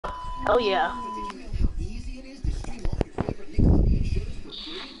Oh yeah.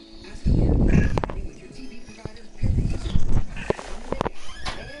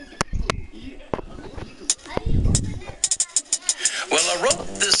 Well, I wrote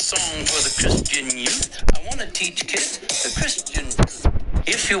this song for the Christian youth. I want to teach kids the Christian truth.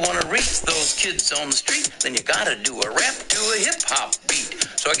 If you want to reach those kids on the street, then you gotta do a rap to a hip-hop beat.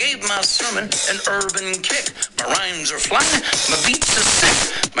 So I gave my sermon an urban kick. My rhymes are fly, my beats are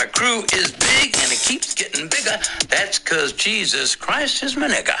sick. My crew is big and it keeps getting bigger. That's 'cause Jesus Christ is my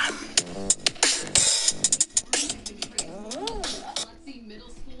nigga.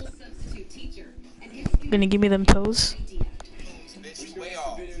 Gonna give me them toes? For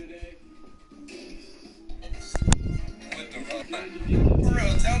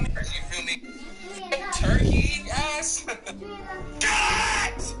real, tell me, you feel me? Turkey ass?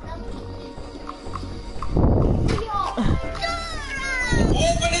 God!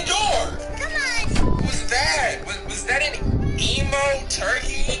 Open the door! Come on! What was that? Was that an emo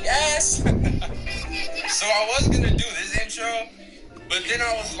turkey ass? So I was gonna do this intro, but then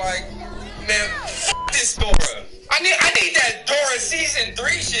I was like, man, f this Dora. I need that Dora season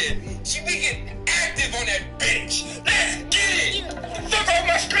 3 shit. She be getting active on that bitch. Let's get it! Fuck off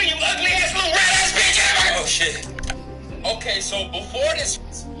my screen, you ugly ass little rat ass bitch! Oh shit. Okay, so before this,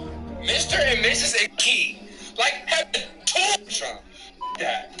 Mr. and Mrs. Aki, like, had the tool Trump.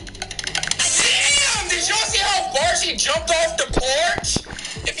 That. Damn! Did y'all see how far she jumped off the porch?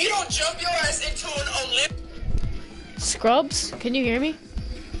 If you don't jump your ass into an Olympic. Scrubs, can you hear me?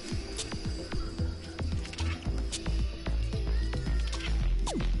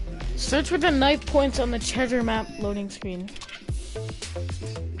 Search for the knife points on the treasure map loading screen.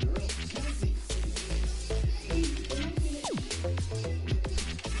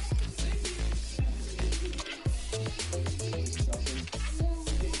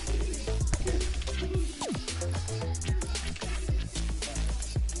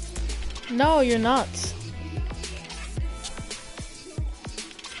 No, you're not.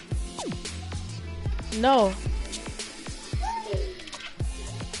 No.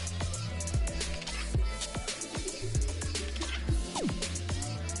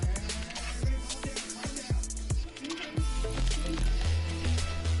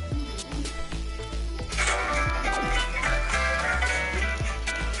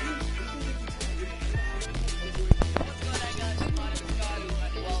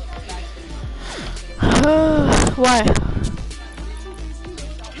 Why?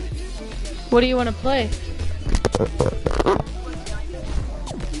 What do you want to play?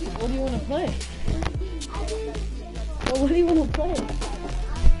 What do you want to play? Well, what do you want to play?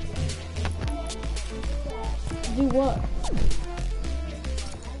 Do what?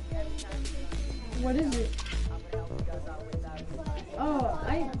 What is it? Oh,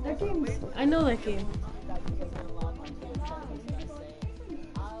 that game. I know that game.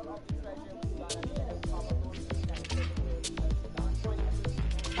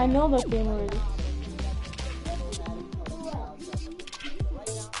 I know that game already.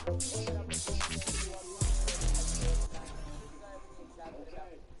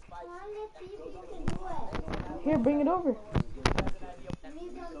 Here, bring it over.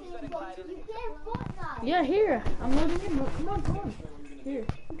 Yeah, here. I'm loading in. Come on. Here.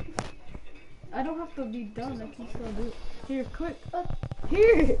 I don't have to be done. I can still do it. Here, quick.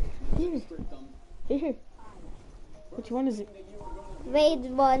 Here. Which one is it? Raid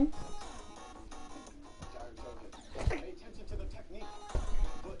 1.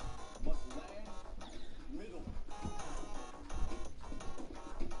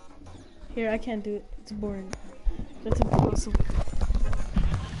 Here, I can't do it. It's boring. That's impossible.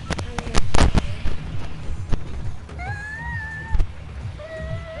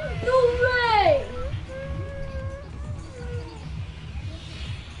 No way!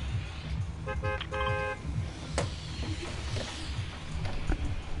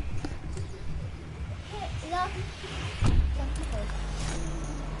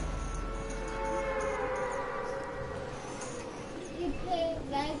 You play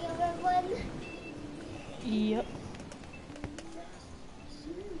regular one? Yep.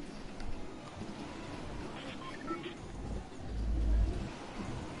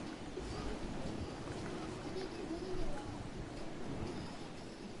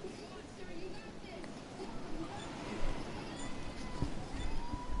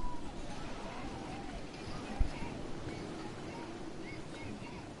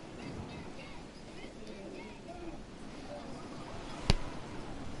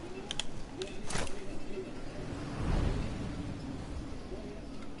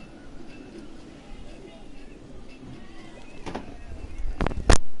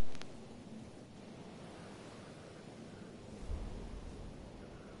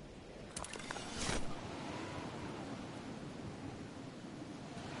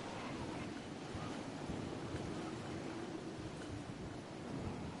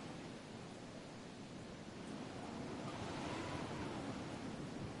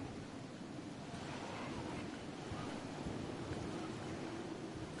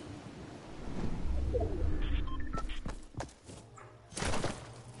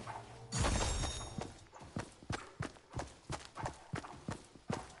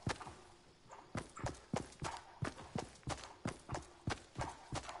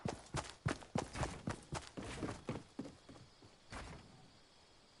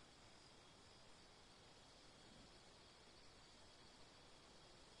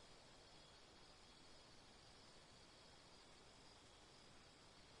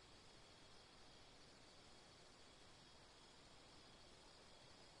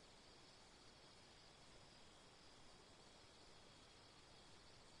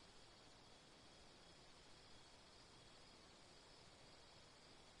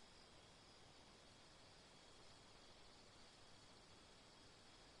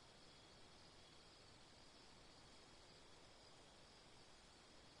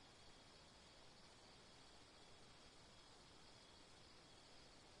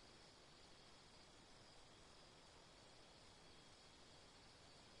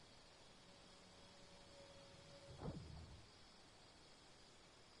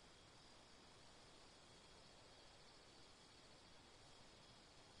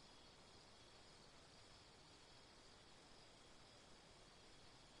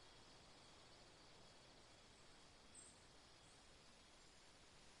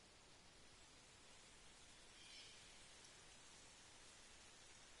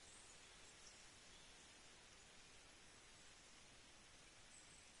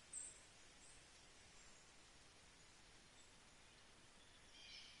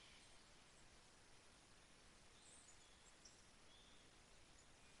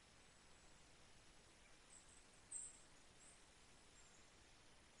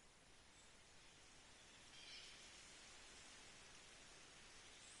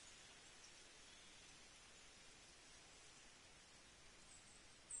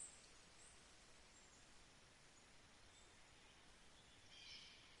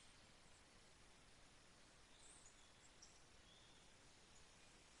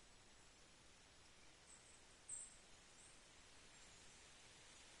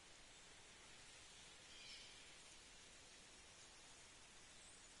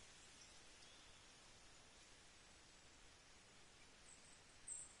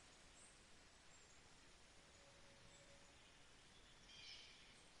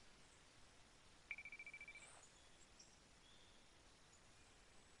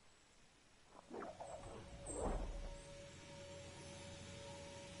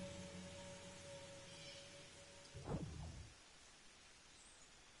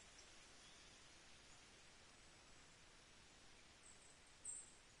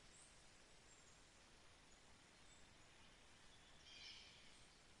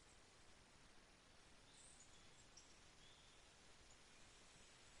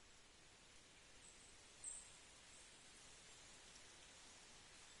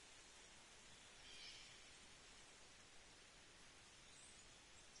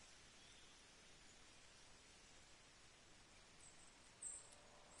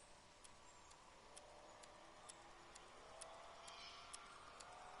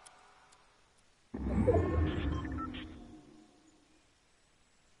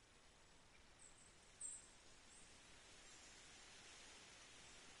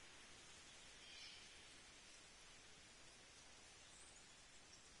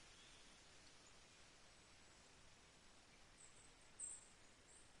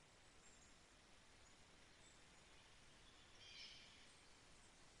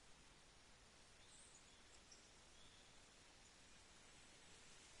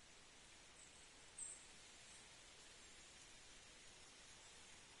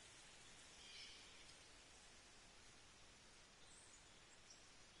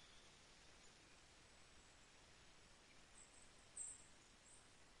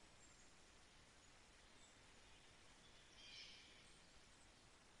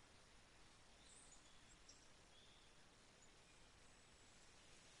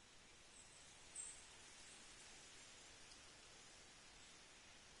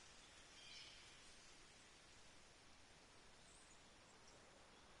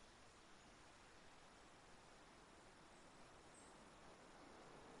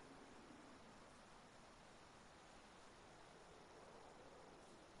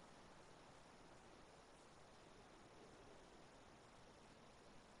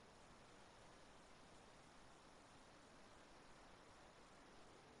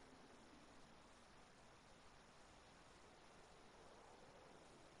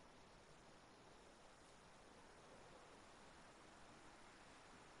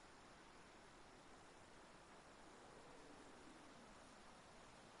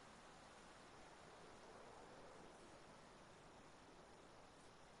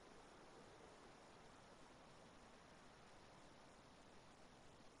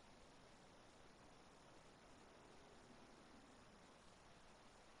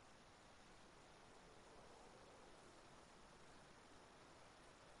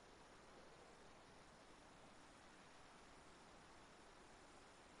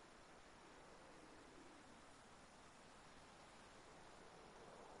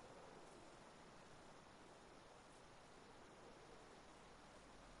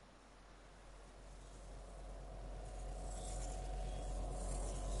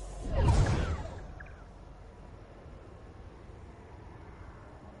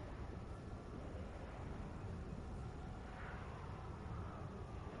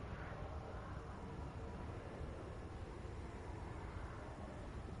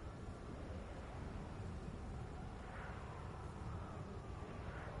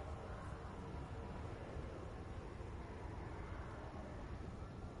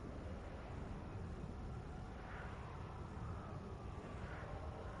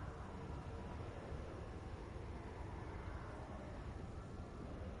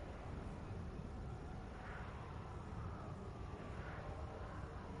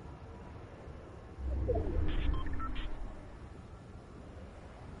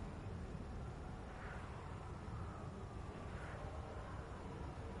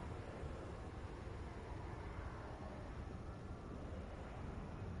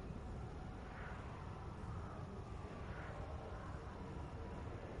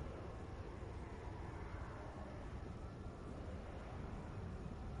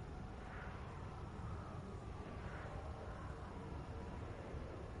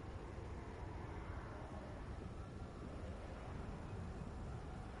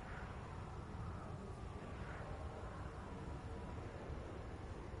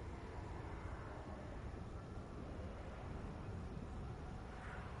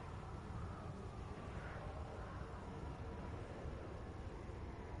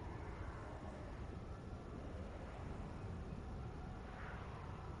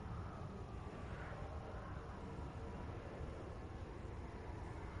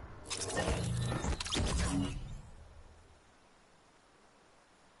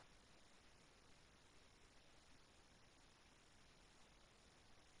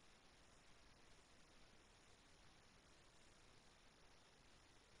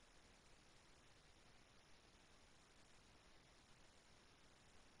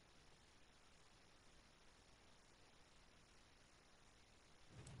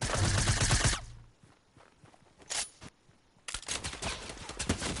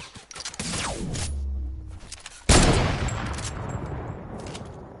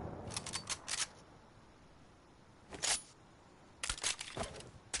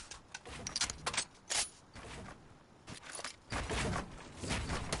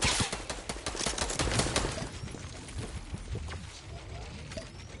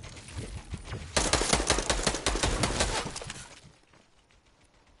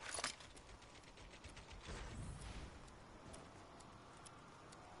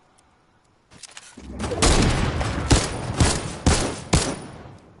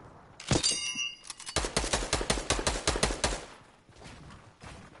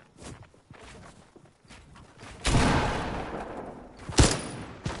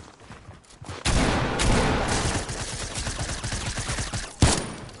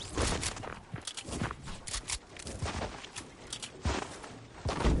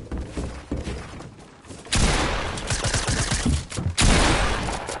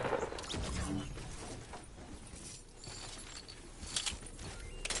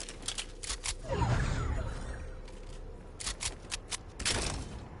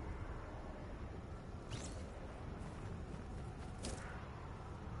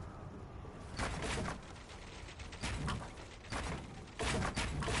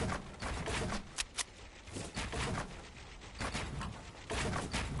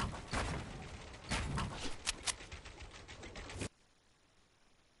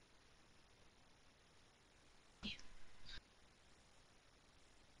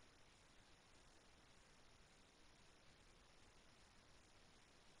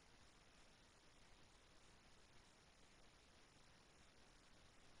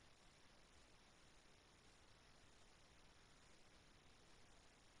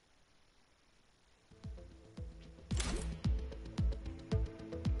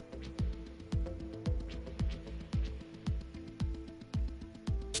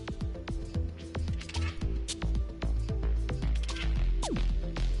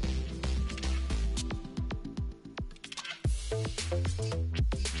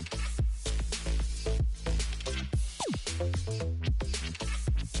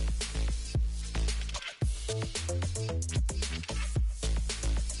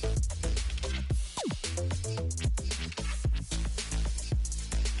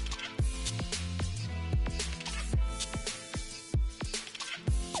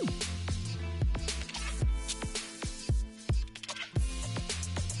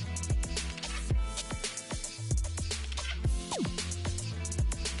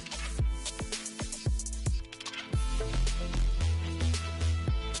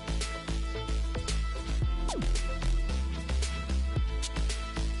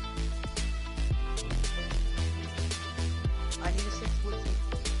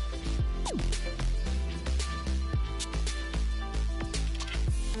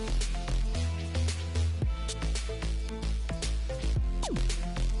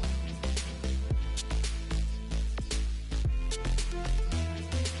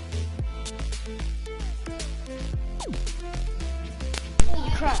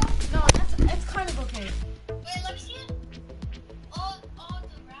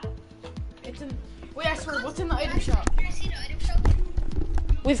 in the item shop? Can I see the item shop?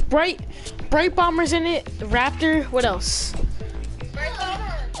 With bright bombers in it, Raptor, what else? Bright bomber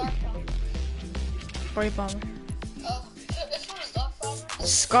or dark bomber? Bright bomber. Oh, this one is dark bomber.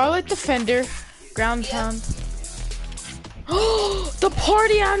 Scarlet Defender, ground pound. Oh, the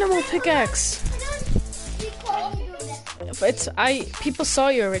party animal pickaxe. People saw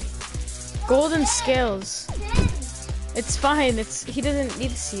you already. Golden scales. It's fine. He doesn't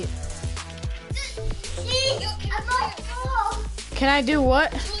need to see it. Can I do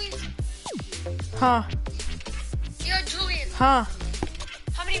what? Huh? You're Julian. Huh?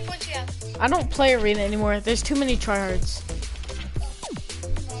 How many points do you have? I don't play arena anymore. There's too many tryhards.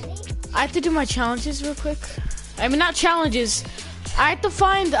 I have to do my challenges real quick. I mean, not challenges. I have to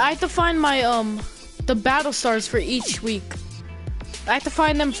find my the battle stars for each week. I have to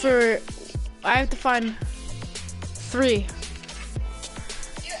find 3. You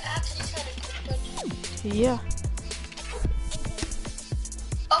actually said it quick. Yeah.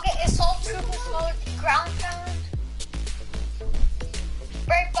 Okay, assault troopers mode, ground pound,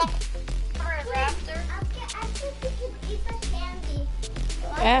 bright bomber, and raptor.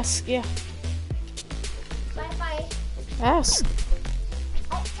 Ask, yeah. Bye-bye. Ask.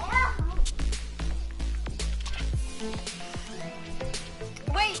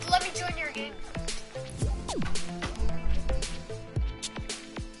 Wait, let me join your game.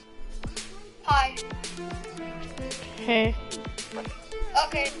 Hi. Hey.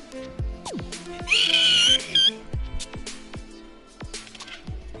 Okay.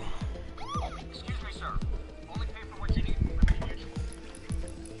 Excuse me, sir. Only pay for what you need.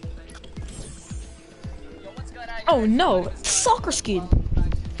 Oh no, soccer skin.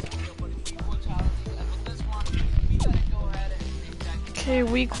 Okay,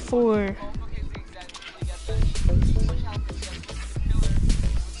 week 4.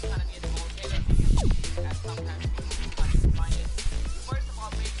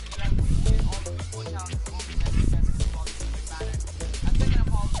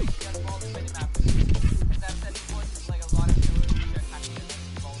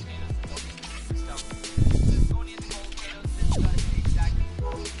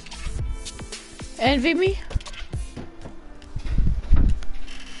 Envy me?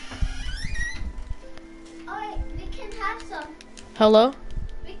 Alright, we can have some. Hello?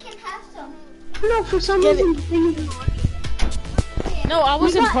 We can have some. No, for some Get reason the thing is No, I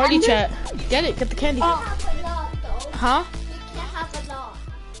was in got party Ender? chat. Get it, get the candy. We can have a lot though. Huh? We can have a lot.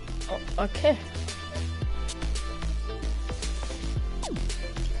 Oh, okay.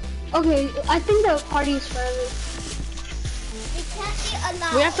 Okay, I think the party is forever. We can't eat a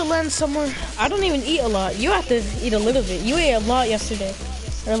lot. We have to land somewhere. I don't even eat a lot. You have to eat a little bit. You ate a lot yesterday.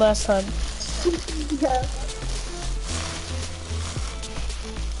 Or last time. Yeah.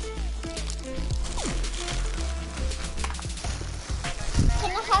 Can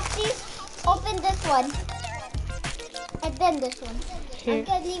I have these? Open this one. And then this one. Here. I'm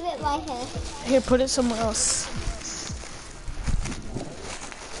gonna leave it right here. Here, put it somewhere else.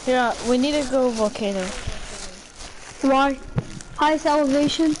 Here, we need to go volcano. Why? Highest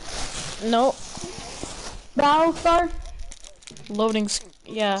elevation, No, battle star. loading.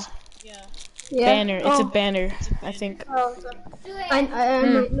 Yeah, Yeah. banner. It's a Oh. banner, I think. Oh, Do I it.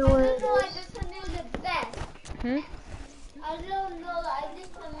 might know where it No, is. this one is the best. Hmm? I don't know. This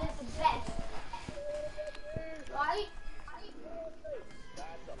one is the best. Right?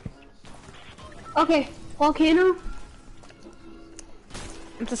 Okay, volcano.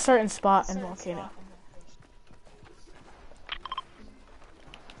 It's a certain spot in volcano.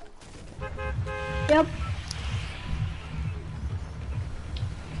 Yep.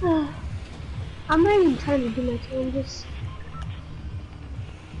 I'm not even trying to do my challenges.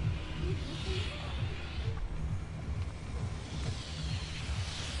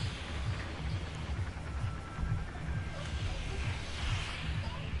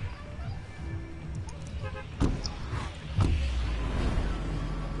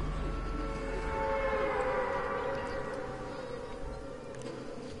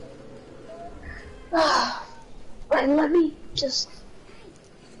 And let me just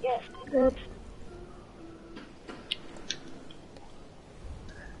get good.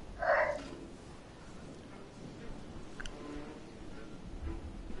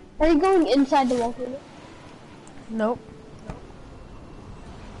 Are you going inside the volcano? Nope.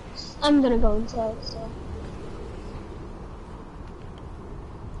 I'm gonna go inside, so.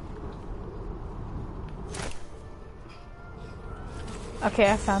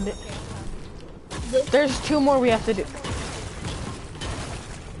 Okay, I found it. There's 2 more we have to do.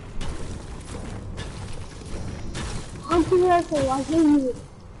 Hunting rifle, I hate you.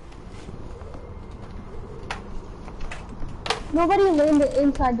 Nobody landed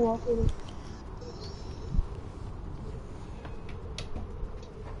inside the volcano.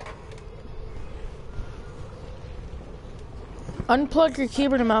 Unplug your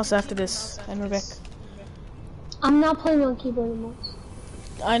keyboard and mouse after this, and we're back. I'm not playing on keyboard and mouse.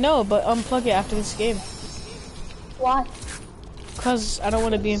 I know, but unplug it after this game. Why? Cause I don't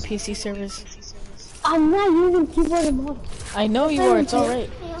want to be in PC servers. I'm not using keyboard and mouse. I know you are, it's alright.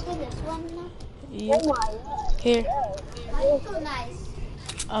 Can you open this one now? Yeah. Oh my god. Here. Why are you so nice?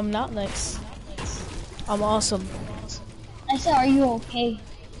 I'm not nice. I'm awesome. I said, are you okay?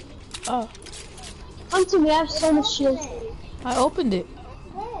 Oh, Come to me, I have so much shield. I opened it.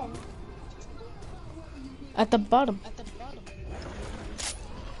 Where? At the bottom.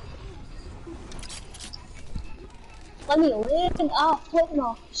 Let me land. Ah,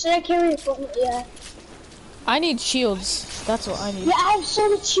 football. Should I carry a football? Yeah. I need shields. That's what I need. Yeah, I have so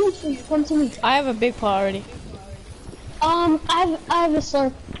much shield for you. Come to me. I have a big pot already. I have a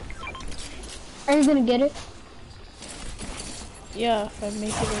slurp. Are you gonna get it? Yeah, if I make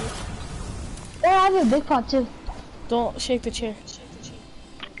it. Oh, I have a big pot too. Don't shake the chair.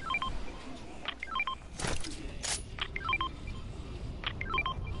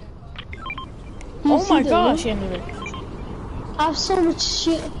 You Oh see my the gosh, loot? Andrew. I have so much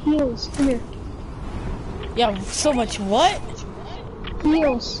heals. Come here. Yeah, so much what?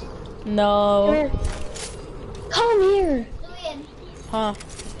 Heals. Come No. here. Come here. Julian, Huh.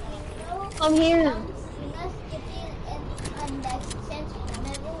 Come here. you know skipping in the exchange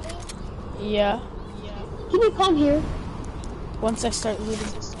memory? Yeah. Can you come here? Once I start looting.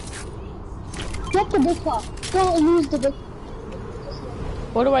 Get the big pot. Don't use the big.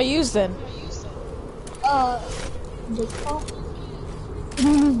 What do I use then? Big pot. What do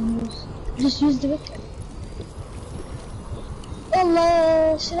you mean use? Just use the big pot.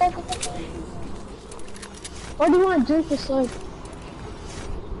 Well, should I put that on? Or do you want to drink the soda?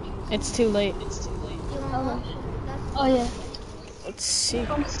 It's too late. Oh yeah. Let's see.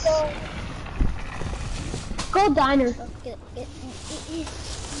 I'm so. Go diner.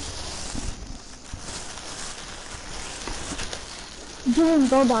 Julian,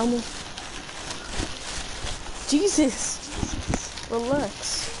 go diner. Jesus.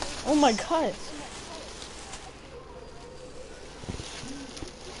 Relax. Oh my god.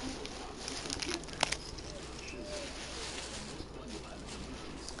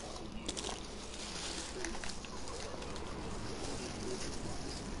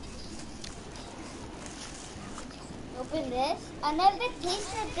 Open this. I never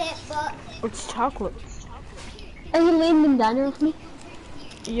tasted it, but It's chocolate. Are you leaving in diner with me?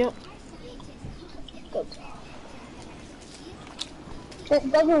 Yep. Go.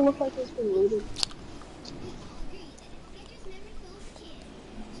 It doesn't look like it's been looted.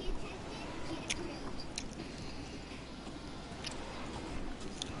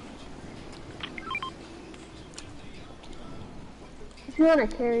 If you want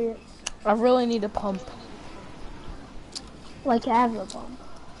to carry it, I really need a pump. like I have a bomb.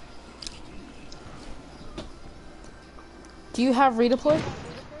 Do you have redeploy?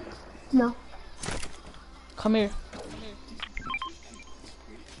 No, Come here.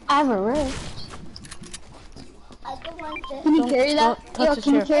 I have a rift. I don't want this. Can you carry that? don't touch Yo, the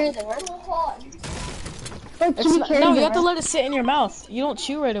can you chair. carry the rift? Too hot. Yo, It's can you not, carry no, the you have to rift? let it sit in your mouth. You don't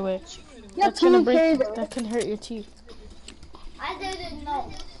chew right away. Yeah, That's can gonna you carry break. the That rift? can hurt your teeth. I didn't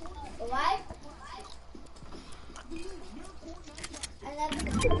know. Why? I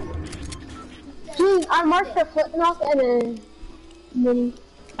never. Dude, I marked the flip knock and a mini.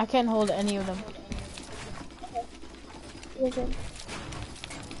 I can't hold any of them. Okay.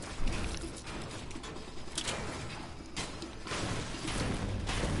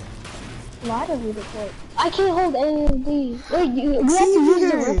 Why do we deploy? I can't hold any of these. Wait, we have to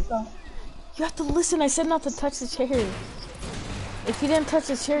use the rift though. You have to listen. I said not to touch the chair. If you didn't touch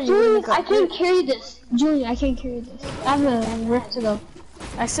the chair, you Julian, wouldn't I have got can't hurt. carry this. Julian, I can't carry this. I have a rift to go.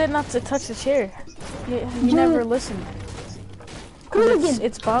 I said not to touch the chair. You Julian. never listened. Come on It's, again.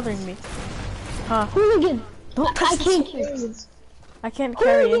 it's bothering me. Huh? Come on again. Don't touch I the can't chair. carry this. I can't Come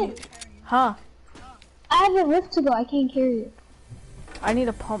carry on any. again. Huh? I have a rift to go. I can't carry it. I need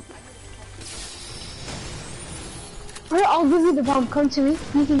a pump. Alright, I'll give you the pump. Come to me.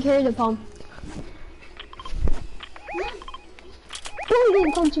 You can carry the pump. Come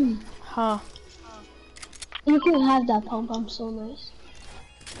again. Come to me. Huh? You can have that pump. I'm so nice.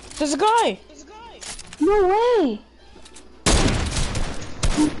 There's a guy. No way.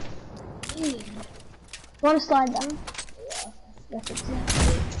 Want to slide down? Yeah. That's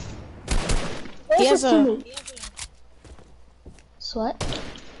exactly. He has Closer to a- me. Sweat.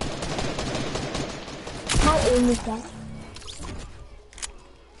 My aim is that.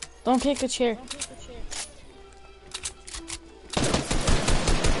 Don't kick the chair.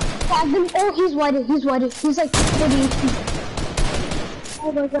 Oh, he's whited. He's whited. He's like 40 HP.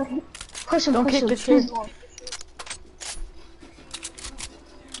 Oh my god. Push him, Don't push kick him. the chair. He's low.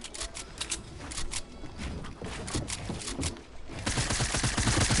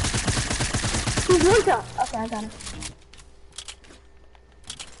 He's one shot. Okay, I got him.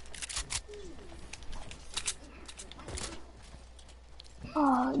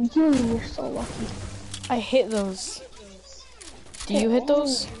 Oh, you're so lucky. I hit those. Do you hit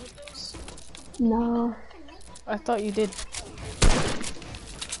those? No. I thought you did.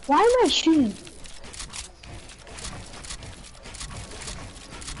 Why am I shooting?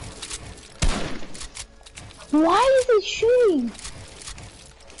 Why is he shooting?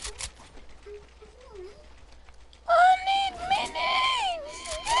 I need minis.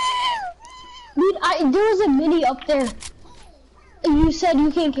 Dude, there was a mini up there. You said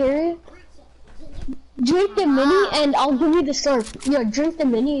you can't carry it? Drink the mini and I'll give you the slurp. Yeah, drink the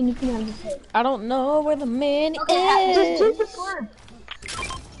mini and you can have the slurp. I don't know where the mini Okay, is. just drink the slurp.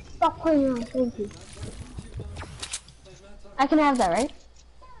 Stop playing around, thank you. I can have that, right?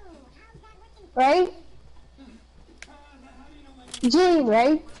 Right? Jillian,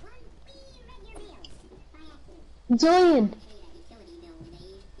 right? Jillian.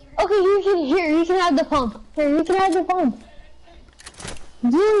 Okay, you can have the pump. Here, you can have the pump.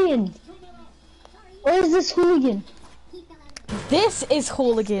 Jillian. Where's this hooligan? This is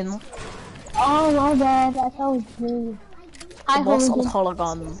hooligan. Oh my bad, I thought it was me. Hi, Boss hooligan. of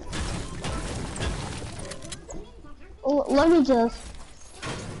hooligan. Oh, let me just.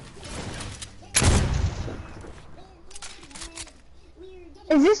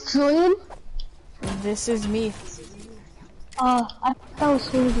 Is this Julian? This is me. I thought it was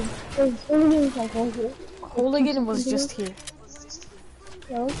hooligan. Hooligan was like right here. Hooligan was just here.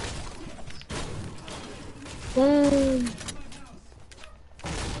 Yo. Damn.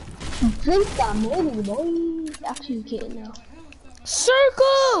 Drink that money, boy. Actually, you can't now.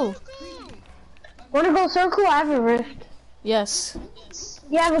 Circle! Wanna go circle? I have a rift. Yes.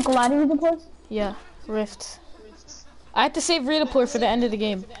 You have a glider with the place? Yeah. Rift. I have to save redeploy for the end of the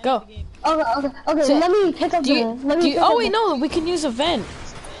game. Go. Okay. So, let me pick up Do the. you, Let do me. you, pick oh up wait, the, no, we can use a vent.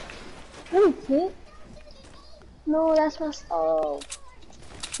 Let me pick. No, that's my stuff.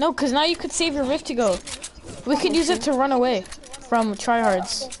 No, cause now you could save your rift to go. We could use it to run away from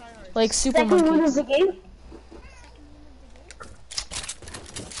tryhards, like super Second win of monkeys. the game.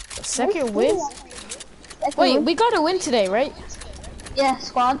 Second win? Second Wait, win. we got a win today, right? Yeah,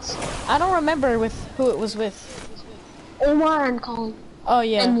 squads. I don't remember with who it was with. Omar and Colin. Oh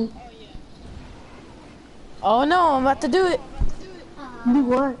yeah. And me. Oh no, I'm about to do it. Do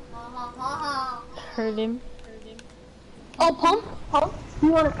what? Hurt him. Oh, pump? Pump?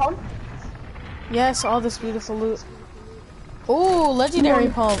 You want a pump? Yes, all this beautiful loot. Ooh, legendary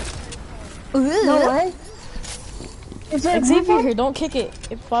pump. No way. Is there a blue Xavier pump? here, don't kick it.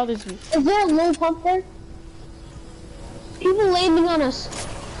 It bothers me. Is there a low pump there? People landing on us.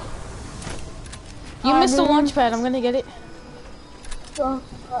 You missed the dude. launch pad. I'm gonna get it. Yeah,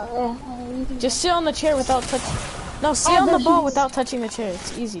 you can- Just sit on the chair without touching. No, sit on the there's ball you. without touching the chair.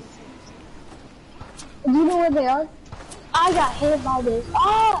 It's easy. Do you know where they are? I got hit by this.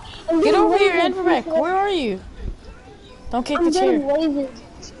 Ah! I'm Get getting over here, lasered. Enverbeck. Where are you? Don't kick I'm the getting chair. lasered.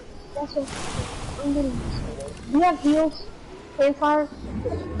 That's what I'm getting. Do you have heals? Campfire?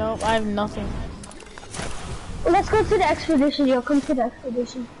 Nope, I have nothing. Well, let's go to the expedition, yo. Come to the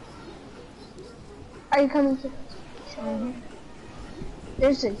expedition. Are you coming to the expedition?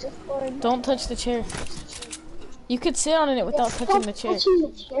 There's a just board. Don't touch the chair. You could sit on it without Stop touching the chair. touching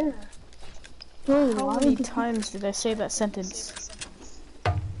the chair. Dude, How why many would you- times did I say that sentence?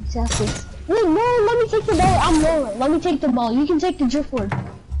 Exactly. Wait, no, let me take the ball. I'm lower. Let me take the ball. You can take the driftboard.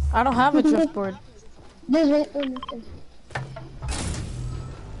 I don't have a driftboard. There's right.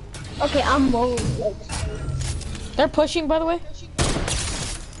 Okay, I'm lower. Like, They're pushing, by the way.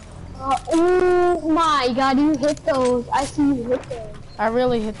 oh my god, you hit those. I see you hit those. I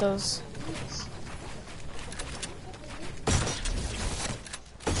really hit those.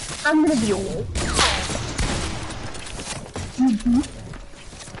 I'm gonna be away.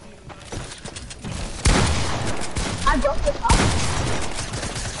 I dropped it up.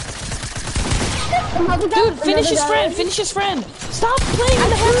 Another guy, Dude, finish his another friend. guy. Finish his friend. Stop playing with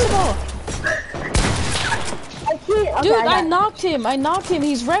the basketball. I can't. Okay, Dude, I I got knocked him. I knocked him.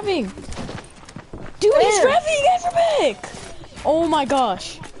 He's revving. Dude, he's Where? revving, Enverbeck. Oh my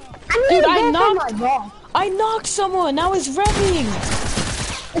gosh. I Dude, need to I go for knocked- my ball. I knocked someone. Now he's revving.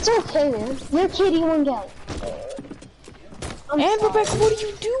 It's okay, man. You're kidding one guy. And Rebecca, what are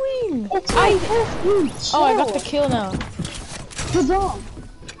you doing? It's my first dude. Oh, I got the kill now. Good job.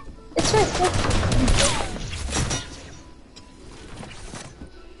 It's my first.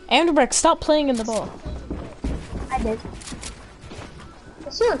 And Rebecca, stop playing in the ball. I did.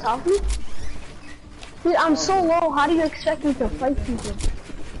 Is he on top of me? Dude, I'm so low. How do you expect me to fight people?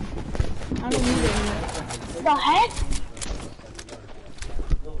 I don't need it. The heck?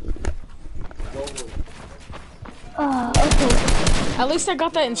 Okay. At least I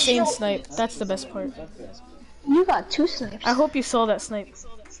got that insane snipe. That's the best part. You got 2 snipes. I hope you saw that snipe.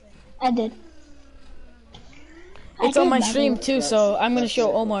 I did. It's on my stream too, so I'm gonna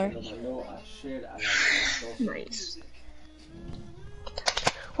show Omar. Nice.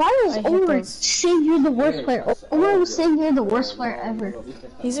 Why does I hate Omar those. say you're the worst player? Omar was saying you're the worst player ever.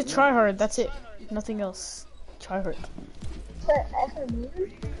 He's a tryhard, that's it. Nothing else. Tryhard.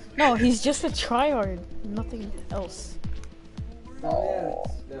 No, he's just a tryhard. Nothing else.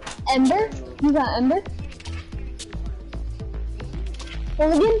 Ember? You got Ember?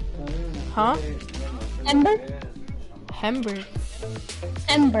 Hooligan? Huh? Ember? Hember.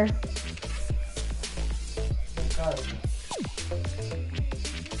 Ember.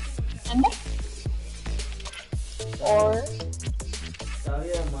 Ember? Or...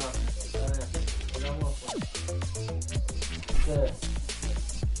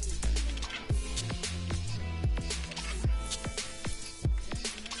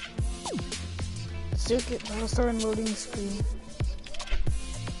 Circuit, I'll start loading screen.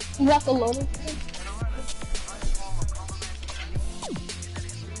 You got the loading screen?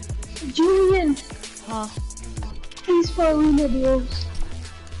 Julian! Huh? Please follow me videos.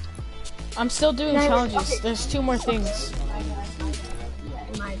 I'm still doing No, challenges. okay. There's 2 more things.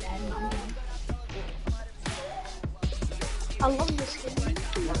 My bad. I love this game.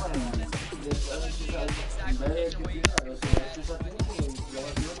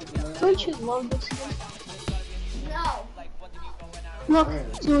 Don't you love this game? No. Look,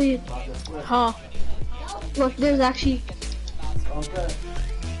 Julian. Huh? Look, there's actually...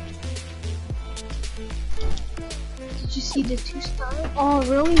 Did you see the 2 stars? Oh,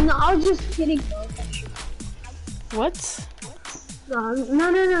 really? No, I was just kidding. What? No.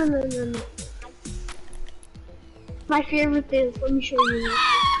 My favorite dance. Let me show you.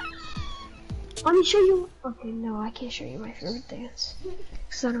 Let me show you. Okay, no, I can't show you my favorite dance.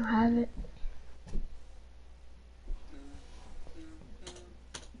 Because I don't have it.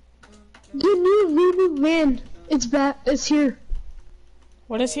 The new reboot van. It's back. It's here.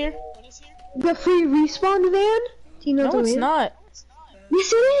 What is here? The free respawn van. Do you know No, the it's van? not.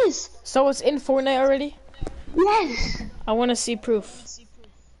 Yes, it is. So it's in Fortnite already? Yes. I want to see proof.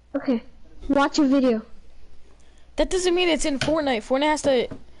 Okay. Watch a video. That doesn't mean it's in Fortnite. Fortnite has to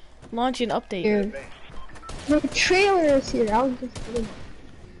launch an update. The trailer is here. I was just kidding.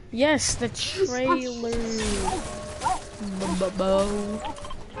 Yes, the trailer.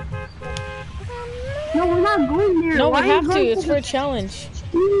 No, we're not going there. No, Why we are you have to. going It's the- for a challenge.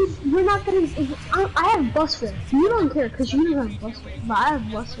 Please, we're not gonna. I have bus fare. You don't care because you don't have bus fare, but I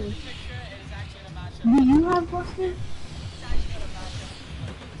have bus fare. Do you have bus fare?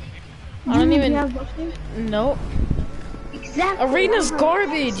 I don't Do even. you have bus fare? No. Exactly. Arena's I have-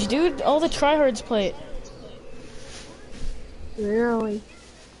 garbage, dude. All the tryhards play it. Really?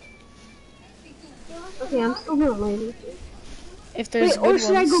 Okay, I'm still gonna later. If there's Wait, or good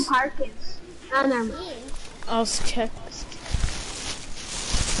should I go ones, Pirate Kings? Ah, never mind. I'll check.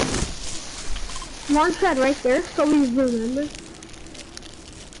 Launchpad right there, so we remember.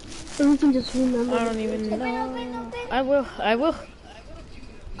 So we can just remember. I don't even know. I will. I will.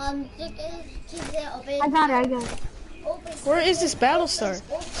 I got it. Where is this battle star?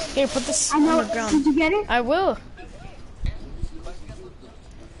 Here, put this I on know. the ground. Did you get it? I will.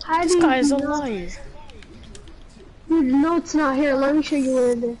 How This do guy is you a know? liar. Dude, no, it's not here. Let me show you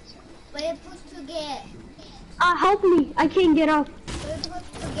where it is. Where put to get? Help me. I can't get up. Where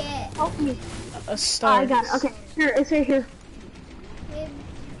put to get? Help me. A Oh, star. I got it. Okay, here. It's right here. Where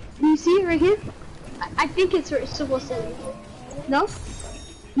Do you see it right here? I think it's right, supposed to be right here. No?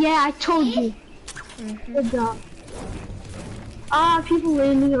 Yeah, I told you. Good job. People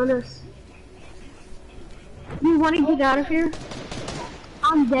landing on us. You want to get out of here?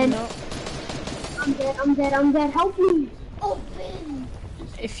 I'm dead. No. I'm dead. Help me. open?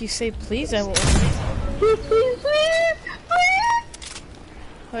 If you say please, I will. Please.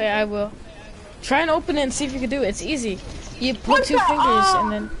 Okay, I will. Try and open it and see if you can do it. It's easy. You put What's 2 that? fingers Oh.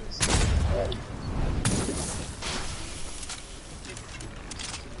 and then.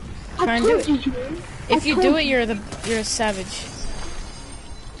 Try and do it. If you do it, you're a savage.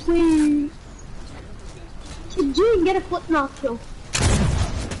 Please. Keep Julian, get a flip knock kill.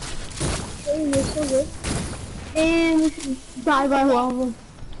 Okay, you're so good. And die by lava.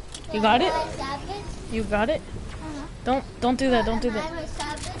 You got it? Savage? You got it? Don't do that. Don't do that. I'm a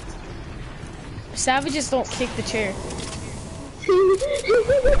savage. Savages don't kick the chair.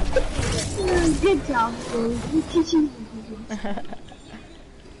 Good job, bro. You're teaching me.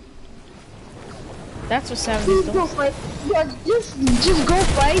 That's what savages Please go don't. fight. Yeah, just go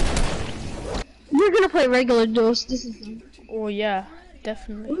fight. We're gonna play regular duels. This is fun. Oh yeah,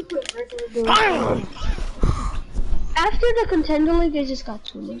 definitely. We're gonna play regular duels. After the contender league, I just got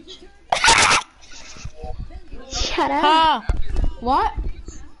too much. Shut up. Ha! What?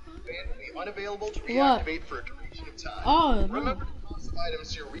 Unavailable to What? reactivate for a duration of time. Oh, no. Remember to toss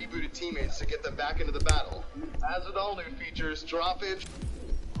items to your rebooted teammates to get them back into the battle. As with all new features, drop it.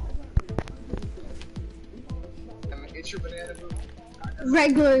 It's your banana boot.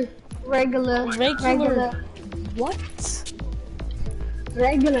 Regular. Regular. What?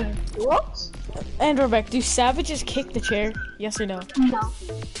 Regular. What? And Rebecca, do savages kick the chair? Yes or no? No.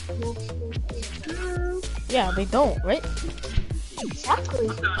 Yeah, they don't, right? Exactly.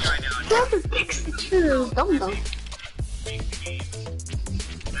 Whoever kicks the chair is dumb though.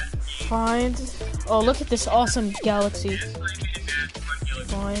 Find. Oh, look at this awesome galaxy.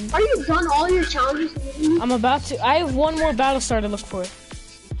 Find. Are you done all your challenges? I'm about to. I have one more Battlestar to look for.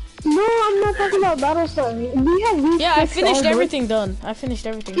 No, I'm not talking about Battlestar. We have week Yeah, I 6 finished all done. everything done. I finished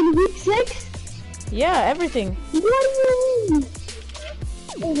everything. In week 6? Yeah, everything. What do you mean?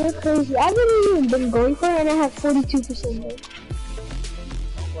 Oh, you're crazy. I haven't even been going for it and I have 42% there.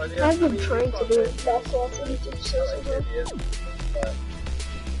 I've been trying to do it. That's why 42% there.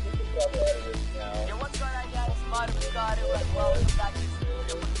 Yo, what's going on, guys? Mario Scotto, and welcome back to the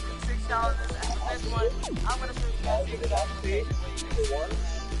video for 6 challenges. And this one, I'm gonna show you guys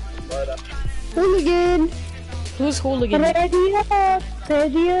Hooligan! Who's hooligan? Ready up!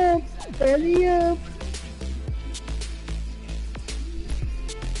 Ready up! Ready up!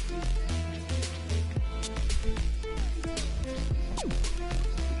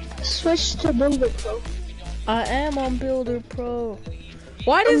 Switch to Builder Pro. I am on Builder Pro.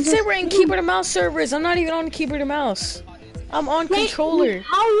 Why does it say we're in keyboard and mouse servers? I'm not even on keyboard and mouse. I'm on controller.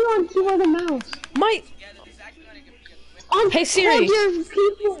 How are you on keyboard and mouse? My. On Hey, Siri. your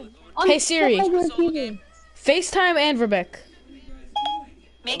keyboard. On Hey, Siri. your keyboard. FaceTime and Rebecca.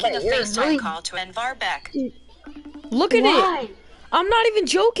 Making a FaceTime call to Envar Beck. Look at Why? it. I'm not even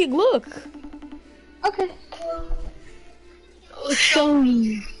joking. Look. Okay. Show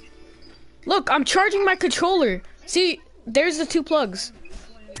me. Look, I'm charging my controller. See, there's the 2 plugs.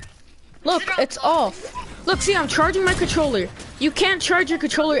 Look, it's off. Look, see, I'm charging my controller. You can't charge your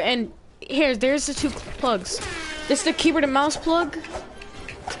controller and there's the 2 plugs. This is the keyboard and mouse plug.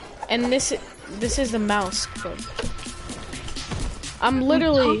 And this is the mouse plug. I'm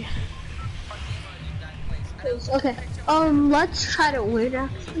literally... Okay. Let's try to win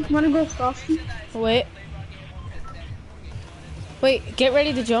actually. Wanna go frosty? Wait, get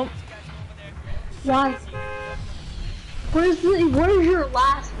ready to jump. Why? Where's your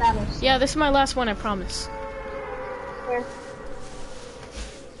last battle? Yeah, this is my last one, I promise. Where?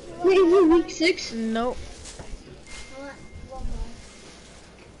 Wait, is it week 6? Nope.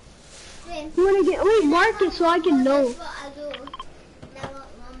 You wanna get wait, mark it so I can know.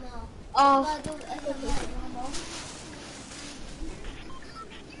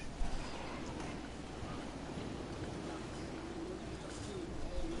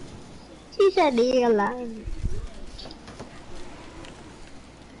 She said he alive.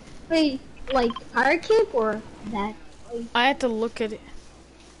 Wait, like fire cape or that? I had to look at it.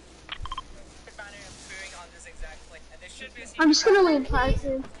 I'm just gonna lay in fire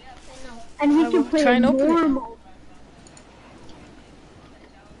cape. And we I can will play try and open it. normal.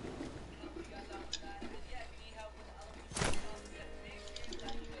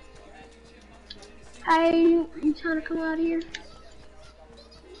 Hi, you trying to come out of here?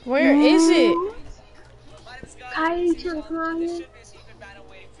 Where is it? Hi, you trying to come out of here?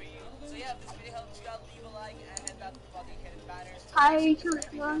 Hi, you trying to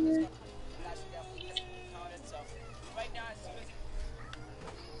come out of here?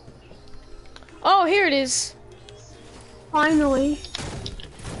 Oh, here it is. Finally.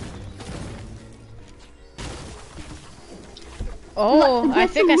 Oh, Look, I get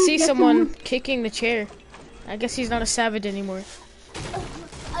think the I loot, see get the someone loot. kicking the chair. I guess he's not a savage anymore.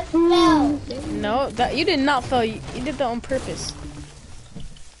 I fell. No, that you did not fail. You did that on purpose.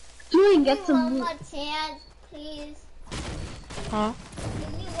 Julian, get One some more loot. chance, please. Huh?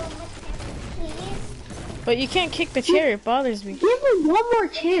 Give me one more chance, please. But you can't kick the chair. It bothers me. Give me one more One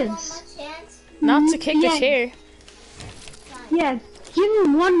chance. more chance. Not to kick Yeah. the chair. Yeah, give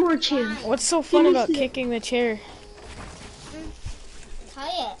him one more chance. What's so fun about kicking the chair? Try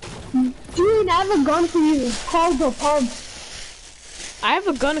it. Dude, I have a gun for you. It's called the pump. I have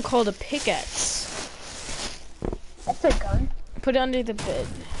a gun called a pickaxe. That's a gun. Put it under the bed.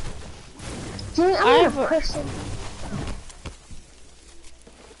 Dude, I I'm have a a- person.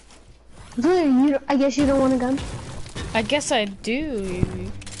 Dude, I guess you don't want a gun? I guess I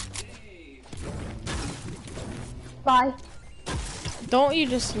do. Bye. Don't you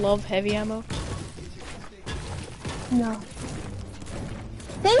just love heavy ammo? No.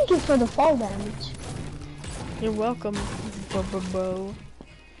 Thank you for the fall damage. You're welcome, bro.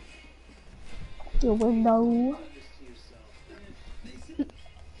 Your window.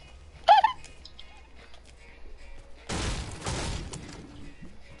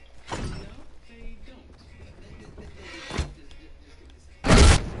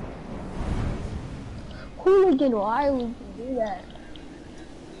 Hooligan, why would you do that?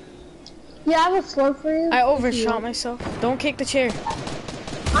 Yeah, I have a slug for you. I overshot myself. Don't kick the chair.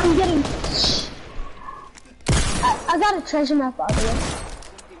 I'm getting. I got a treasure map out of it.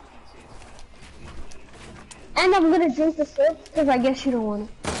 And I'm gonna drink the slip because I guess you don't want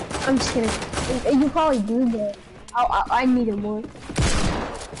it. I'm just kidding. You probably do, but I need it more.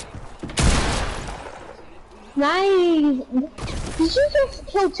 Nice. Did you just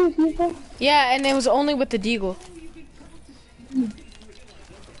kill 2 people? Yeah, and it was only with the deagle.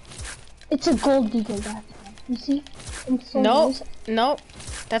 It's a gold deagle, that's why. You see? I'm so Nope, nice. nope.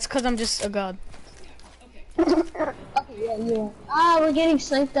 That's because I'm just a god. Okay, yeah. Ah, we're getting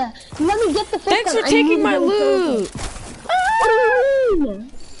sniped at. Let me get the fifth Thanks gun. for I need taking to my get a loot. What do you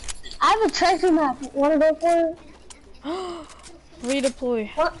mean? I have a treasure map. Wanna go for it? Redeploy.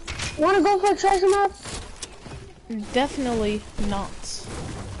 Wanna go for a treasure map? Definitely not.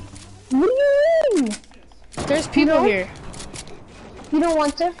 What do you mean? There's people know? here. You don't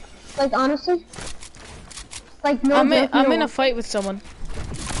want to? Like, honestly? Like, no, I'm joke, in a fight with someone.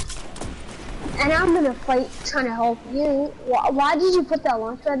 And I'm in a fight trying to help you. Why did you put that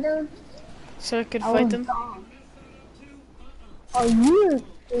launch pad down? So I could fight them. Dumb. Oh,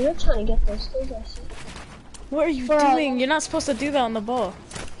 you're trying to get those kills, I see. What are you Bro. doing? You're not supposed to do that on the ball.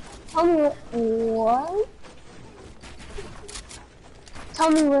 Tell me what? Tell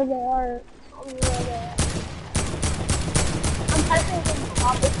me where they are. Tell me where they are. I'm typing from the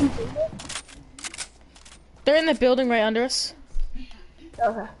top if you do it. They're in the building right under us.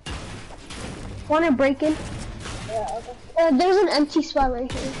 Okay. Wanna break in? Yeah, okay. There's an empty spot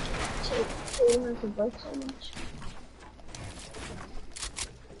right here. So you don't have to break so much.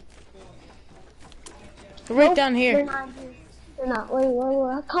 Right Nope, down They're here. not here. They're not. Wait.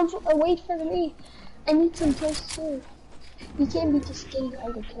 Wait for me. I need some kills too. You can't be just getting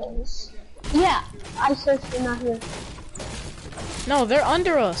all the kills. Yeah, I searched. They're not here. No, they're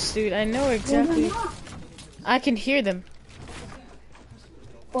under us, dude. I know No, exactly. they're not. I can hear them.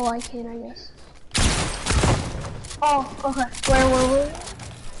 Well, I can, I guess. Oh, okay. Where?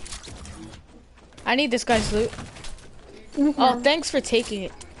 I need this guy's loot. You Oh, can. thanks for taking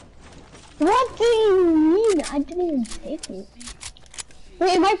it. What do you mean? I didn't even take it.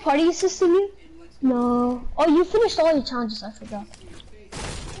 Wait, am I party assisting you? No. Oh, you finished all your challenges, I forgot.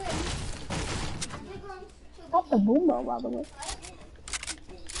 That's the boom bell, by the way.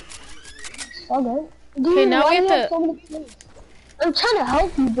 So good. Dude, Okay, now why we do have you to- so many kills? I'm trying to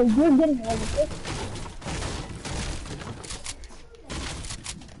help you, but you're getting all the kills.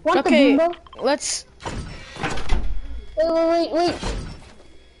 Want Okay, the boom bell? let's. Wait.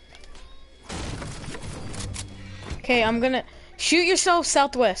 Okay, I'm gonna shoot yourself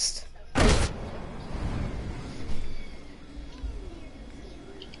southwest.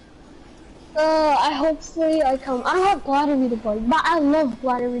 Hopefully I come. I don't have glider redeploy, but I love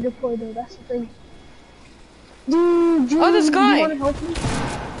glider redeploy though. That's the thing. Dude, this guy. You wanna help me?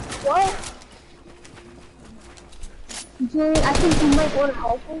 What? Julian, I think you might wanna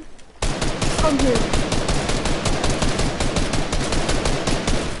help me. Come here.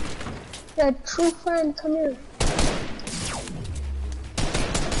 Yeah, true friend, come here.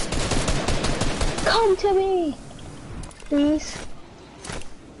 Come to me, please.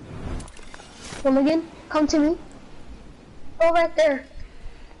 Mulligan, come to me. Go right there.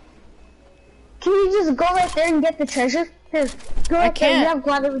 Can you just go right there and get the treasure? Here, go right there. can't. You have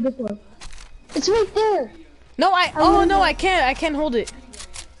glider redeploy. It's right there. No, oh no, I can't. I can't hold it.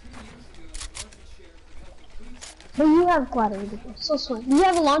 But you have glider redeploy. So smart. Do you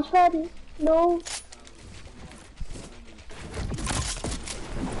have a launch pad? No.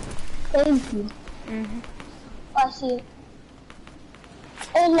 Thank you. I see it.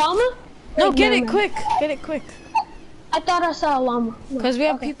 Oh, llama? No, Wait, get never it mind. quick. Get it quick. I thought I saw a llama. No, Because we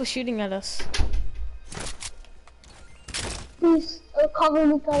have okay. people shooting at us. Please, cover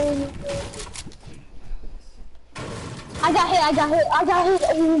me, cover me. I got hit.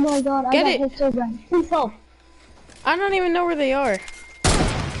 Oh my god, I Get got it. hit so bad. Please help. I don't even know where they are.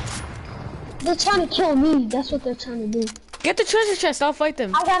 They're trying to kill me. That's what they're trying to do. Get the treasure chest. I'll fight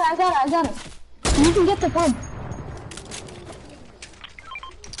them. I got it. You can get the pump.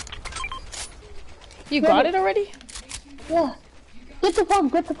 You got it already? Yeah. Get the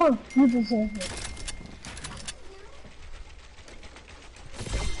pump. You deserve it.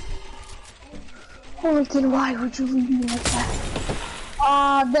 Fulton, why would you leave me like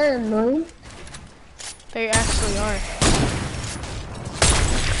that? They're annoying. They actually are.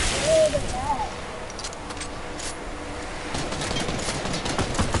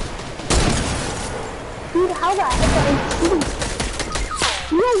 Dude, how the heck are you?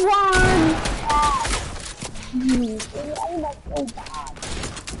 You won! I'm not so bad.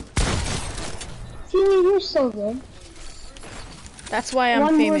 See, you're so good. That's why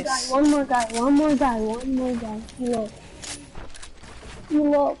I'm famous. One more guy. You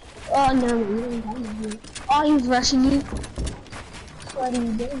look. Oh, no, you don't got me. Oh, he's rushing you. What are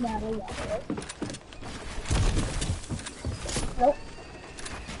you doing that way? Nope.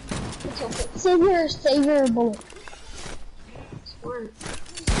 It's okay. Save your bullet. Smart.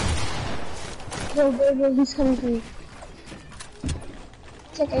 Go, he's coming for you.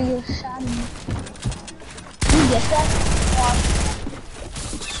 It's like a shot. You get that?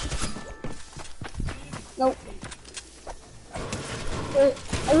 Nope. Wait,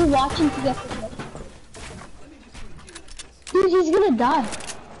 are you watching to get the hit? Dude, he's gonna die.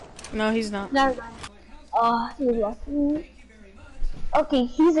 No, he's not. Never mind. He's watching. Okay,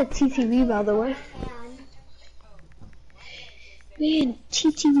 he's a TTV, by the way. Man,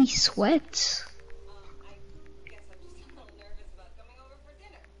 TTV sweats.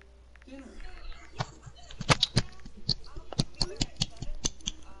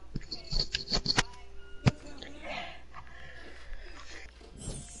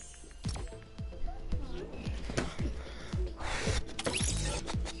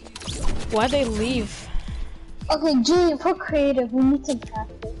 Why'd they leave? Okay, Junior, put creative. We need some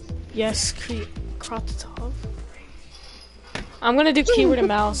practice. Yes, Krotov. I'm gonna do keyboard and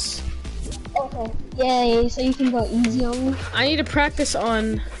mouse. Okay. Yay, so you can go easy on me. I need to practice for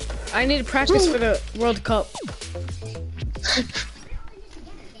the World Cup.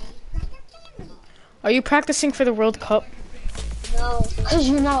 Are you practicing for the World Cup? No, because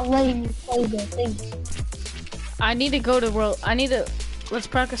you're not letting me play the thing. I need to go to let's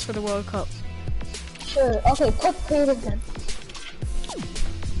practice for the World Cup. Sure. Okay, put creative then.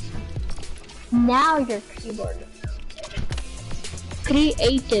 Now your keyboard.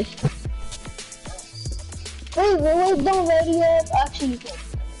 Creative. Wait, don't ready yet. Actually, you can.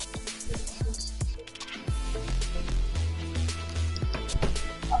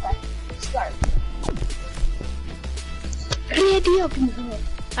 Okay, start.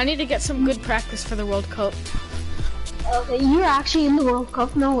 Creative. I need to get some good practice for the World Cup. Okay, you're actually in the World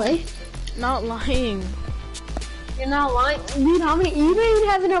Cup, no way. Not lying. You're not lying. Dude, how many? You don't even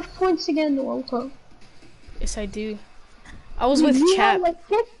have enough points to get in the World Cup. Yes, I do. I was with You Chap. have like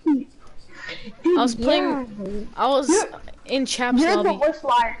 50. Dude, I was playing. I was in Chap's You're lobby.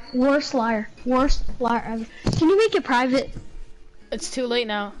 the worst liar ever. Can you make it private? It's too late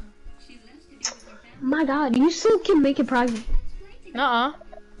now. My God, you still can make it private. Nuh-uh.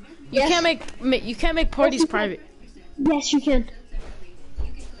 You Yes. can't make parties Yes, you can. private. Yes, you can.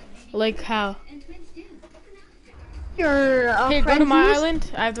 Like how? Your Here, go to friend my list?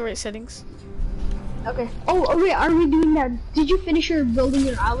 island. I have the right settings. Okay. Oh wait, are we doing that? Did you finish your building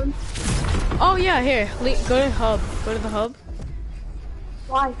your island? Oh yeah, here. Go to hub. Go to the hub.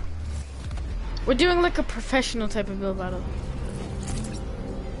 Why? We're doing like a professional type of build battle.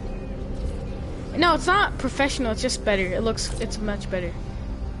 No, it's not professional. It's just better. It's much better.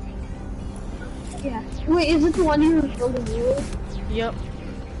 Yeah. Wait, is it the one you were building earlier? Yep.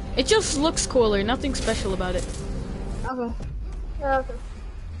 It just looks cooler. Nothing special about it. Okay. Yeah, okay.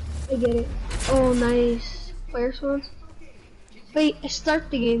 I get it. Oh, nice. Player spawns. Wait, start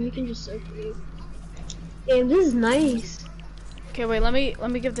the game. You can just start the game. Damn, this is nice. Okay, wait. Let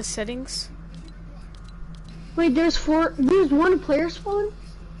me give the settings. Wait, there's one player spawn?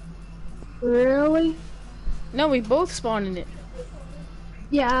 Really? No, we both spawn in it.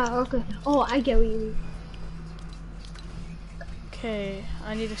 Yeah, okay. Oh, I get what you mean. Okay,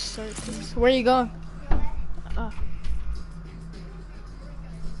 I need to start this. Where are you going?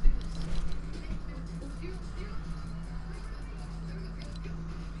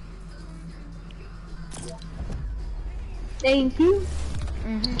 Thank you.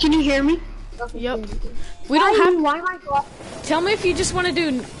 Mhm. Can you hear me? Yep. We don't have. Why am I going? Tell me if you just want to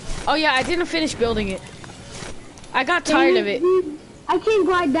do. Oh yeah, I didn't finish building it. I got tired of it. I can't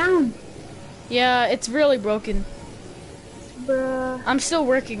glide down. Yeah, it's really broken. Bruh. I'm still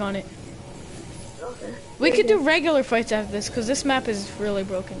working on it. Okay. We could do regular fights after this, because this map is really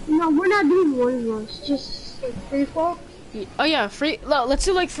broken. No, we're not doing one-on-ones. Just like free fall. Oh yeah, free. Let's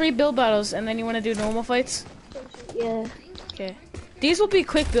do like free build battles, and then you want to do normal fights? Yeah. Okay. These will be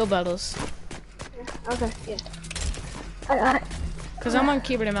quick build battles. Okay. Yeah. Cause I'm on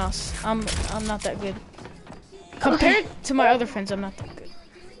keyboard and mouse. I'm not that good. Compared to my other friends, I'm not that good.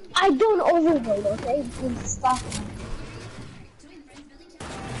 I don't overload. Okay. Stop.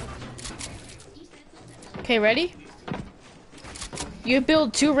 Okay, ready? You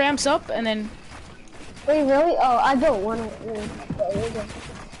build 2 ramps up, and then. Wait, really? Oh, I don't want to.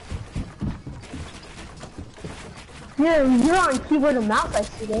 You're on keyboard and mouse, I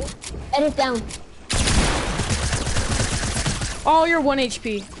see that. Edit down. Oh, you're 1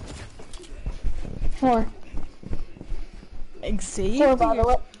 HP. 4. Xavier. 4, by the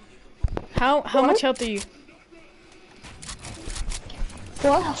way. How much health are you?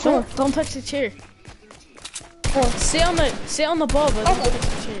 4? 4. Don't touch the chair. 4. Stay on the ball, but don't Okay. touch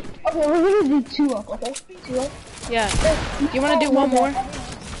the chair. Okay, we're gonna do 2 up, okay? 2 up? Yeah. You wanna do one more?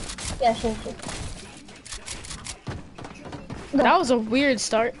 Yeah, sure. That was a weird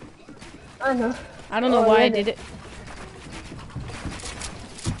start. I know. I don't know why I did it.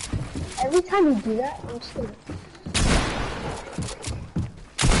 Every time you do that, I'm just gonna...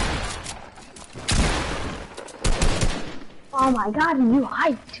 Oh my god, you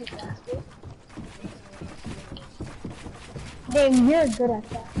hide too fast, dude. Damn, you're good at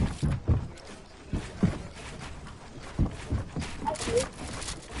that.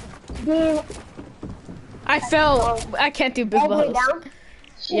 Damn, I fell. I can't do big all the way balls. down?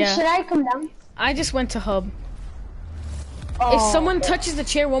 Yeah. Should I come down? I just went to hub. Oh, If someone touches the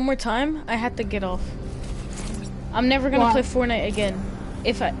chair one more time, I have to get off. I'm never gonna Why? play Fortnite again.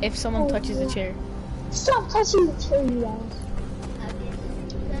 If someone touches the chair. Stop touching the chair, you guys.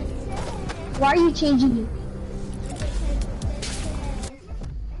 Why are you changing it?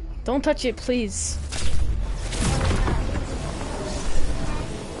 Don't touch it, please.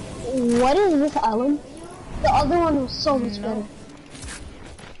 What is this island? The other one was so much better.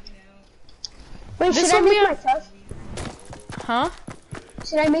 Wait, This should I one we make my have- chest? Huh?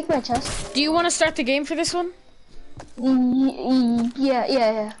 Should I make my chest? Do you want to start the game for this one?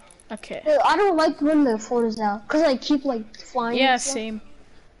 Yeah. Okay. I don't like when the phone is out, cause I keep like flying. Yeah, and stuff. same.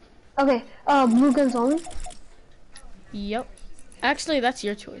 Okay, blue guns only? Yep. Actually, that's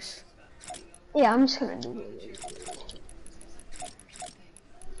your choice. Yeah, I'm just gonna do it.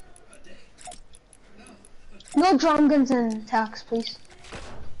 No drum guns and attacks, please.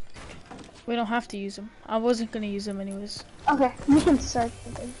 We don't have to use them. I wasn't gonna use them anyways. Okay, you can start.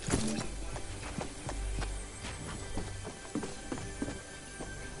 Okay.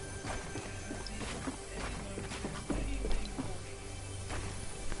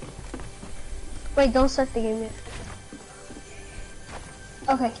 Wait, don't start the game yet.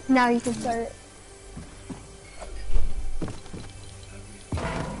 Okay, now you can start it.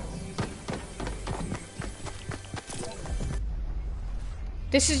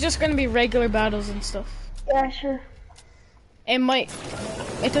 This is just gonna be regular battles and stuff. Yeah, sure. It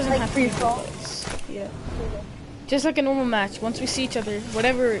doesn't Like have to free be fall. fights. Yeah. Just like a normal match. Once we see each other,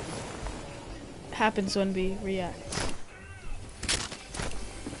 whatever happens when we react.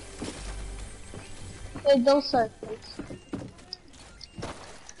 Wait, don't start, please.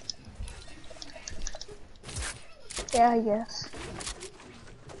 Yeah, I guess.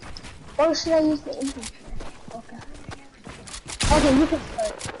 Or should I use the infantry? Okay. Okay, you can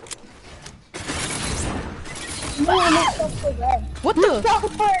start. No, I messed up so bad. What the?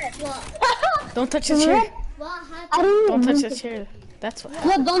 What? Don't touch the chair. What happened? I didn't Don't touch even the chair. That's what.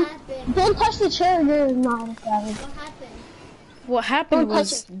 Yeah, don't touch the chair. You're not a savage. What happened? What happened Don't touch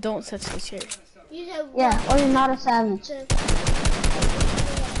was don't touch the chair. You said what? Yeah, or you're not a savage.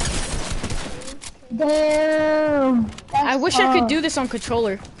 Damn. I wish I could do this on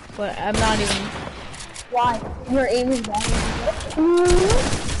controller, but I'm not even. Why? Your aim is bad.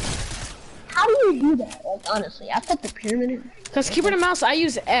 How do you do that? Like honestly, I put the pyramid in. Cause keyboard and mouse, I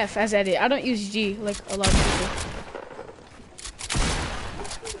use F as edit. I don't use G like a lot of people.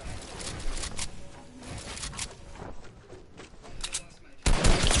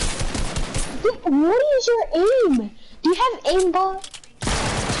 What is your aim? Do you have aimbot?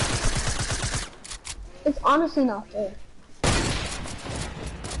 It's honestly not fair.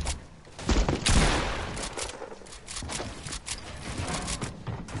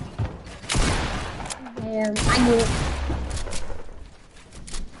 Damn, I knew it.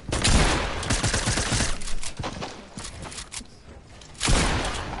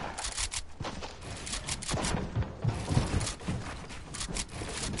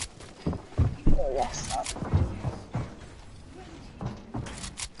 Oh, yes.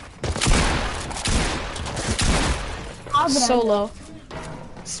 Solo.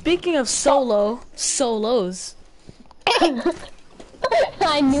 Speaking of solos.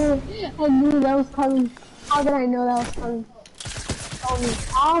 I knew that was coming. How did I know that was coming?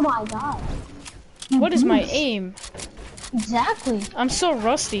 Oh my god. What is my aim? Exactly. I'm so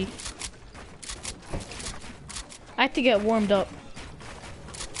rusty. I have to get warmed up.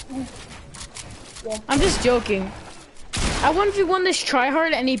 Yeah. I'm just joking. I 1v1 this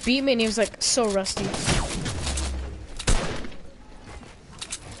tryhard and he beat me and he was like so rusty.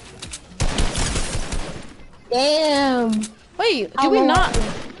 Damn. Wait, do we not?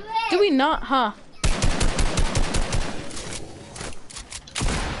 Do we not? Huh?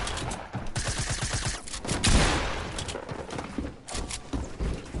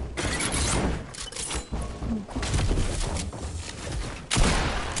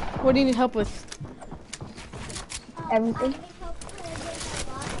 What do you need help with? Everything.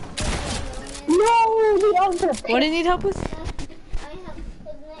 No, dude, I was gonna pick. What do you need help with? I have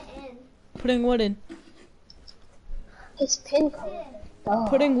put it in. Putting what in? His pin code. Oh.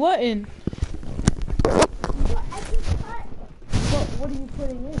 Putting what in? What are you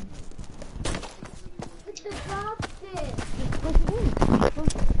putting in? With the boxes.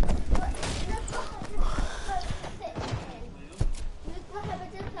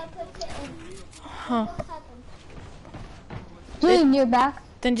 Huh. Julian, you're back.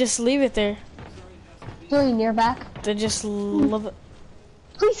 Then just leave it there. Julian, you're back. Then just love it.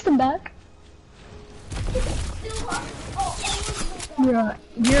 Please come back.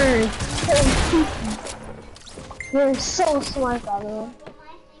 You're so smart, by the way.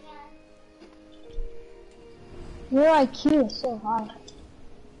 Your IQ is so high.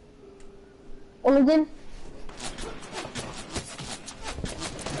 Oregon?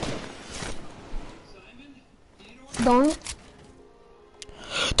 Don't.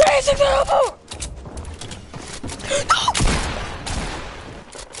 There's a double!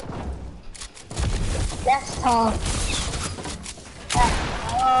 That's tough.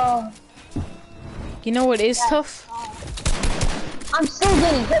 Oh, You know what is tough? I'm still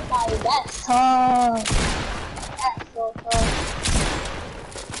getting hit by it. That's tough. That's so tough.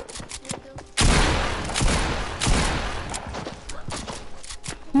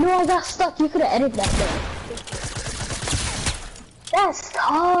 No, I got stuck. You could have edited that though. That's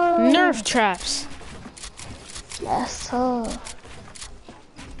tough. Nerf traps. That's tough.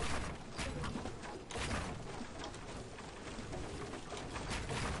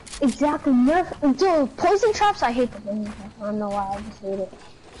 Exactly, Nerf. Dude, poison traps, I hate the poison traps. I don't know why, I just hate it.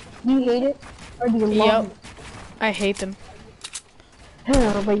 Do you hate it? Or do you love Yep. I hate them. it?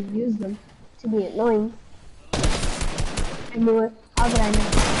 Yeah, but you use them to be annoying. I knew it. How did I know?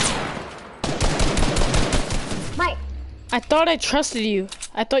 Mike! I thought I trusted you.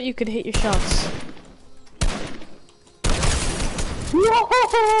 I thought you could hit your shots. No!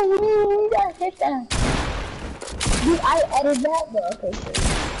 You gotta hit that! Dude, I edited that though. Okay, sure.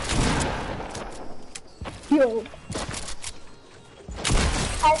 Yo.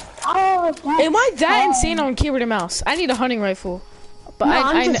 Am I that insane on keyboard and mouse? I need a hunting rifle. But No,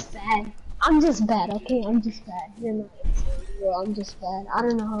 I I'm just bad. I'm just bad, okay? I'm just bad. You're not insane. Yo, I'm just bad. I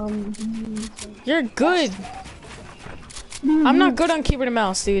don't know how I'm doing. You're good. I'm not good on keyboard and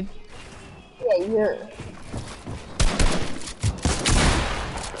mouse, dude. Yeah, you're.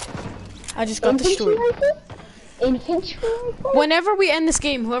 I just got destroyed. Infantry rifle? Whenever we end this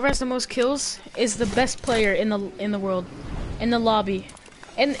game, whoever has the most kills is the best player in the world, in the lobby,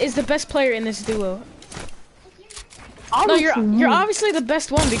 and is the best player in this duo. No, you're obviously the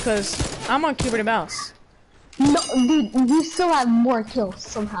best one because I'm on keyboard and mouse. No, dude, you still have more kills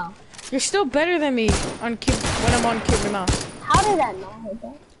somehow. You're still better than me on when I'm on keyboard and mouse. How did that not hit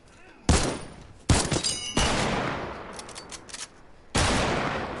that?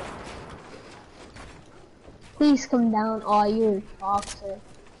 Please come down. Oh, you're toxic.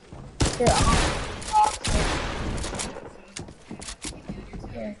 You're toxic.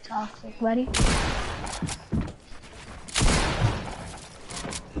 You're toxic, buddy.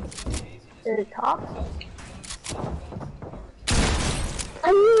 You're toxic.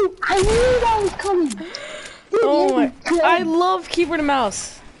 I knew that was coming. Dude, Oh my! good. I love keyboard and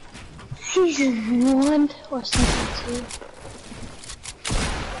mouse. Season 1 or season 2?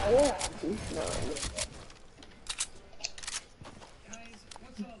 Yeah, season 1.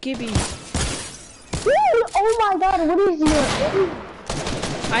 Gibby. Dude, oh my god, what is your...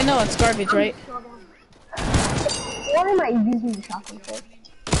 I know it's garbage, right? Why am I using the shotgun for?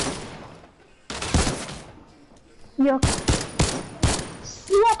 Yo.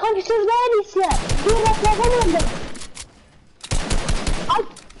 Yeah, kanka söz vermiş ya. Bir yapamadım.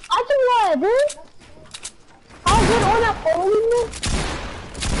 I can lie, dude. I'll get on that phone.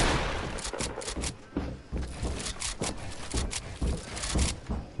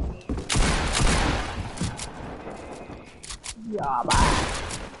 Yeah, bye.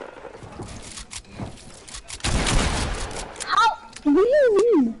 How? What do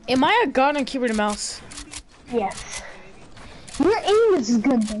you mean? Am I a god on keyboard and mouse? Yes. Your aim is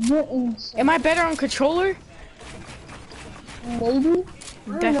good though. Your aim is Am I better on controller? maybe.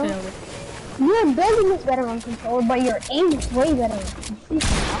 I don't know. Definitely. Your building is better on controller, but your aim is way better on PC.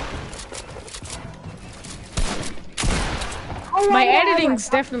 My editing's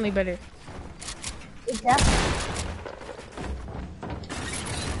definitely better. Exactly.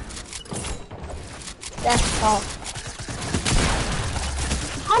 That's tough.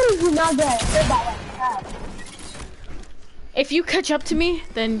 How did you not get hit by that crab? If you catch up to me,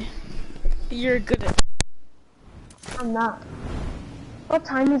 then you're good at. I'm not. What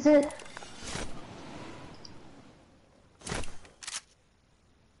time is it?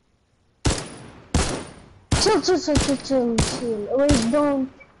 Chill. Wait, don't.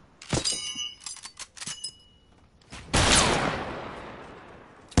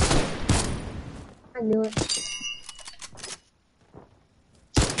 I knew it.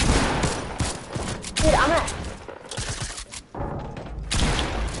 Dude, I'm at.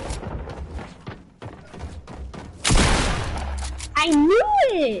 I knew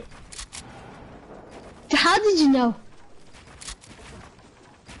it! How did you know?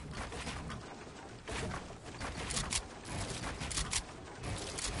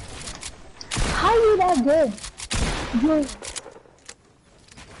 How are you that good?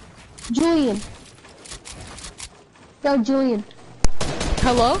 Julian. Yo, Julian.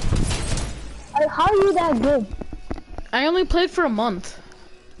 Hello? How are you that good? I only played for a month.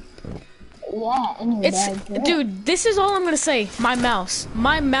 Yeah, and you're It's, that good. dude, this is all I'm gonna say. My mouse.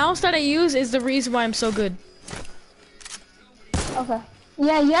 My mouse that I use is the reason why I'm so good. Okay.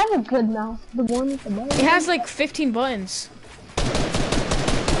 Yeah, you have a good mouse. The one with the button. It has like 15 buttons.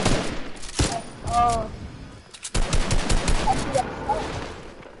 Oh.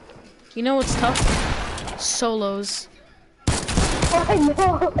 You know what's tough? Solos. I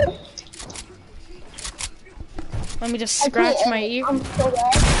know. Let me just scratch my ear. I'm so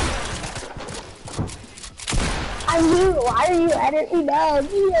bad. I mean, why are you editing down?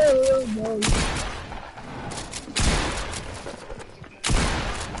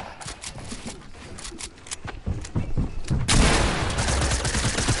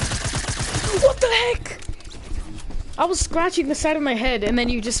 What the heck? I was scratching the side of my head and then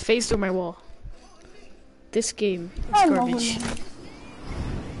you just phased through my wall. This game is garbage.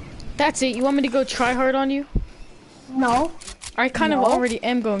 That's it. You want me to go try hard on you? No. I kind of already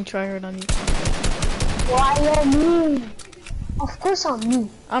am going try hard on you. Why on me? Of course on me.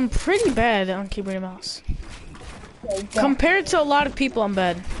 I'm pretty bad on keyboard and mouse. Yeah. Compared to a lot of people, I'm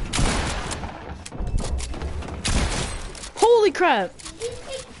bad. Holy crap!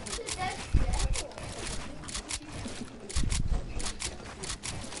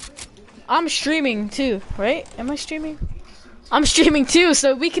 I'm streaming too, right? Am I streaming? I'm streaming too,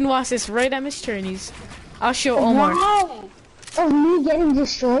 so we can watch this right at Miss Journey's. I'll show Omar. Wow. Of me getting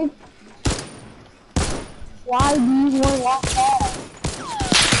destroyed? Why do you want to walk that?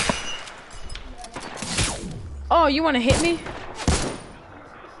 Oh, you want to hit me?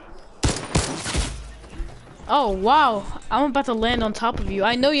 Oh, wow. I'm about to land on top of you.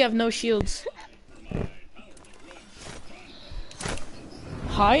 I know you have no shields.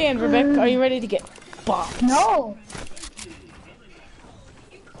 Hi, and Rebecca, are you ready to get bopped? No.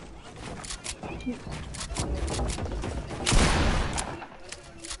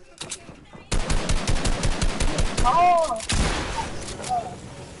 Oh.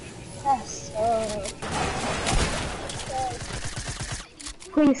 Yes.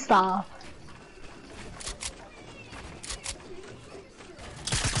 Please stop.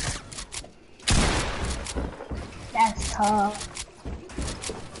 That's tough.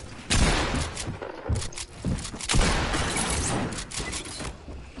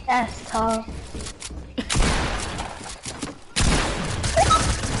 That's tough.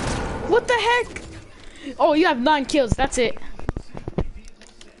 What the heck? Oh, you have 9 kills. That's it.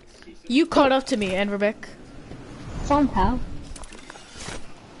 You caught up to me, and Rebecca. Somehow.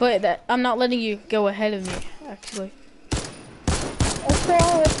 But that I'm not letting you go ahead of me, actually.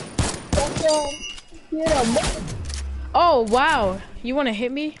 Okay. Okay. Yeah. Oh wow, you wanna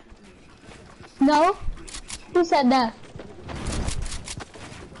hit me? No? Who said that?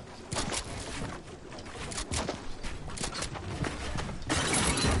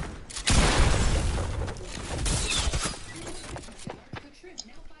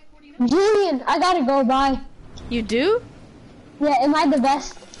 Julian, I gotta go, bye. You do? Yeah, am I the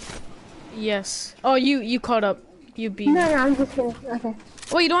best? Yes. Oh, you caught up. You beat me. No, I'm just kidding. Okay.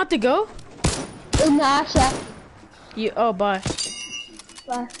 Wait, you don't have to go? No, actually, You. Oh, bye.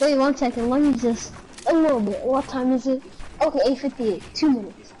 bye. Wait 1 second, let me just, a little bit. What time is it? Okay, 8:58, 2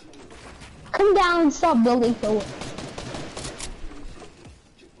 minutes. Come down and stop building for what?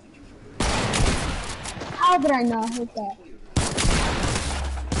 How did I not hit that?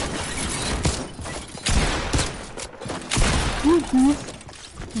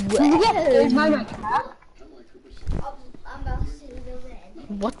 Did you get third by my cat? I'm about to the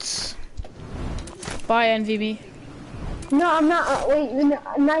red. What? Bye, NVB. No, I'm not. Wait, no,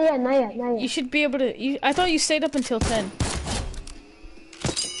 not yet. You should be able to. I thought you stayed up until 10.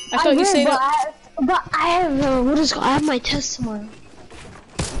 I I thought you did, stayed up. but I have I have my test tomorrow.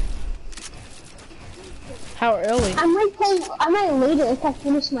 How early? I might later if I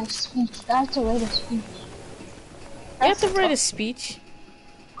finish my speech. I have to write a speech. You have to write a speech.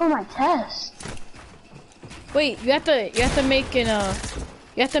 For my test. Wait, you have to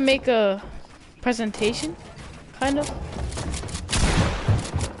make a presentation, kind of.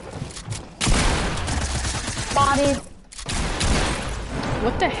 Spotted.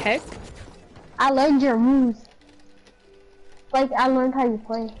 What the heck? I learned your moves. Like I learned how you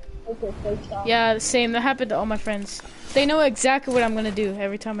play. Like your play style. Yeah, same. That happened to all my friends. They know exactly what I'm gonna do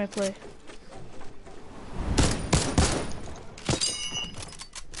every time I play.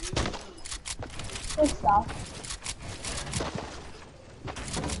 Good stuff.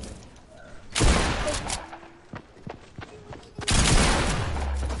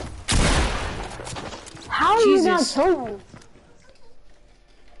 How are you not Jesus. killing me?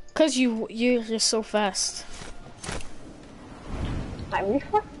 Cause you're just so fast. My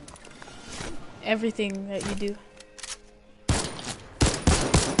reflex? Everything that you do.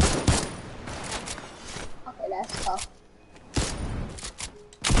 Okay, that's tough.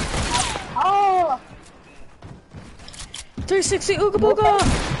 Oh! 360 Ooga Booga!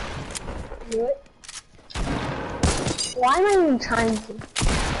 Do it. Why am I even trying to?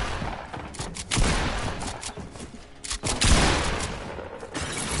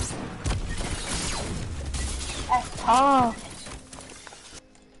 That's tough.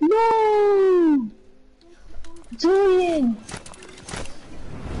 No! Julian!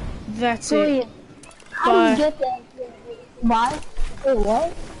 That's Julian, it. how do Bye. you get that? Why? Wait,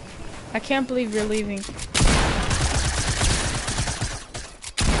 what? I can't believe you're leaving.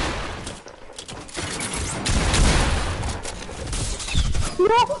 No!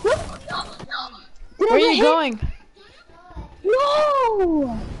 No! Did Where I are get you hit? going?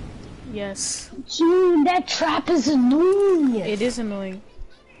 No! Yes. Dude, that trap is annoying. It is annoying.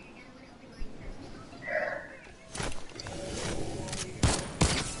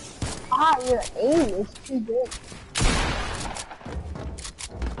 Ah, your aim is too good.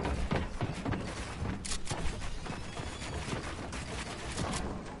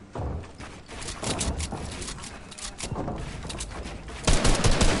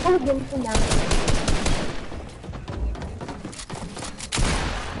 Oh, get him down.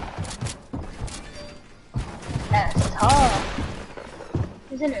 That's tough.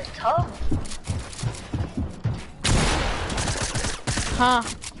 Isn't it tough? Huh.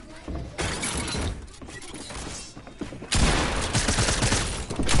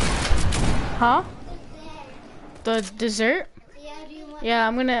 Huh? The dessert? Yeah,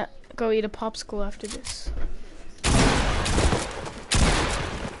 I'm gonna go eat a popsicle after this.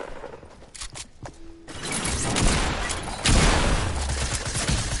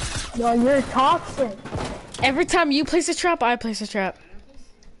 Yo, you're toxic. Every time you place a trap, I place a trap.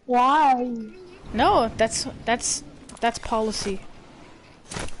 Why? No, that's policy.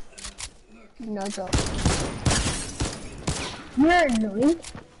 No joke. You're annoying.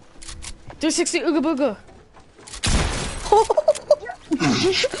 360 Ooga Booga.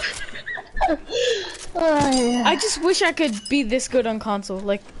 I just wish I could be this good on console.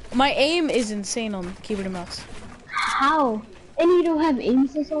 Like, my aim is insane on keyboard and mouse. How? And you don't have aim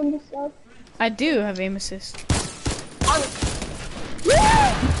assist on this stuff? I do have aim assist.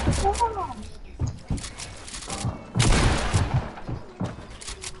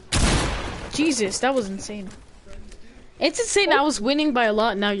 Jesus, that was insane. It's insane. I was winning by a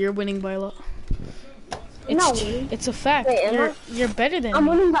lot. Now you're winning by a lot. I'm not winning. It's a fact. Wait, am I? You're better than I'm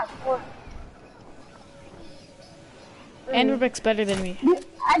me. winning by 4. And Rebec's better than me.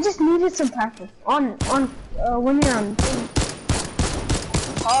 I just needed some practice on when you're on.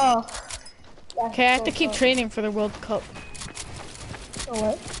 Oh. Okay, I have to keep training for the World Cup. Oh,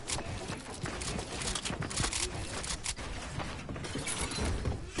 what?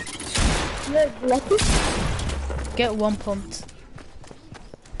 You're lucky? Get one pumped.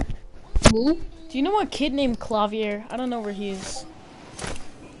 Me? Do you know a kid named Clavier? I don't know where he is.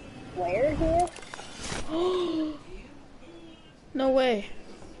 Where here? No way.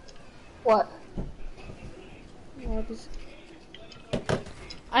 What?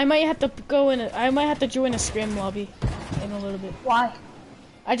 I might have to go in. I might have to join a scrim lobby in a little bit. Why?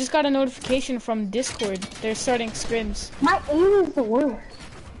 I just got a notification from Discord. They're starting scrims. My aim is the worst.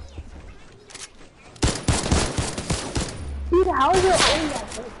 Dude, how is your aim that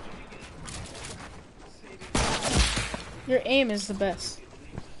good? Your aim is the best.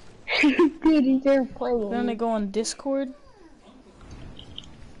 Dude, you're playing. Then I go on Discord.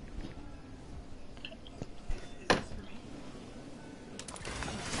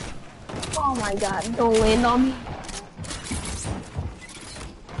 Oh my god, don't land on me.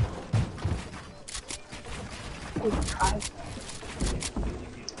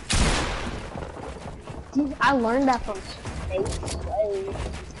 Dude, I learned that from Space Slave.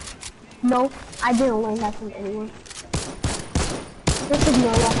 No, I didn't learn that from anyone. Just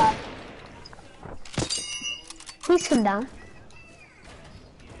ignore that. Please come down.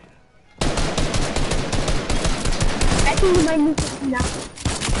 I think you might need to come down.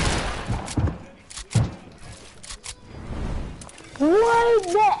 What?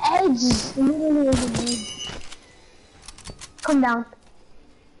 The edge is literally over there. Come down.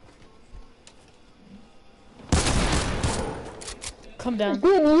 Come down.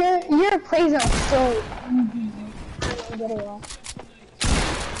 Dude, your plays are so easy. I get it all.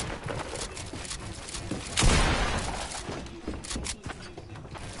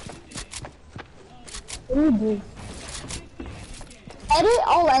 What do you do? Edit,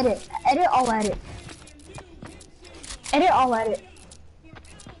 I'll edit. Edit, I'll edit. Edit, I'll edit.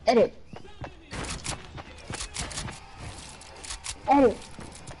 Edit. Edit.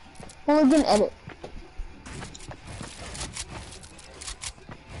 Mulligan, edit.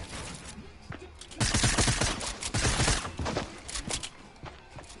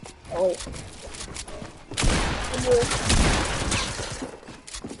 Oh, wait.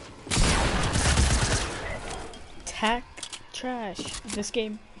 Tack trash. This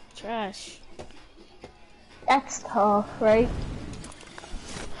game trash. That's tough, right?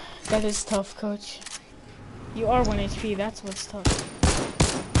 That is tough, coach. You are 1 HP, that's what's tough.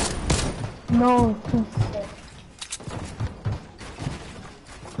 No, too sick.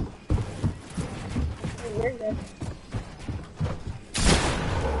 You're good.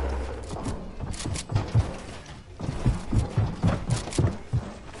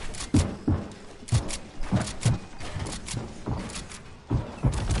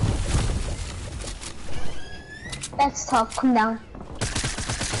 That's tough, come down.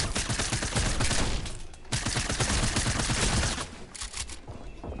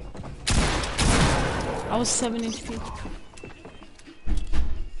 I was 7 HP.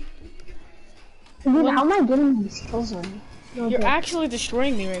 Dude, how am I getting these kills on you? No You're joke. actually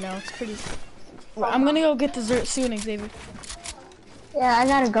destroying me right now. It's pretty. I'm gonna go get dessert soon, Xavier. Yeah, I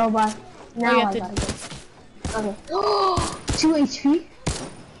gotta go, but now you have I to- gotta go. Okay. 2 HP.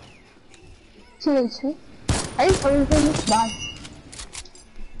 2 HP. Are you playing for me? Bye.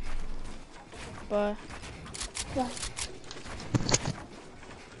 But Bye.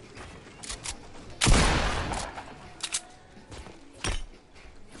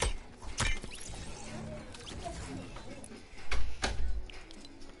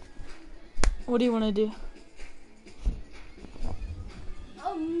 what do you want to do?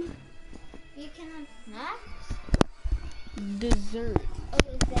 You can have snacks? Dessert.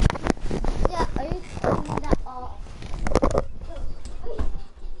 Okay, then. Yeah, are you turning that off?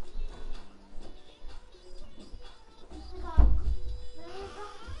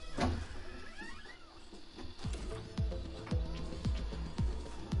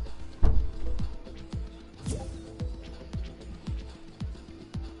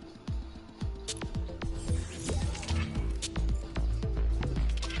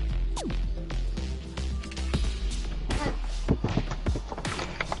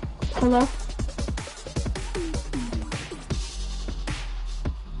 Hello?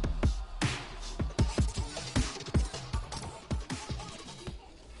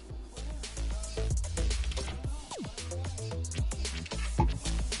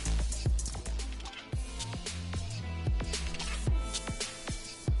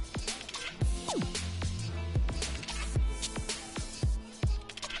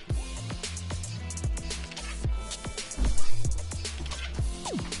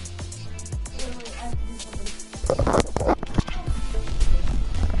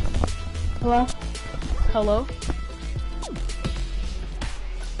 Hello? Hello?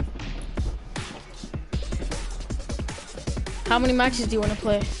 How many matches do you want to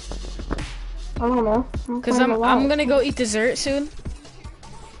play? I don't know. Because I'm gonna go eat dessert soon.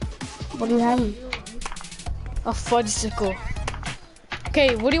 What are you having? A fudgesicle.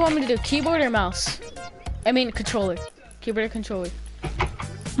 Okay, what do you want me to do? Keyboard or mouse? I mean controller. Keyboard or controller?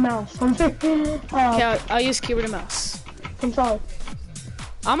 Mouse. Okay, I'll use keyboard and mouse. Controller.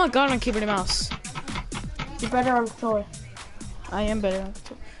 I'm a god on keyboard and mouse. You're better on controller. I am better on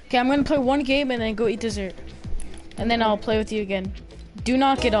controller. Okay, I'm gonna play one game and then go eat dessert. And then I'll play with you again. Do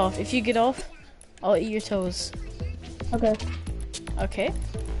not get off. If you get off, I'll eat your toes. Okay. Okay?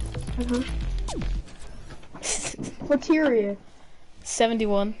 What tier are you?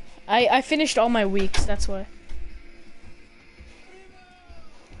 71. I finished all my weeks, that's why.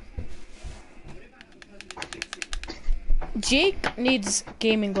 Jake needs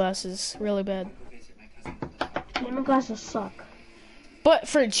gaming glasses really bad. Gaming glasses suck. But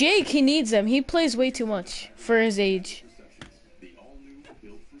for Jake, he needs them. He plays way too much for his age.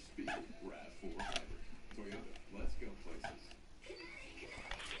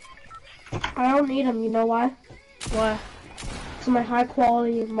 I don't need them, you know why? Why? It's my high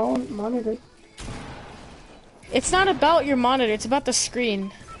quality monitor. It's not about your monitor, it's about the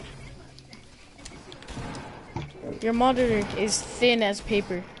screen. Your monitor is thin as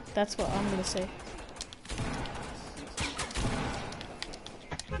paper. That's what I'm gonna say.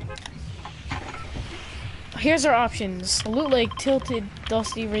 Here's our options. Loot Lake, Tilted,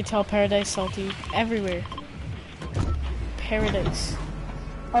 Dusty, Retail, Paradise, Salty, everywhere. Paradise.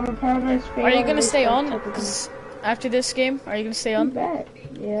 I'm a Paradise fan. Are you gonna stay on? Because after this game, are you gonna stay on? Bet.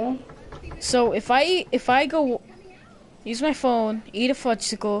 Yeah. So if I go use my phone, eat a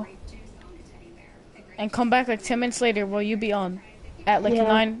fudgesicle, and come back like 10 minutes later, will you be on? At like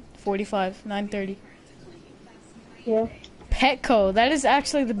 9:45, 9:30. Yeah. Petco, that is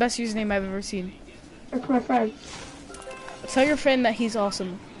actually the best username I've ever seen. That's my friend. Tell your friend that he's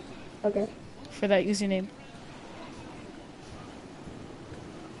awesome. Okay. For that username.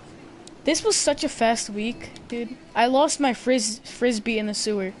 This was such a fast week, dude. I lost my frisbee in the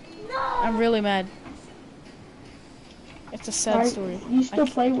sewer. No! I'm really mad. It's a sad story. You still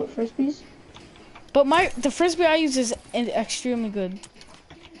play with frisbees? But the frisbee I use is extremely good.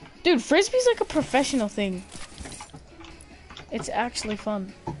 Dude, frisbee's like a professional thing. It's actually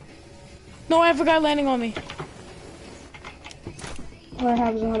fun. No, I have a guy landing on me. All I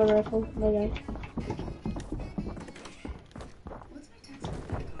have is a hunter rifle. My guy.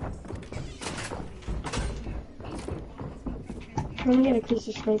 I'm gonna get a piece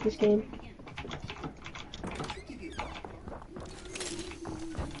of snipe this game.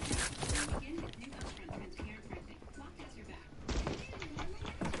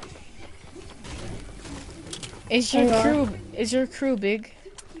 Is your crew big?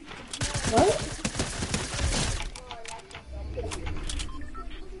 What?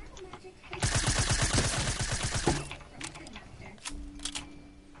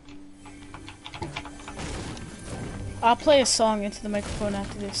 I'll play a song into the microphone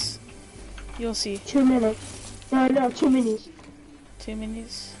after this. You'll see. 2 minutes. No, 2 minis. 2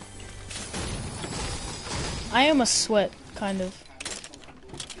 minis. I am a sweat, kind of.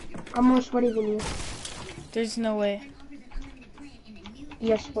 I'm more sweaty than you. There's no way.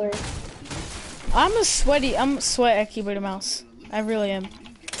 Yes, swear. I'm sweat at keyboard and mouse. I really am.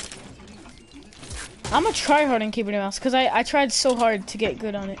 I'm a tryhard on keyboard and mouse because I tried so hard to get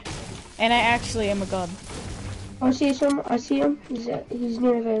good on it. And I actually am a god. I see him. He's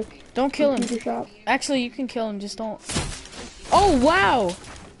near the Don't kill him. Shop. Actually, you can kill him, just don't. Oh, wow!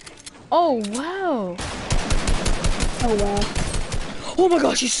 Oh, wow! Oh, wow. Oh my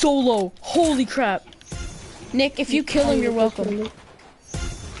gosh, he's so low! Holy crap! Nick, if you kill him, you're welcome.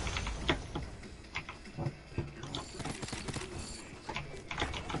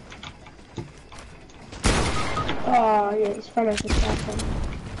 Oh, yeah, he's fine as a shotgun.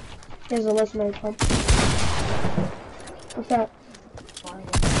 Here's a legendary pump. What's that?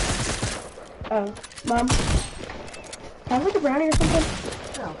 Oh, Mom? Can I have like a brownie or something?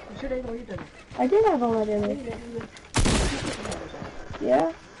 No, you should have know you didn't. I did have all that in it.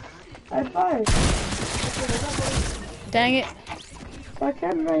 Yeah? I had 5. Dang it. Why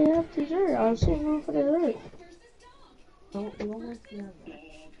can't I have dessert? I was saving room for dessert. No, it won't work together.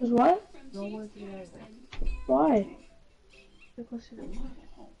 Cause what? It won't work together. Why? Because you don't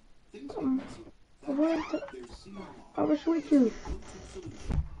want it. I wanted to... I was with you.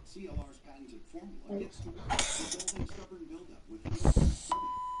 CLR's patented formula gets to work. Resolving stubborn buildup with just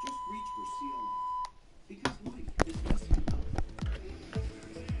reach for CLR. Because life is messy enough.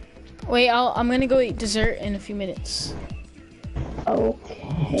 Wait, I'm gonna go eat dessert in a few minutes.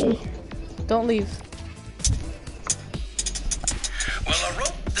 Okay. Don't leave. Well, I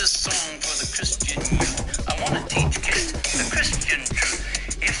wrote this song for the Christian youth. I want to teach kids the Christian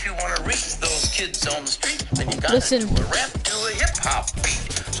truth. If you want to reach those kids on the street, then you gotta Listen. do a rap to a hip hop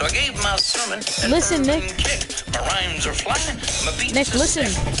beat. So I gave my sermon an Listen, urban Nick. kick. My rhymes are flying, my beats Nick, are listen.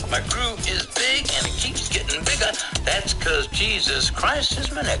 sick. My crew is big and it keeps getting bigger. That's 'cause Jesus Christ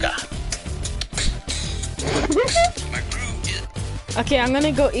is my nigga. My crew is... Okay, I'm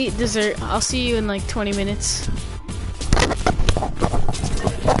gonna go eat dessert. I'll see you in like 20 minutes.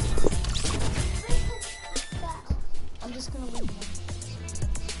 I'm just gonna leave.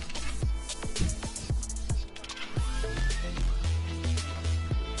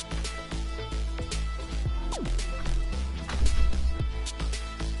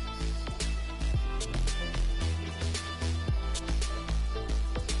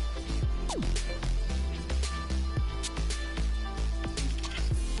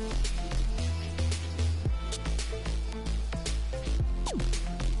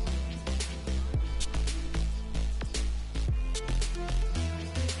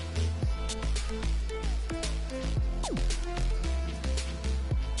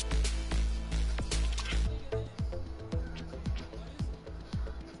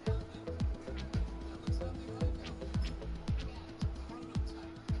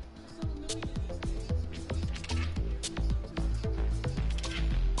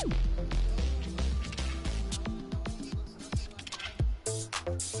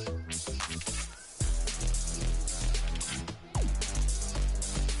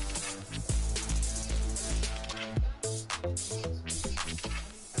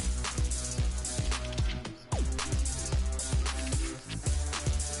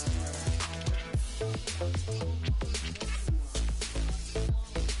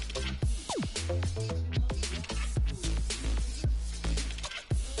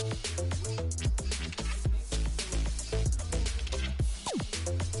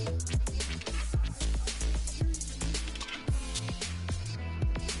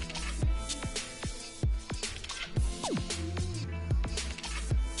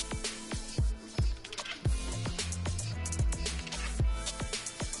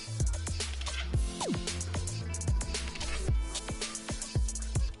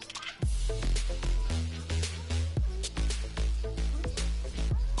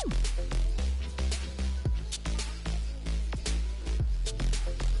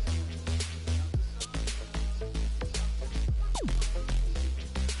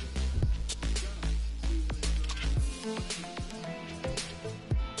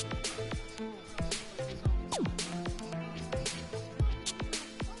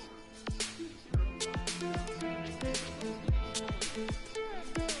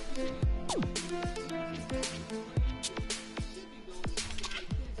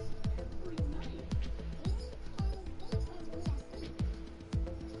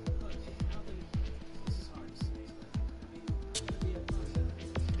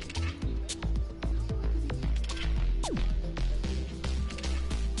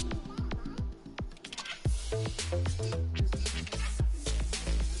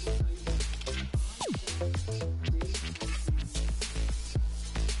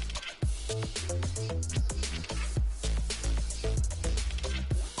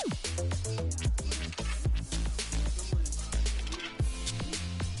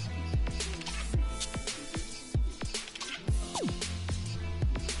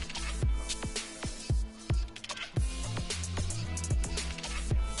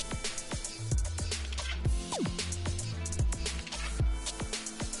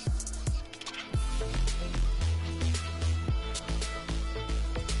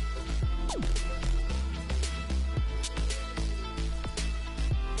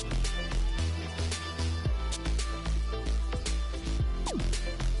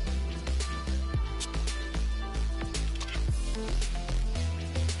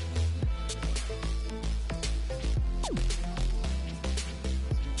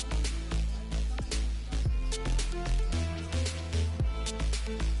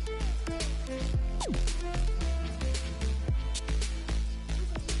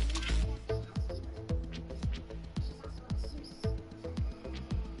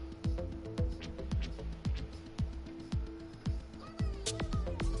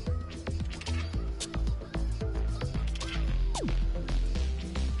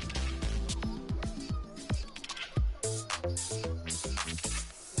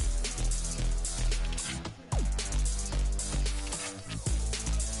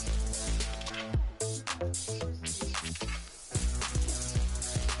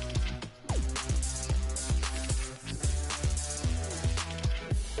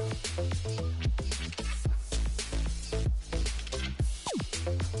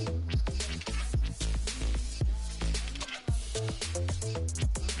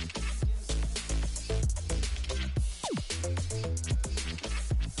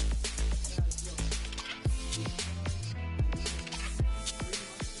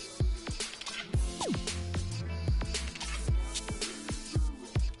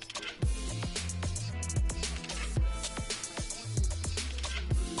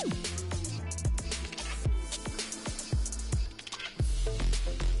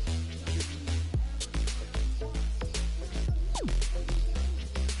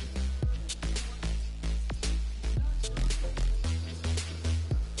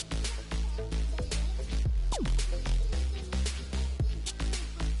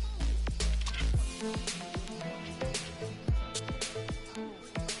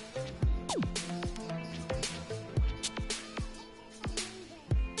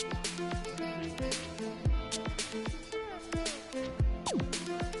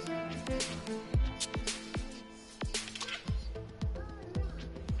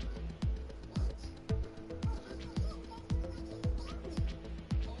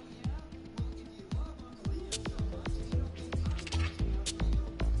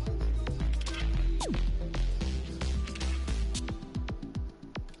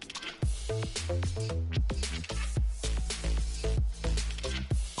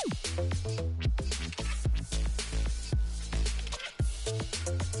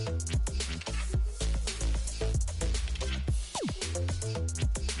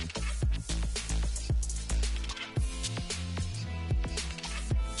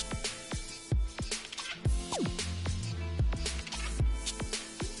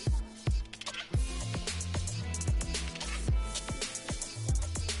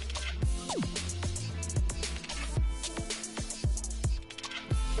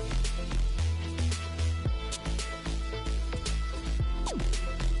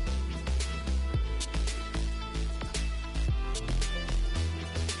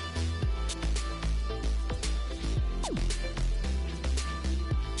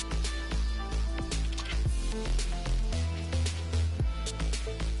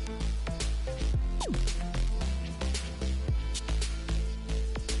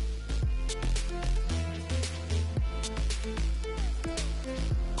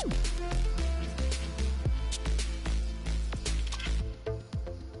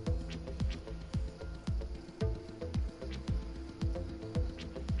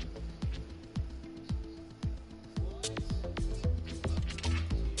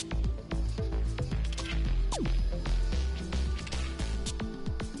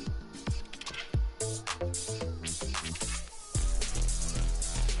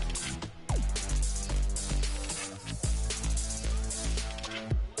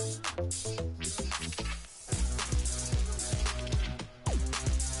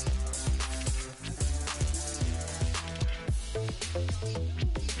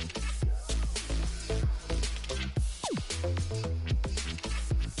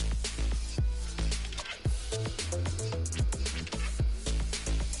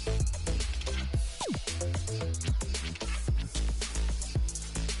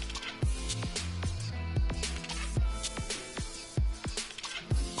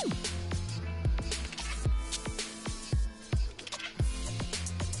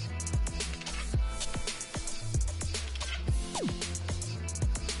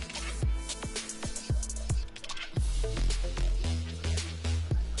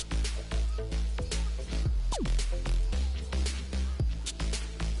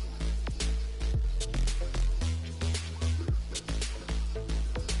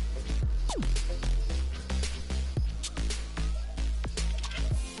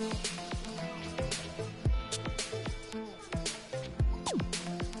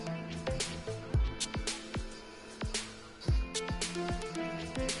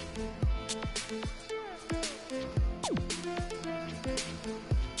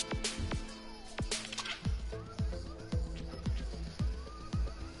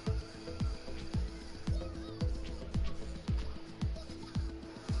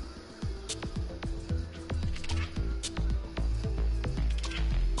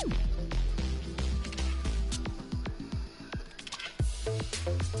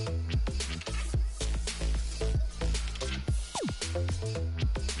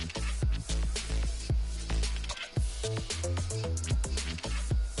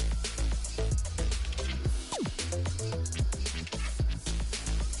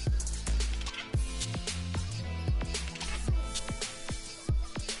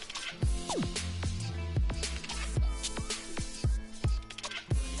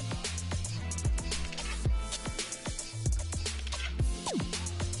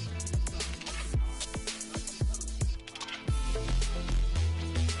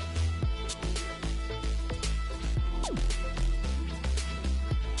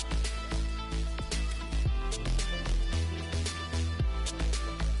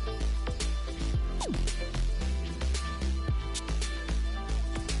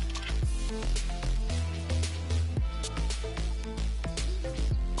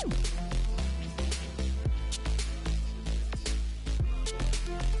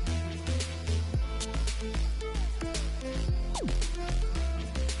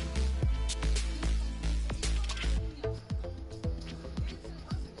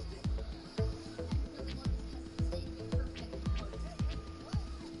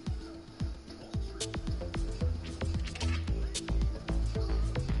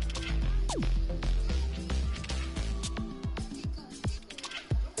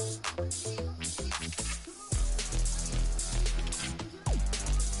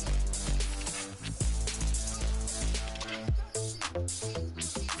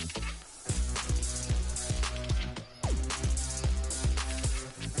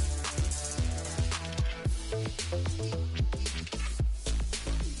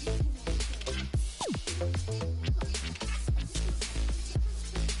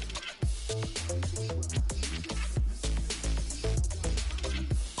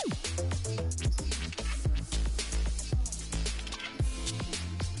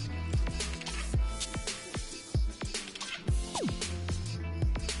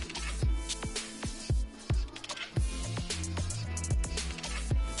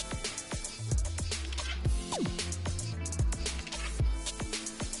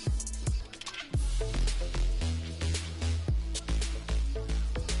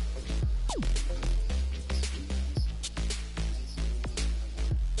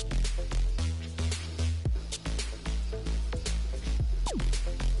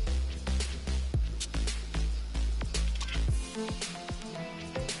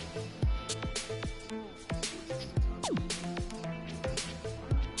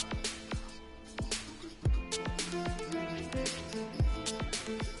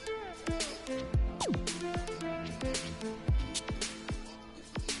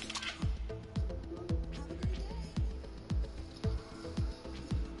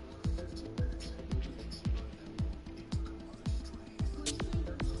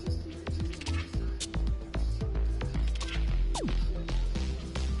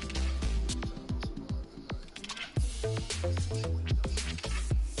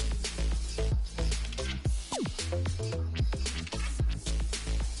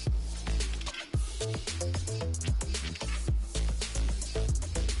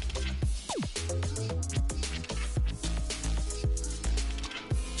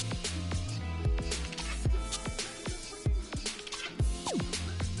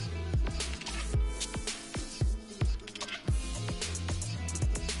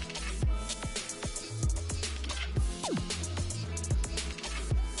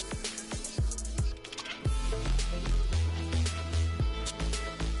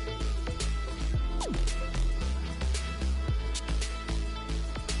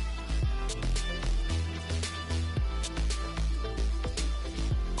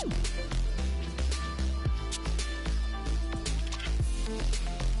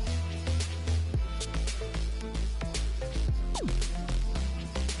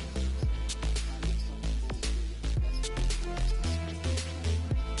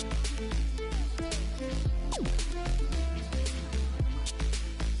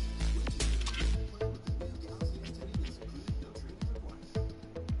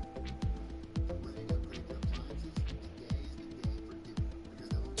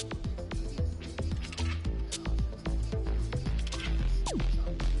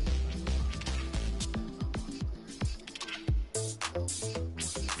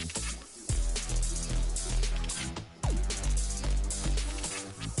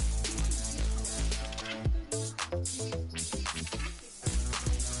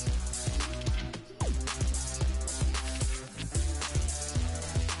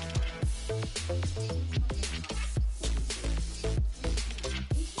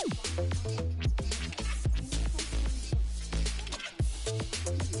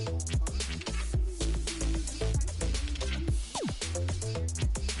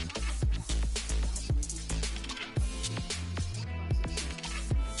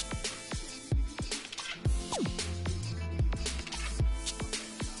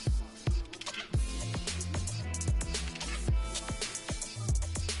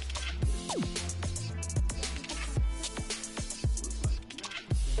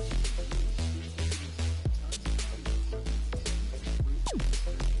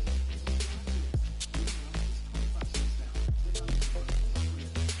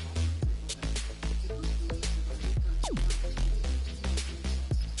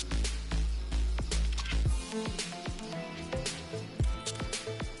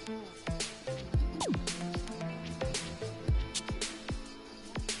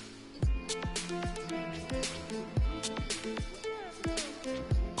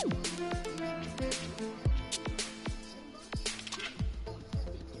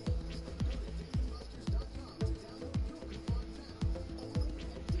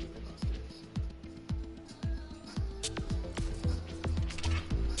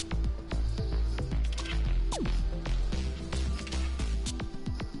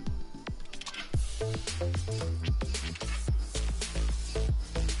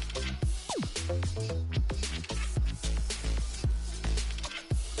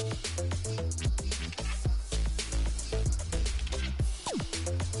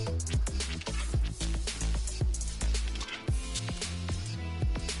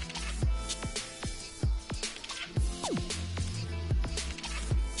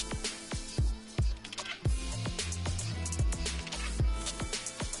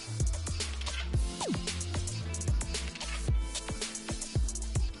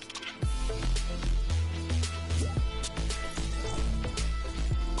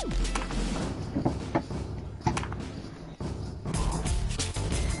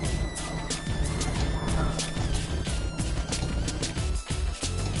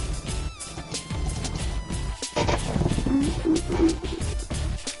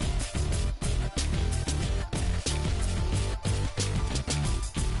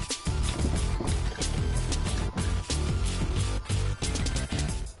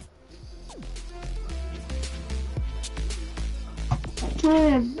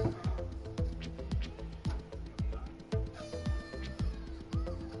 Julian.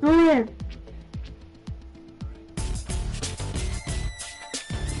 Julian.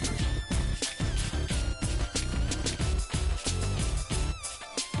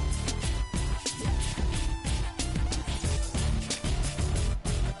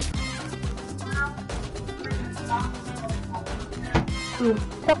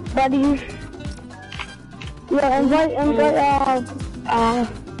 What's up, buddy? Yeah, invite, what's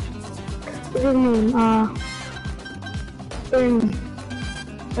his name? Jeremy.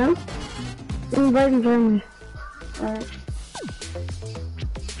 Huh? Invite Jeremy. Alright.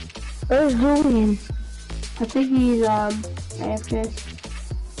 Where's Julian? I think he's, AFK.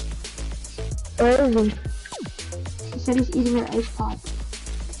 Where is he? He said he's eating an ice pop.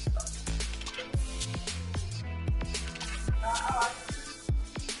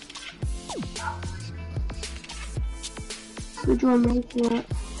 You could join me if you want.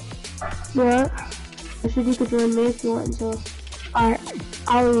 What? I said you could join me if you want, so. Alright,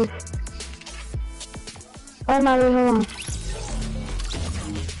 I'll leave. Oh, Maddie, hold on.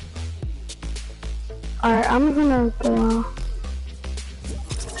 Alright, I'm gonna go.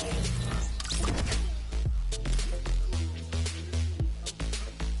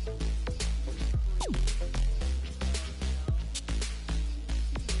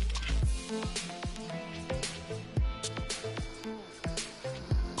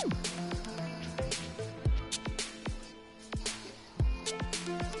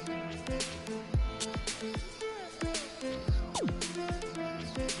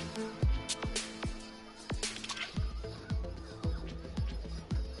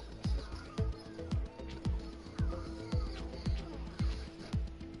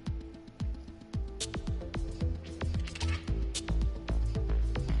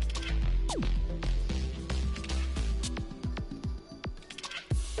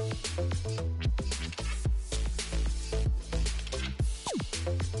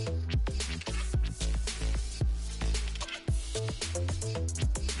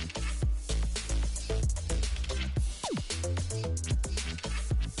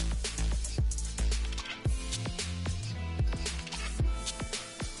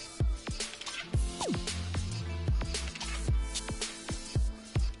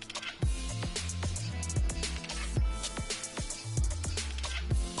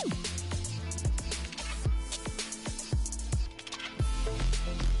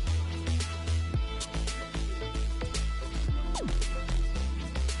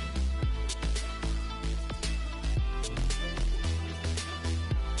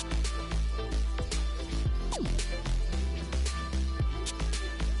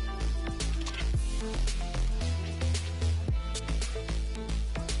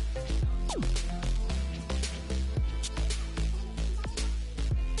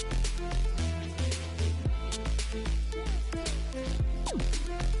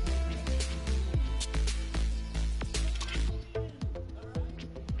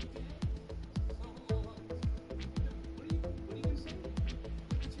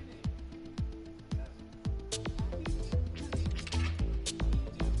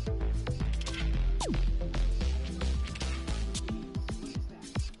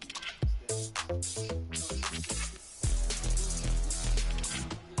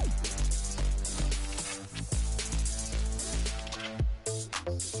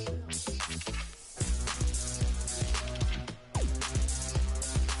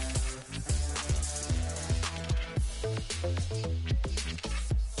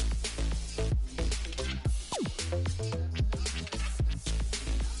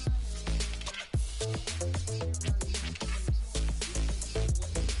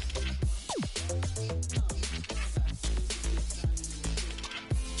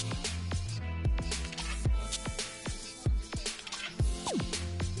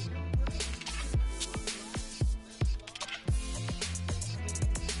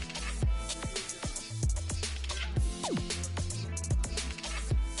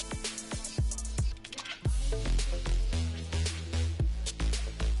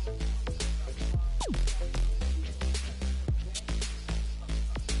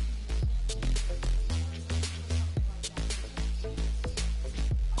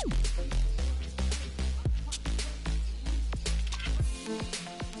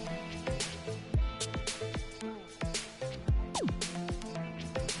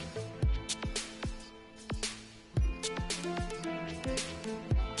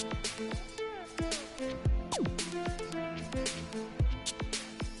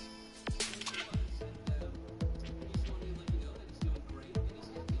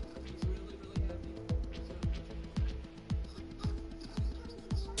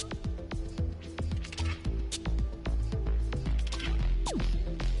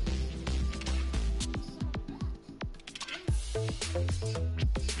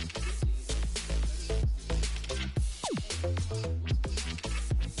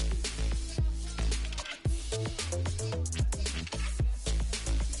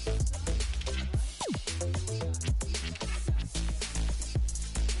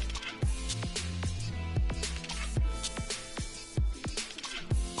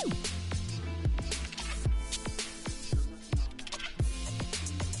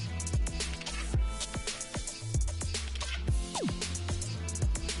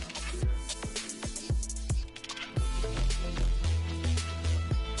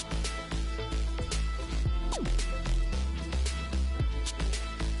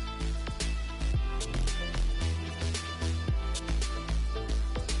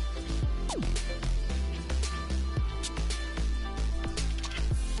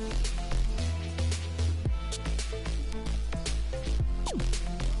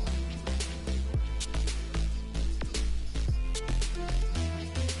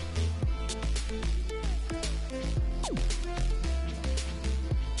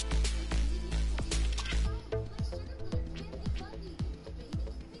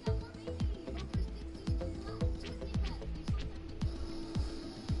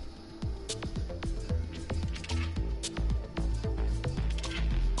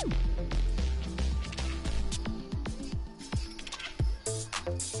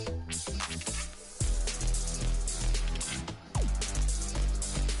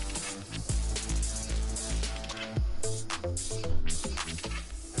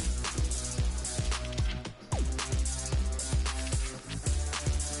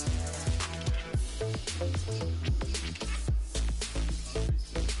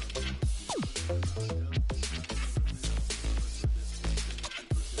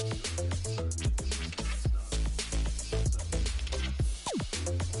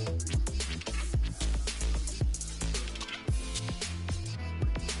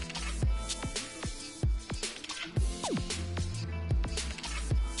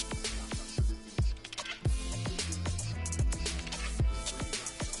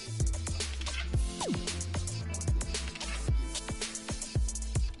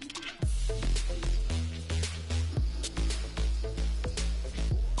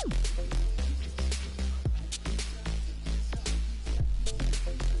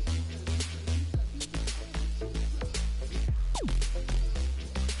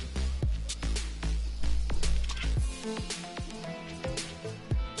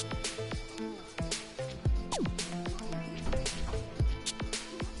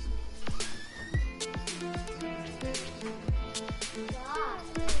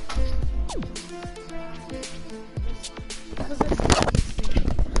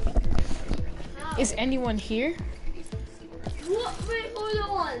 Is anyone here? What? Wait,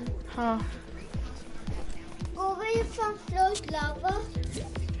 hold on. Huh? Go away from Flo's lava.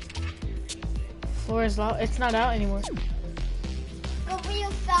 Floor is loud. It's not out anymore. Go where you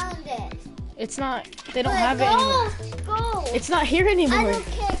found it. It's not. They don't But have it anymore. Go. It's not here anymore. I don't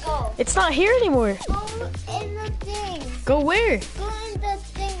care. Go. It's not here anymore. Go in the thing. Go where? Go in the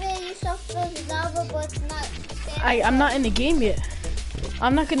thing where you saw Flo's lava, but it's not. I'm not in the game yet.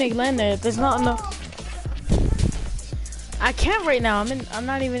 I'm not gonna land there. There's not enough. I can't right now. I'm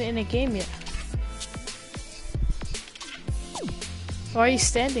not even in the game yet. Why are you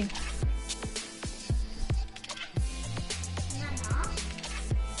standing?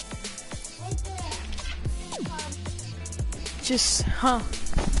 Just, huh?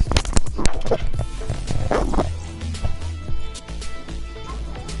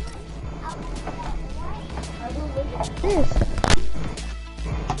 This.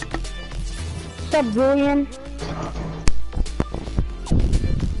 What's up, Julian?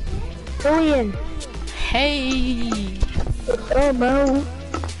 Julian. Hey. Oh, bro.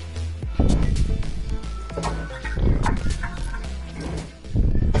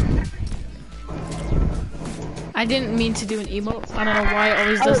 I didn't mean to do an emote. I don't know why it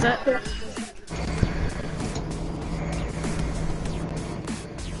always does that.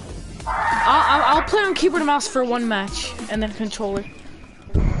 I'll play on keyboard and mouse for one match, and then controller.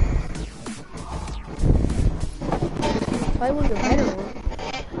 Why was it better?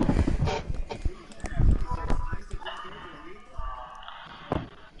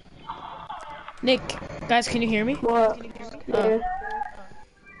 Nick, guys, can you hear me? What? Yeah.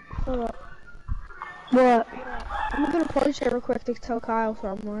 What? I'm gonna pause it real quick to tell Kyle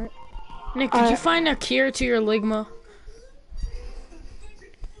something, right? Nick, did you find a cure to your ligma?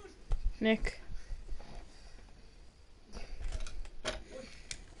 Nick.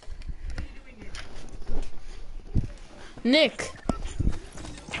 Nick.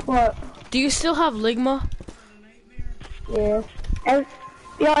 What? Do you still have ligma? Yeah.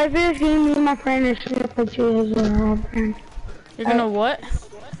 Yo, I finished getting me and my friend is gonna play trios with our friend. You're gonna what?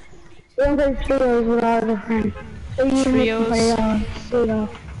 We're gonna play trios with our other friend. So you Trios? can play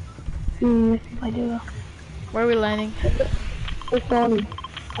we can play duo. Where are we landing? It's Salty.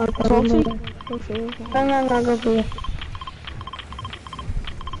 Salty? No, go for you.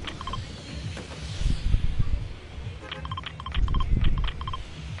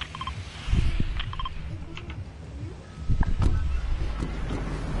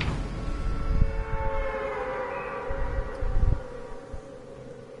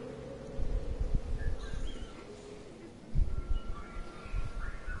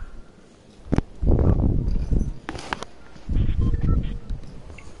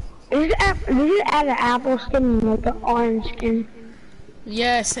 Did you add an apple skin and like an orange skin?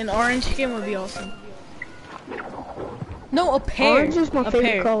 Yes, an orange skin would be awesome. No, a pear. Orange is my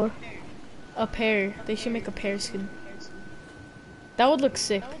favorite color. A pear. They should make a pear skin. That would look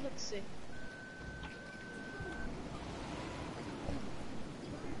sick.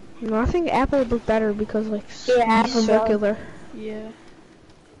 No, I think apple would look better because like circular. Yeah.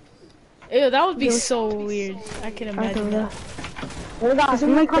 Ew, that would be so weird. I can imagine that.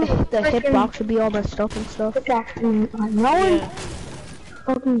 Doesn't like the hitbox would be all messed up and stuff. Yeah.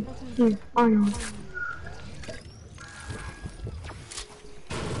 Fucking here, Arnold.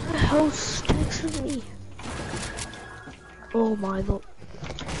 What the hell's texting me? Oh my lord.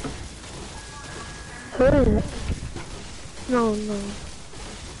 Who is it? No, no.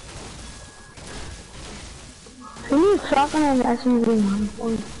 Who needs shotgun and SMG,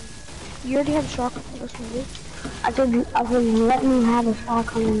 man? You already have shotgun for this one, I said, let me have a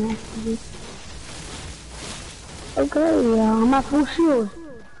shotgun and SMG. Okay, I'm at full shield.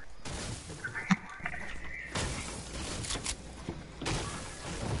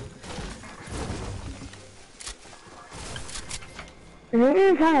 Is there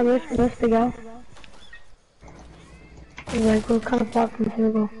any kind of risk for this to go? Like, we're kind of far from the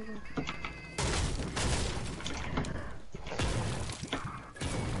circle.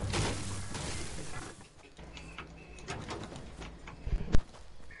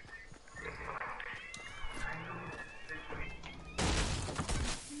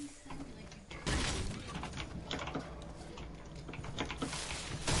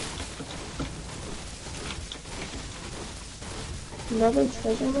 Another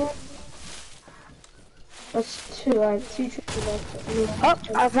treasure map? That's two, I have two treasure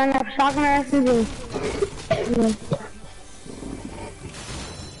maps. Oh, I found a shotgun and SMG.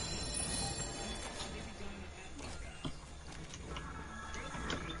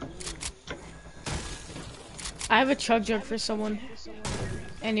 I have a chug jug for someone.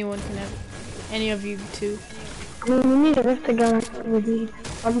 Anyone can have. Any of you too. I mean, we need a rift to go with me.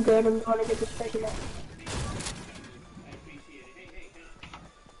 I'm good, I'm gonna get this treasure map.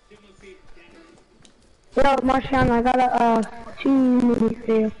 Yo, Marshawn, I got a 2 minis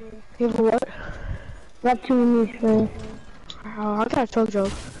for you. You have a what? I got 2 minis for you. I got a chug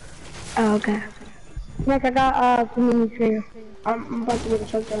jug. Oh, okay. Nick, I got 2 minis for you. I'm about to get a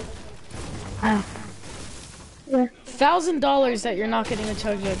chug jug. Oh. Yeah. $1,000 that you're not getting a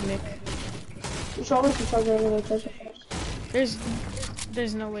chug jug, Nick. There's always a chug jug in the treasure first.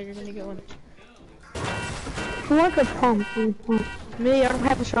 There's no way you're gonna get one. Who wants a pump? Me, I don't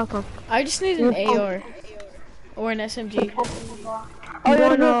have a shotgun. I just need an AR. Or an SMG. Oh,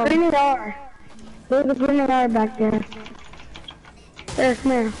 there's a green AR. There's a green AR back there. There's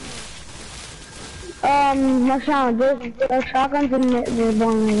there. Marshawn, there's shotguns in the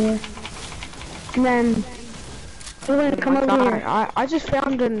one right here. And then, we're gonna come over here. I just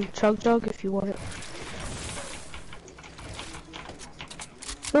found a chug jug if you want it.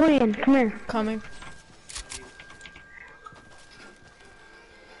 Julian, come here. Coming.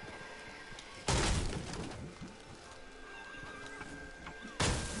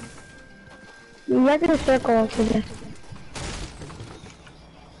 You get to the circle after this.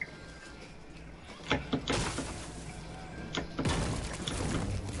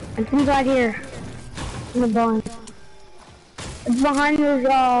 I think right here. In the barn. It's behind this,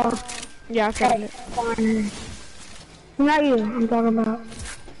 yeah, I found it. Barn. Not you, I'm talking about.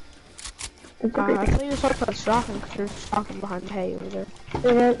 I thought you were talking about shotgun because there's a shotgun behind the hay over there.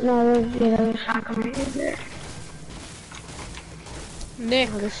 There's a shotgun right there. Nick.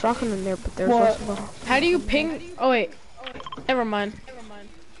 Oh, there's shotgun in there, but there's also behind. How do you ping? Oh wait. Never mind.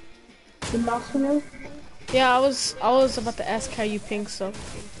 The mouse move? Yeah, I was about to ask how you ping stuff,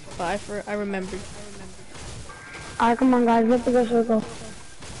 but I remembered. Alright, come on guys, let's go circle.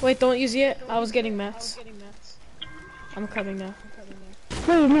 Wait, don't use it. I was getting mats. I'm coming now.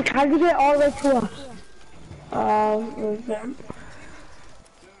 Wait, Nick, how did you get all the way to us? With them.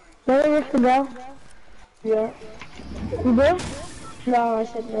 Where is the bell? Yeah. You do? No, I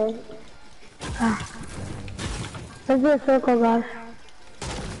said no. Let's do a circle, guys.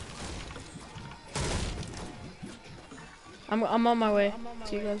 I'm on my way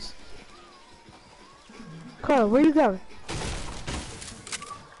to you guys. Carl, where you going?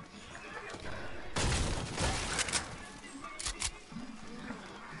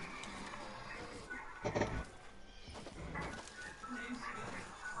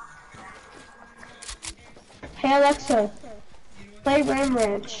 Hey Alexa, play Ram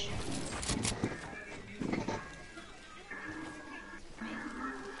Ranch.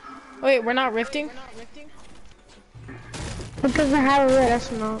 Wait, we're not rifting? It doesn't have a rift.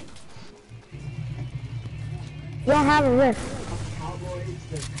 Yes or not? You don't have a rift.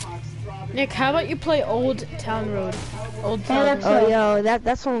 Nick, how about you play Old Town Road? Old Town Road. Oh, yo,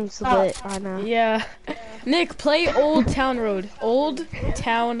 that song's lit. I know. Yeah. Nick, play Old Town Road. Old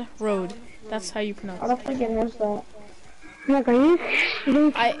Town Road. That's how you pronounce I it. don't think it has that. Nick, are you?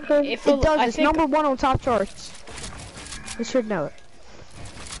 If It does. I It's think, #1 on top charts. You should know it.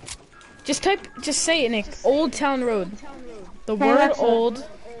 just say it, Nick. Old Town Road. The Hey, word Alexa. old.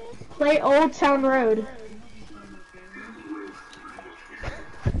 Play Old Town Road.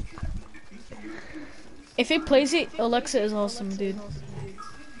 If it plays it, Alexa is awesome, dude.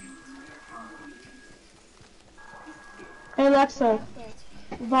 Hey Alexa,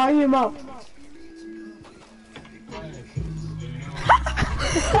 volume up.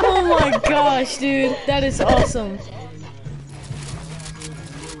 Oh my gosh, dude. That is awesome.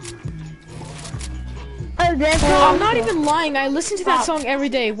 I'm not even lying. I listen to that song every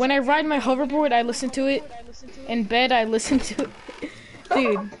day. When I ride my hoverboard, I listen to it. In bed, I listen to it.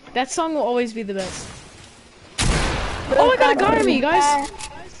 Dude, that song will always be the best. Oh, I got a guy on me, guys.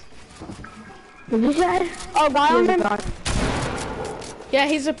 What did you say? Oh, guy on him? Yeah,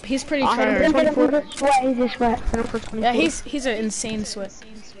 he's pretty He's tryhard. a sweat. Yeah, he's an insane sweat.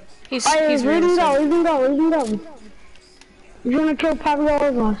 He's He's really gonna sweat. He's gonna kill Pablo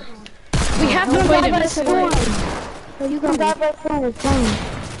Orgos. We have to fight him. This is like, You can die by phone, it's fine.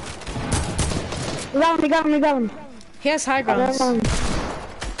 We got him. he has high grounds. Oh,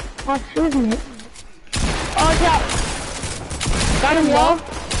 excuse me. Oh, yeah. Got him low.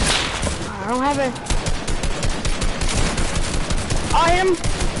 I don't have it. I am.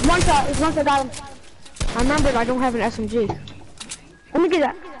 One shot, got him. I remembered I don't have an SMG. Let me get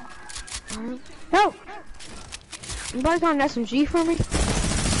that. No. Anybody got an SMG for me?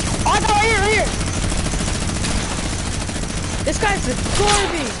 Oh, I got it right here. This guy's a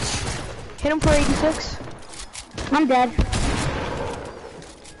garbage. Hit him for 86. I'm dead.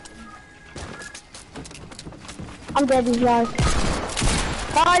 These guys.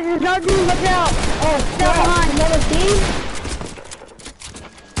 Guys, there's no dude, look out. Oh, stay behind. Another team?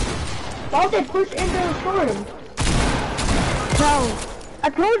 Why would they push into the storm? No. I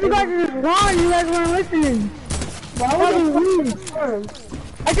told you guys to just run, you guys weren't listening. Why would they push into the storm?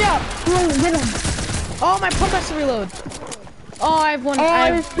 Watch out. Come on, get him. Oh, my pump has to reload. Oh, I have one. Oh,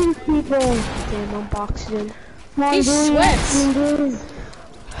 I there's have, 2 people. Damn, I'm boxed in. Come on, he dude. sweats.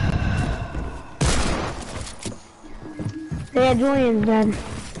 Yeah, Julian's dead.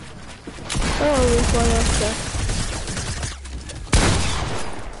 Oh, this one extra.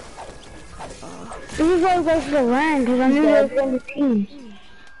 This is why we go to the land, because I knew there was going to be teams.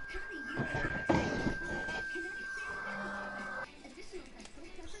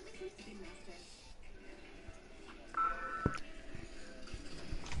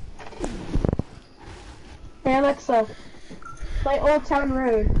 Hey Alexa, play Old Town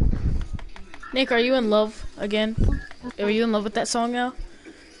Road. Nick, are you in love again? Are you in love with that song now?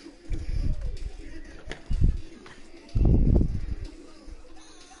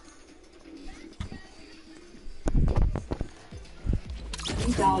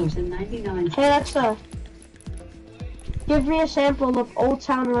 $2.99. Hey Alexa, give me a sample of Old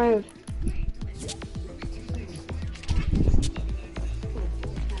Town Road.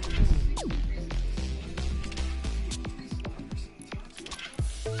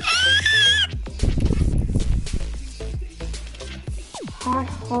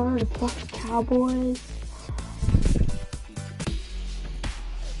 Hard, fuck Cowboys.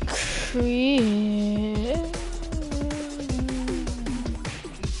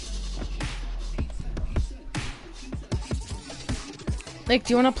 Nick, do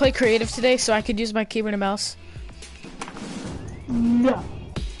you want to play creative today so I could use my keyboard and mouse? No.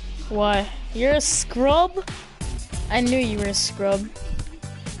 Why? You're a scrub? I knew you were a scrub.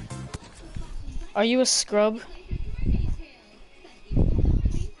 Are you a scrub?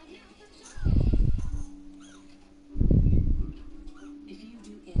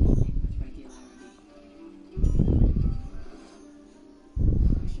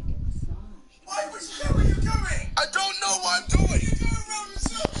 I don't know what I'm doing.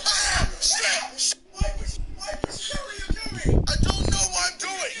 Ah, shit. I don't know what I'm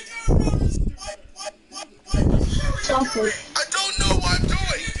doing. Something. I don't know what I'm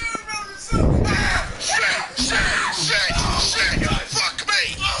doing. Ah, shit. Fuck me.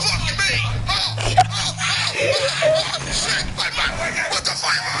 Shit. What the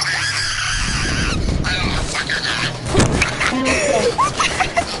fuck?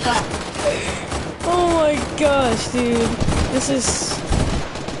 Oh my gosh, dude. This is...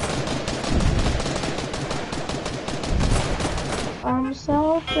 I'm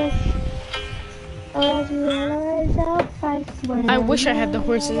selfish. I realize how I swear. I wish I had the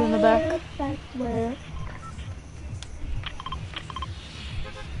horses in the back. I swear.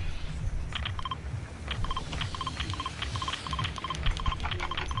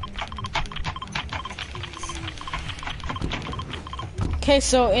 Okay,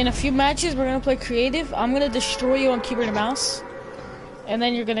 so in a few matches we're gonna play creative. I'm gonna destroy you on keyboard and mouse, and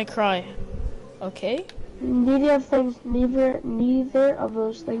then you're gonna cry. Okay? Neither of those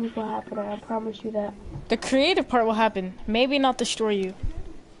things will happen. I promise you that. The creative part will happen. Maybe not destroy you.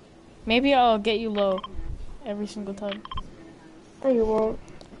 Maybe I'll get you low every single time. No, you won't.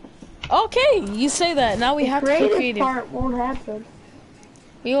 Okay, you say that. Now we have to play creative creative. part won't happen.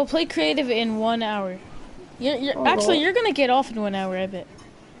 We will play creative in 1 hour. Actually, you're gonna get off in 1 hour, I bet.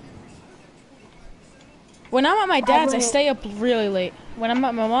 When I'm at my dad's, I stay up really late. When I'm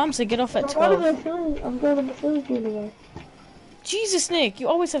at my mom's, I get off at 12. I'm going to the Phillies game today. Jesus, Nick, you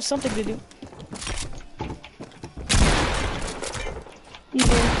always have something to do.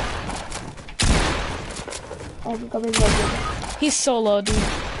 He's solo, dude.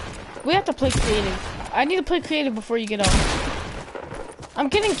 We have to play creative. I need to play creative before you get off. I'm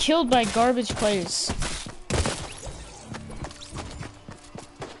getting killed by garbage players.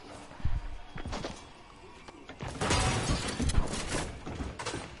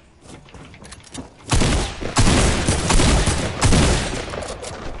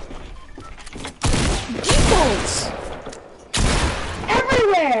 Defaults!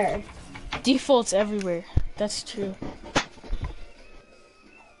 Everywhere! Defaults everywhere. That's true.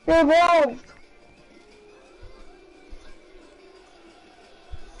 They're evolved.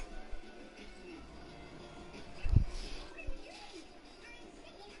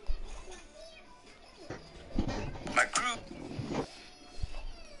 My crew.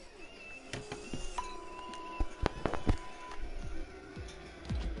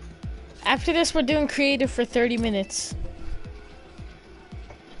 After this, we're doing creative for 30 minutes.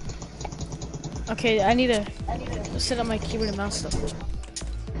 Okay, I need to set up my keyboard and mouse stuff. Well,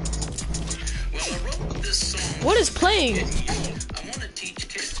 I wrote this song. What is playing? I want to teach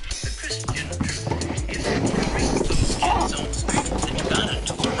kids the Christian truth. If you want to reach those kids on the street, then you gotta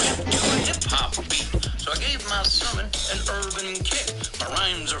do a rap to a hip-hop beat. So I gave my sermon an urban kick. My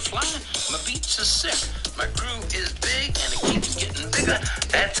rhymes are fly, my beats are sick. My crew is big and it keeps getting bigger.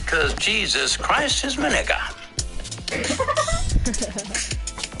 That's 'cause Jesus Christ is my nigga.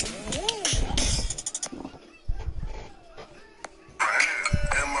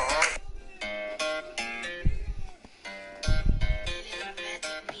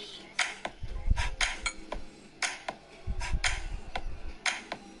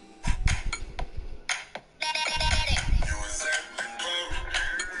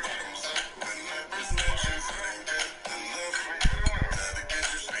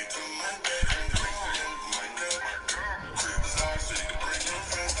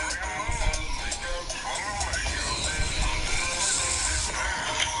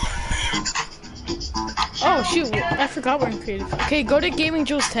 Oh shoot, I forgot we're in creative. Okay, go to Gaming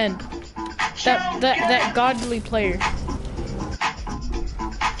Jules 10. That godly player.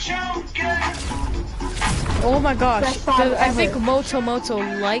 Oh my gosh, I think Moto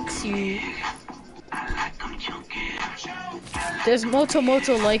likes you. Does Moto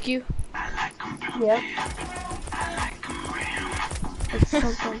like you? Yep.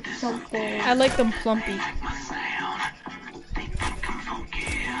 It's something. I like them plumpy.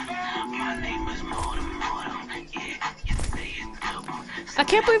 I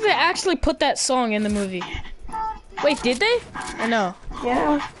can't believe they actually put that song in the movie. Wait, did they? Or no?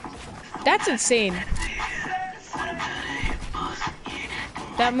 Yeah. That's insane.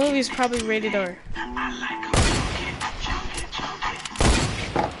 That movie's probably rated R.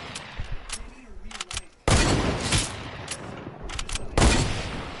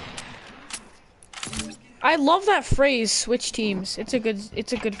 I love that phrase, switch teams. It's a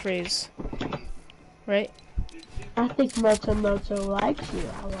good phrase. Right? I think Moto likes you.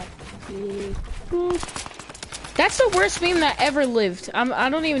 I like you. That's the worst meme that ever lived. I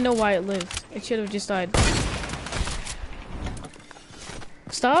don't even know why it lived. It should have just died.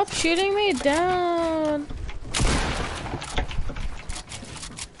 Stop shooting me down.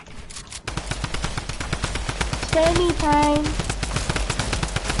 Streaming time.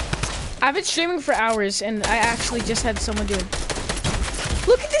 I've been streaming for hours, and I actually just had someone do it.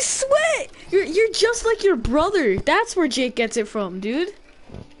 Look at this sweat! You're just like your brother. That's where Jake gets it from, dude.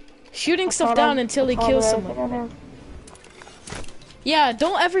 Shooting stuff down until he kills someone. Yeah,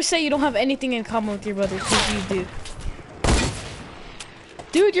 don't ever say you don't have anything in common with your brother, because you do.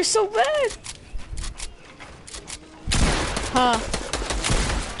 Dude, you're so bad! Huh.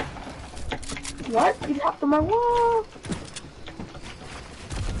 What? You hopped on my wall!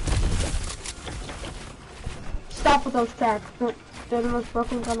 off with those tracks. They're the most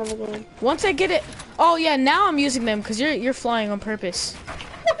broken gun in the game. Once I get it, oh yeah, now I'm using them because you're flying on purpose.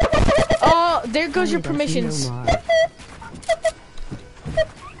 Oh, there goes your permissions.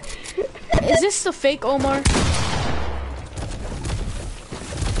 Is this the fake Omar?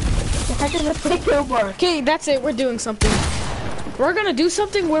 Okay, that's it. We're doing something. We're gonna do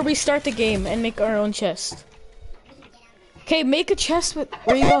something where we start the game and make our own chest. Okay, make a chest with.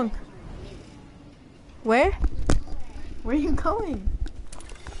 Where are you going? Where? Where are you going?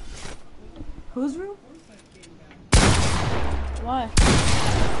 Whose room? Why?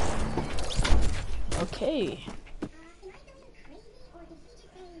 Okay.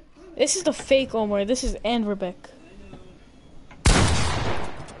 This is the fake Omar. This is and Rebecca.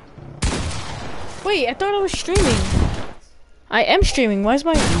 Wait, I thought I was streaming. I am streaming. Why is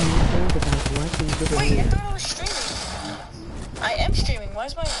my... Wait, I thought I was streaming. I am streaming. Why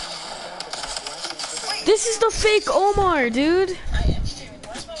is my... This is the fake Omar, dude. I am streaming.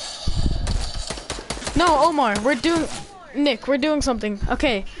 Why is my... No, Omar, we're doing... Nick, we're doing something.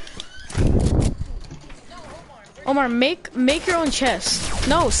 Okay. Omar, make your own chest.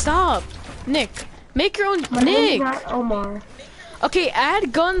 No, stop. Nick, make your own... Nick! Not Omar. Okay,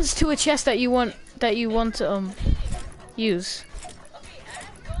 add guns to a chest that you want to use.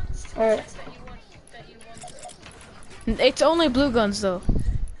 Alright. It's only blue guns though.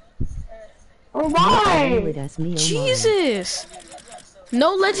 Oh why? Jesus!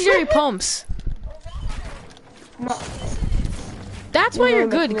 No legendary pumps. No. That's why you're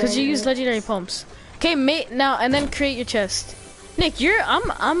good, because you use legendary pumps. Okay, mate, now and then create your chest. Nick,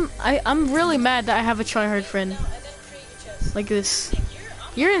 I'm really mad that I have a tryhard friend like this.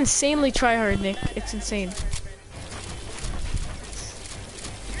 You're insanely tryhard, Nick. It's insane.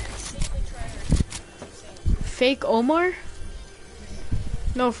 Fake Omar?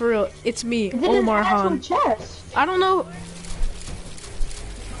 No, for real. It's me, Omar Han. I don't know.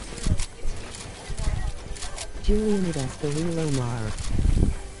 Julian is the real Omar.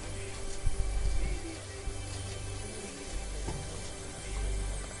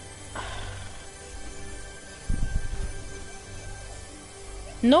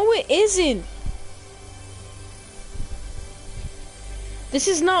 No, it isn't. This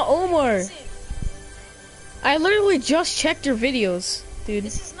is not Omar. I literally just checked your videos, dude.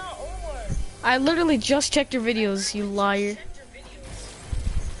 This is not Omar. I literally just checked your videos, you liar.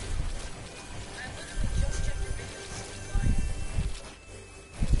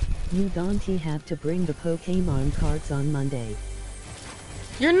 You don't have to bring the Pokemon cards on Monday.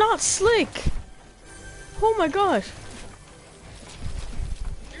 You're not slick. Oh my gosh.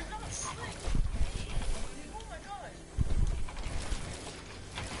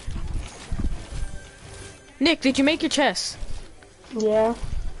 Nick, did you make your chest? Yeah.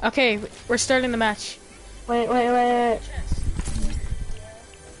 Okay, we're starting the match. Wait. Okay, we're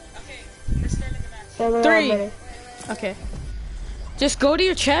starting the match. 3. Okay. Just go to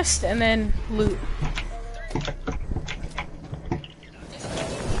your chest and then loot.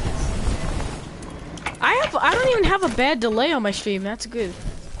 I don't even have a bad delay on my stream. That's good.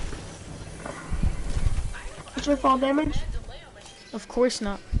 What's your fall damage? Of course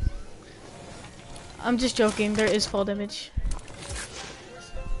not. I'm just joking. There is fall damage.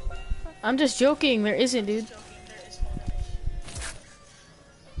 I'm just joking. There isn't, dude.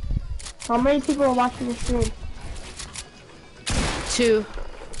 How many people are watching the stream? 2.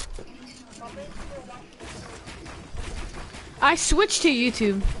 I switched to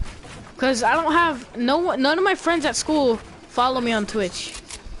YouTube because I don't have none of my friends at school follow me on Twitch.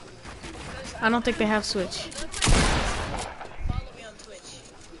 I don't think they have Switch.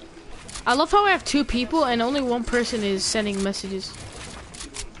 I love how I have 2 people and only one person is sending messages.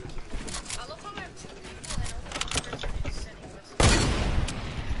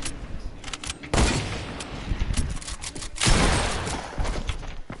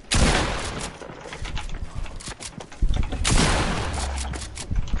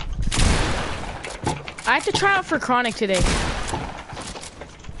 I have to try out for Chronic today.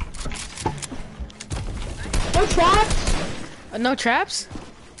 No traps? No traps?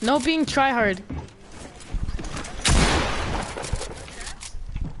 No being tryhard.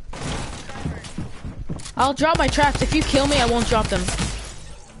 I'll drop my traps. If you kill me, I won't drop them.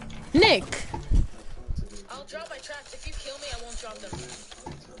 Nick! I'll drop my traps. If you kill me, I won't drop them.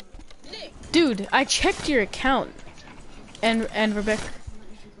 Nick! Dude, I checked your account. And Rebecca.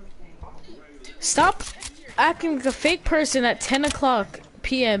 Stop acting like a fake person at 10 o'clock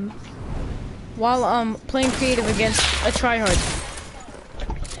p.m. while I'm playing creative against a tryhard.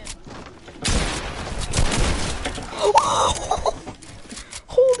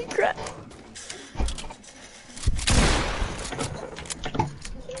 Holy crap.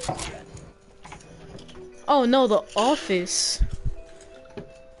 Oh no, The Office.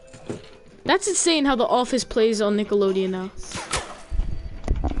 That's insane how The Office plays on Nickelodeon now.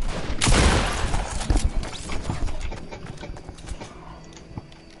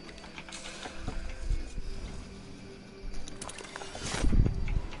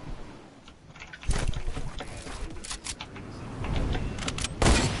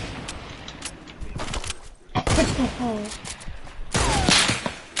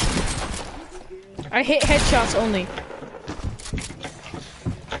 I hit headshots only.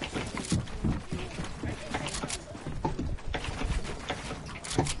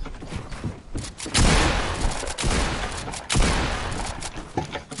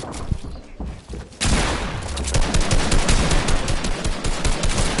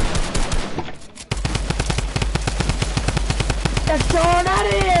 That's going out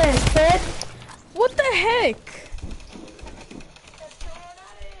of here, kid. What the heck?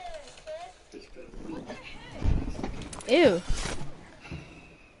 Ew.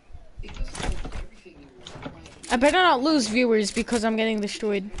 I better not lose viewers because I'm getting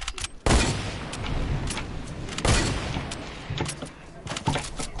destroyed.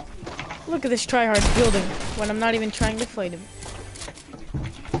 Look at this tryhard building when I'm not even trying to fight him.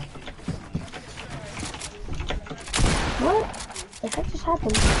 What the heck just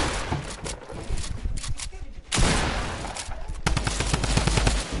happened?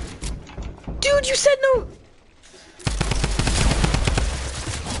 Dude, you said no!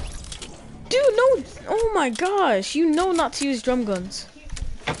 Dude, no! Oh my gosh, you know not to use drum guns.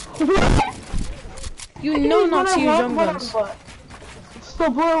 You know not to use drum guns. It's still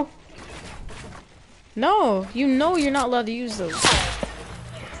blue. No, you know you're not allowed to use those.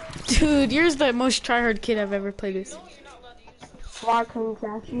 Dude, you're the most tryhard kid I've ever played with. Why couldn't you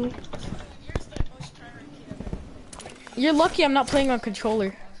catch me? You're lucky I'm not playing on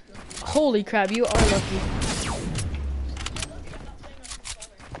controller. Holy crap, you are lucky.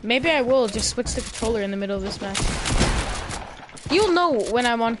 Maybe I will just switch the controller in the middle of this match. You'll know when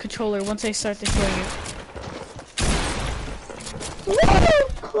I'm on controller once I start destroying it.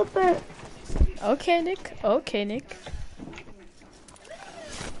 Clip it. Okay, Nick. Okay, Nick.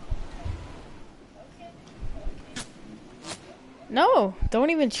 No, don't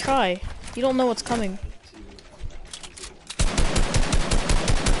even try. You don't know what's coming.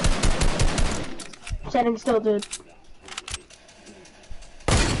 Standing still, dude.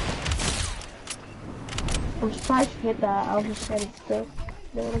 I'm surprised you hit that. I was just standing still.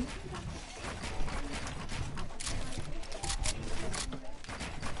 Dude.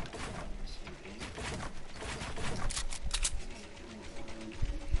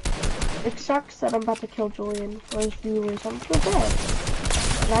 It sucks that I'm about to kill Julian or his viewers. I'm so dead.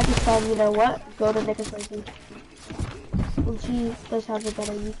 And I just thought, you know what? Go to Nick's Lazy. And she does have a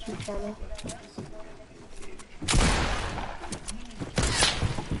better YouTube channel.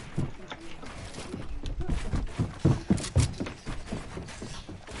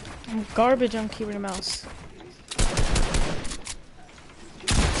 I'm garbage on keyboard and mouse.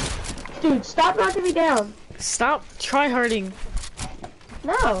 Dude, stop knocking me down. Stop tryharding.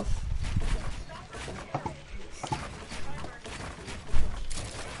 No.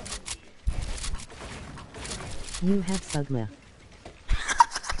 You have Sugma.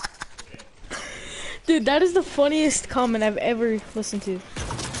 Dude, that is the funniest comment I've ever listened to.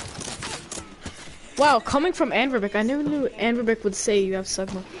 Wow, coming from Anverbeck, I never knew Anverbeck would say you have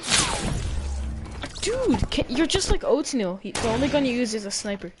Sugma. Dude, you're just like Oatmeal. The only gun you use is a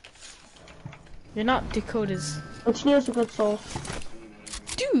sniper. You're not Dakota's. Oatmeal's a good soul.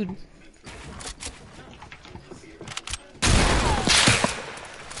 Dude.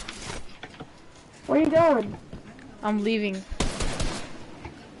 Where are you going? I'm leaving.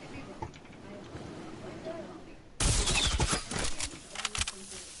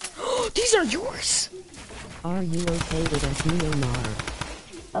 These are yours! Are you okay with us,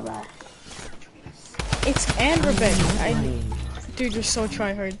 Neomar? Bye-bye. It's Anverbeck. Dude, you're so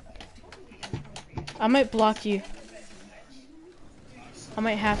tryhard. I might block you. I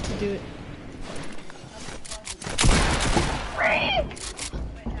might have to do it.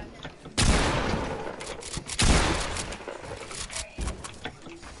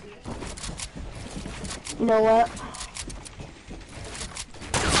 You know what?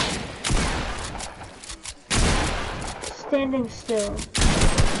 Standing still.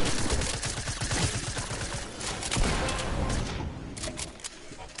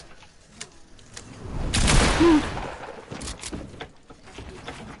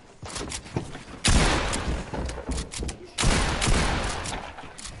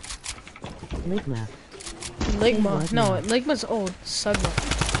 Ligma. Ligma. No, Ligma's old. Sugma.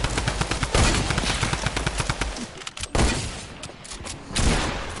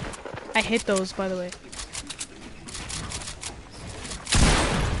 I hit those, by the way.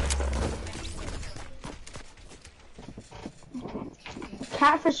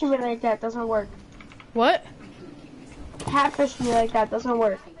 Catfishing me like that doesn't work. What? Catfishing me like that doesn't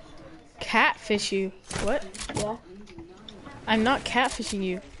work. Catfish you? What? Yeah. I'm not catfishing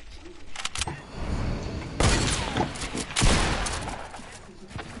you.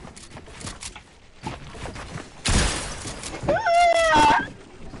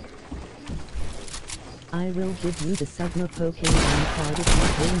 I will give you the Sugma Pokemon card if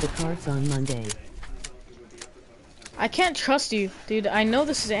you bring the cards on Monday. I can't trust you, dude. I know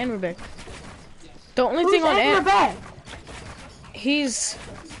this is Anrubek. The only thing on Anrubek? He's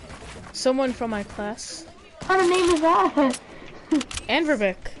someone from my class. What kind of name is that?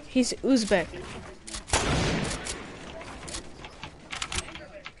 Anrubek. He's Uzbek.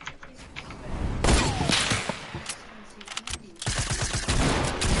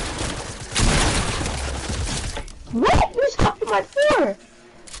 What? You stopped through my floor!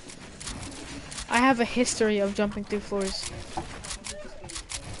 I have a history of jumping through floors.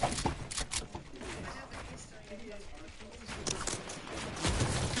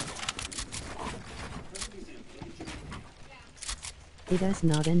 It does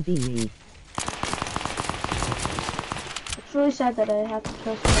not envy me. It's really sad that I have to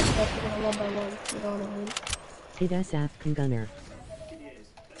kill someone one by one, you know what I mean? It is Afghan Gunner.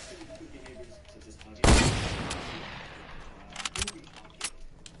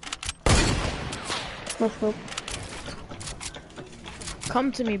 Let's go.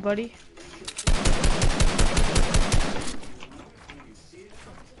 Come to me, buddy.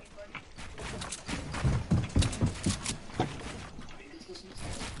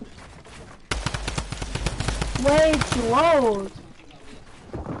 Way too low.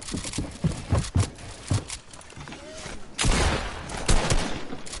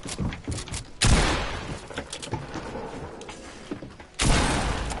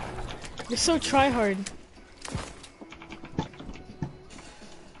 You're so tryhard.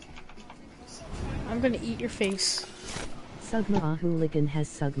 I'm gonna eat your face. Sugma Hooligan has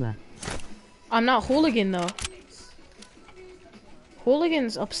Sugma. I'm not Hooligan though.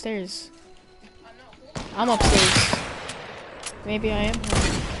 Hooligan's upstairs. I'm upstairs. Maybe I am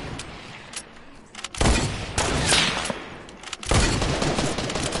Hooligan.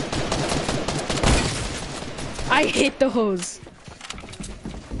 I hit the hose.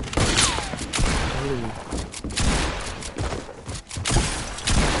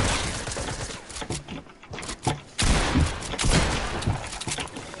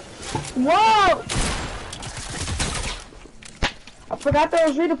 Whoa! I forgot there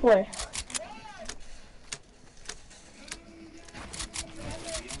was redeploy.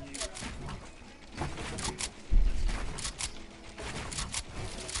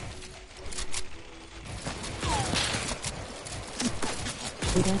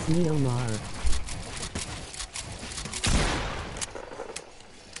 It is Neomar.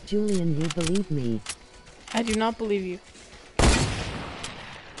 Julian, you believe me? I do not believe you.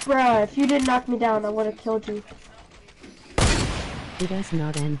 Bruh, if you didn't knock me down, I would have killed you. It is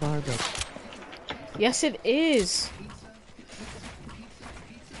not Anbarbit. Yes, it is.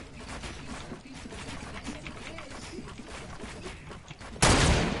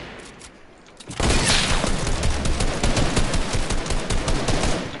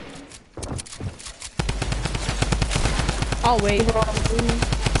 I'll wait.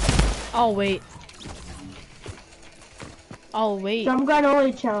 I'll wait. I'll wait. Jump gun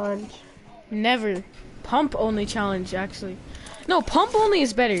only challenge. Never. Pump only challenge, actually. No, pump only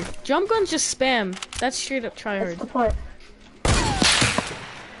is better. Jump gun's just spam. That's straight up tryhard. That's the point.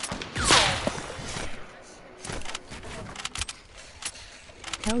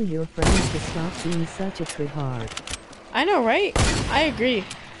 Tell your friends to stop being such a tryhard. I know, right? I agree.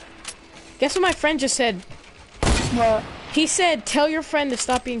 Guess what my friend just said? What? He said, tell your friend to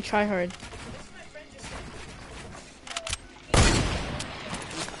stop being tryhard.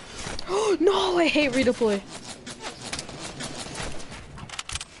 No, I hate redeploy.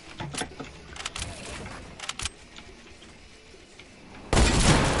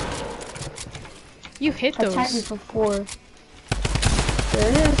 You hit those. Attack me for 4. There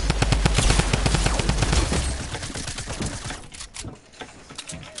it is.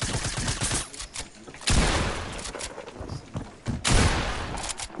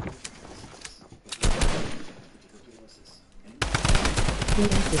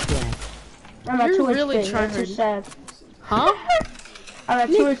 I'm at 2 really HP. That's so tryhard. sad. Huh? I'm at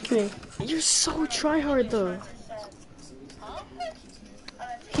 2 HP. You're so tryhard though.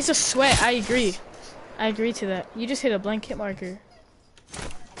 He's a sweat, I agree. I agree to that. You just hit a blank hit marker.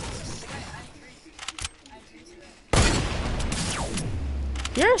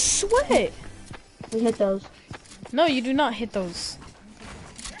 You're a sweat. We hit those. No, you do not hit those.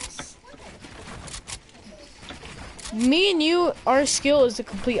 Me and you, our skill is the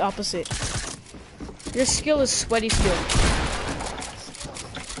complete opposite. Your skill is sweaty skill.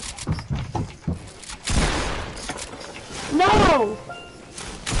 No!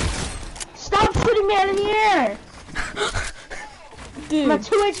 Stop shooting me out of the air! Dude. I'm at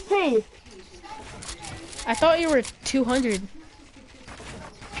 2 HP. I thought you were 200.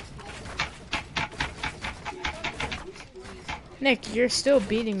 Nick, you're still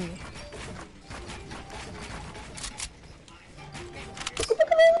beating me.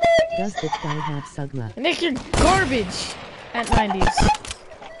 Does this guy have Sugma? Nick, you're garbage at 90s.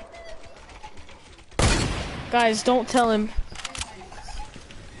 Guys, don't tell him.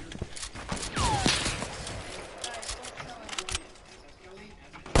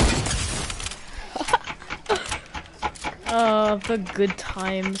 The good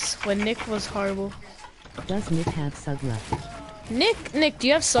times when Nick was horrible. Does Nick have Sugma? Nick, do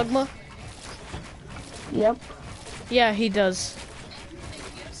you have Sugma? Yep. Yeah, he does.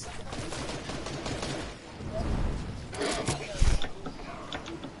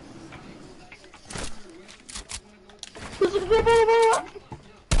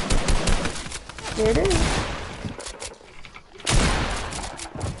 There it is.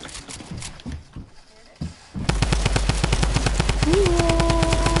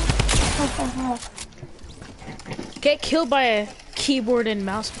 Get killed by a keyboard and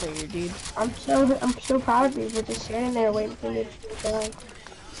mouse player, dude. I'm so proud of you for just standing there waiting for me to die.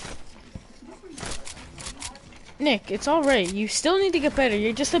 Nick, it's alright. You still need to get better.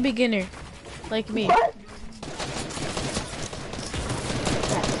 You're just a beginner. Like me. What?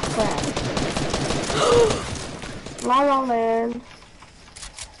 That's crap. La La Land.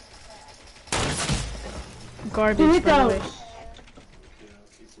 Garbage, by the way.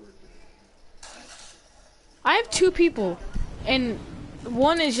 I have 2 people, and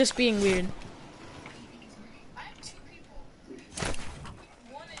one is just being weird.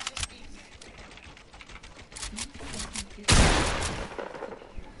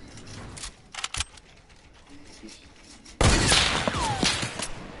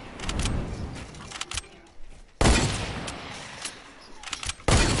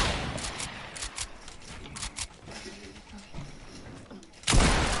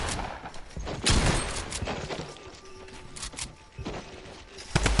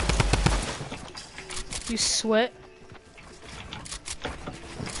 You sweat.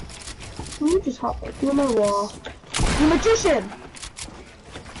 You just hop right through my wall. You magician!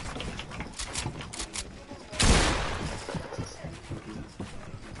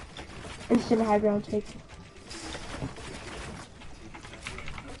 Instant high ground take.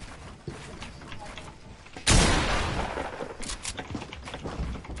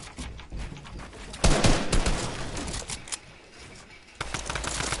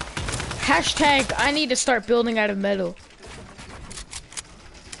 Hashtag, I need to start building out of metal.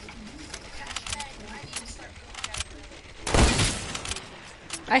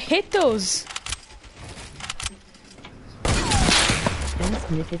 I hit those.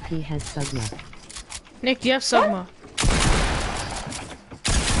 Ask Nick if he has Sugma. Nick, do you have Sugma?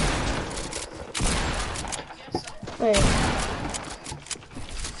 Wait.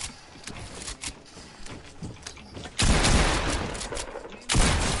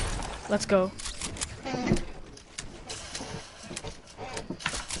 Let's go.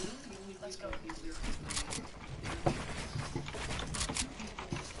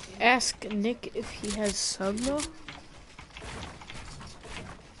 Ask Nick if he has Sugma.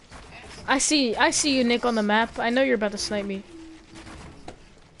 I see you, Nick, on the map. I know you're about to snipe me.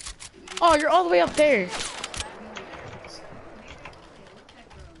 Oh, you're all the way up there.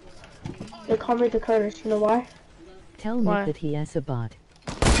 They call me the Curtis, you know why? Tell Nick that he has a bot.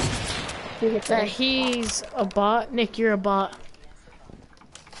 That he's a bot? Nick, you're a bot.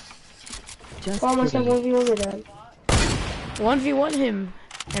 Just Why must I kidding. 1v1 with them? 1v1 him.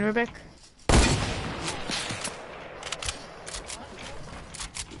 And Rebecca.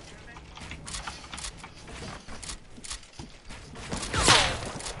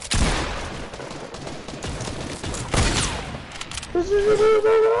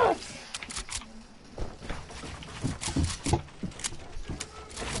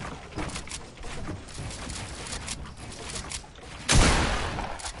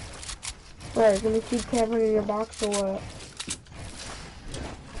 Wait, gonna keep camping in your box or what?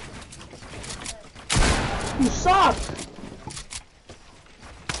 You suck!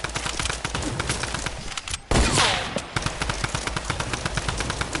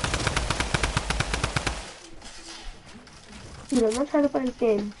 You Dude, I'm not trying to play this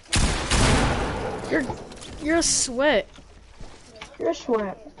game. You're a sweat. You're a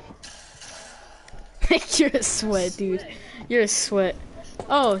sweat. You're a sweat, dude. You're a sweat.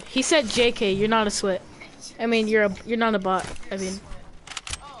 Oh, he said JK, you're not a sweat. I mean, you're not a bot. I mean,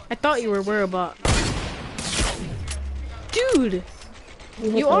 I thought you were a bot. Dude,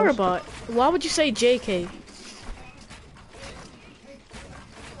 you are a bot. Why would you say JK?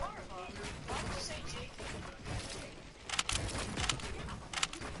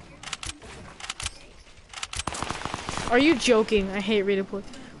 Are you joking? I hate redeploy.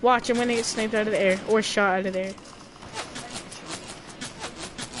 Watch, I'm gonna get sniped out of the air or shot out of the air.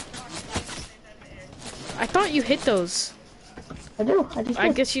 I thought you hit those. I do.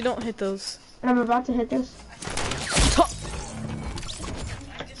 I guess you don't hit those. And I'm about to hit this.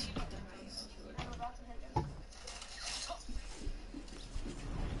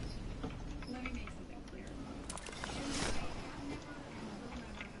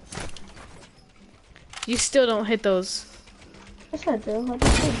 You still don't hit those. Yes, I do. I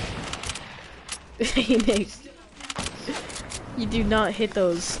just did. Nick, you do not hit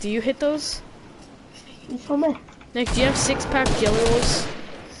those. Do you hit those? You told me. Nick, do you have 6-pack Jelly Rolls?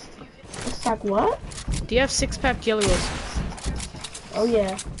 6-pack what? Do you have 6-pack Jelly Rolls? Oh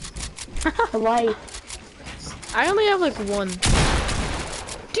yeah. For life. I only have like 1.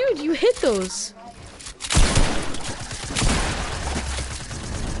 Dude, you hit those.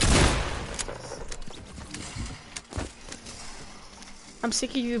 I'm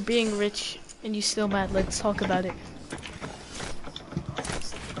sick of you being rich and you still mad. Let's talk about it.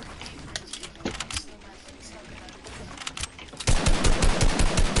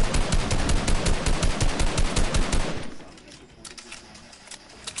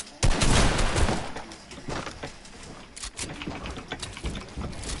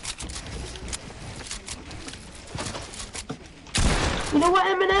 You know what,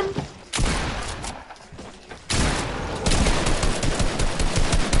 Eminem?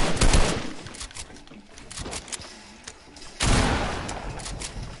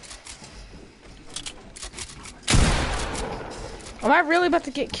 Am I really about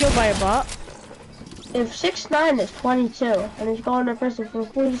to get killed by a bot? If 6'9" is 22 and he's going to prison for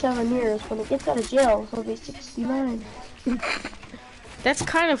 47 years, when he gets out of jail, he'll be 69. That's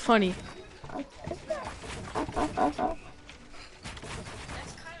kind of funny.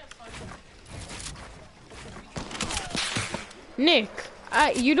 Nick,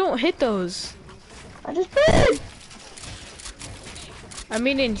 you don't hit those. I just did. I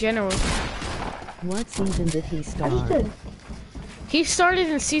mean in general. What season did he I start? just did. He started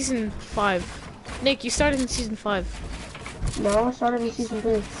in season 5. Nick, you started in season 5. No, I started in season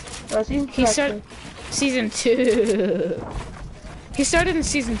 3. No, season 2. He started season 2. He started in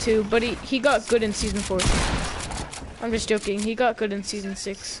season 2, but he got good in season 4. I'm just joking. He got good in season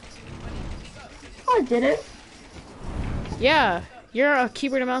 6. I did it. Yeah, you're a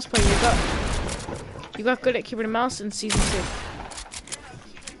keyboard and mouse player. You got good at keyboard and mouse in season 6.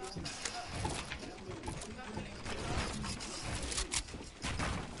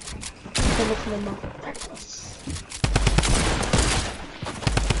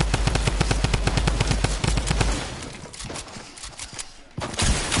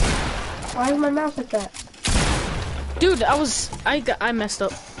 Why is my mouse like that? Dude, I messed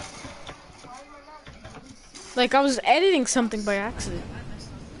up. Like I was editing something by accident.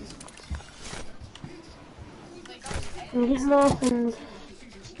 I'm getting off and...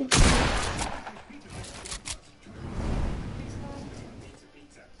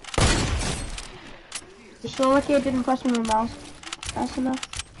 You so lucky I didn't press my mouse fast enough.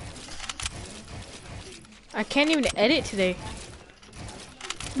 I can't even edit today.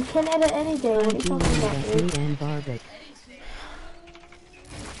 You can't edit any day. What are you talking about, dude?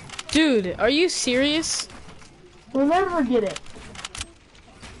 Dude, are you serious? We'll never get it.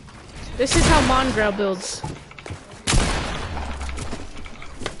 This is how Mongrel builds.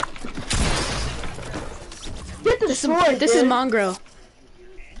 Get destroyed, This is Mongrel.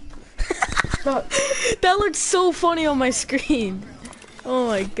 Look. That looks so funny on my screen. Oh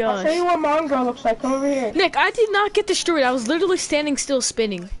my gosh. I'll show you what Mongrel looks like. Come over here. Nick, I did not get destroyed. I was literally standing still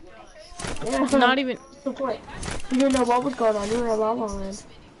spinning. Yeah. Not even. What's the point? You didn't know what was going on. You were in La La Land.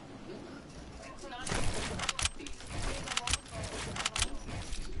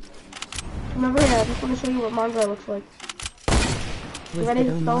 Come over here. I just want to show you what Mongrel looks like. You ready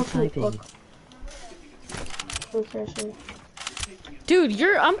to spell it? Look. Look here, show you. Dude,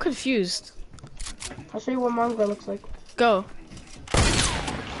 I'm confused. I'll show you what Mongrel looks like. Go.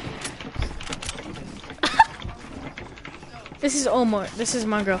 This is Omar. This is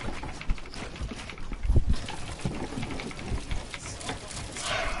Mongrel.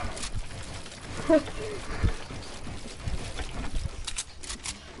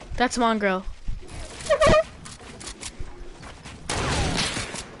 That's Mongrel.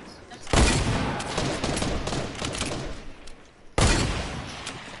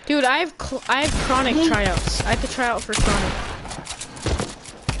 Dude, I have chronic tryouts. I have to try out for chronic.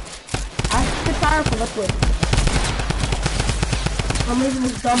 I have to try out for liquid. I'm leaving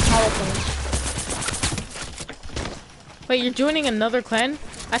this dumb power clan. Wait, you're joining another clan?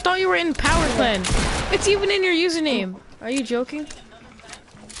 I thought you were in Power Clan. It's even in your username. Are you joking?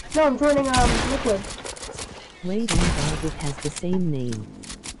 No, I'm joining liquid. Wait, and it has the same name.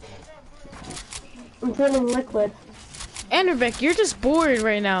 I'm joining liquid. Enderbeck, you're just bored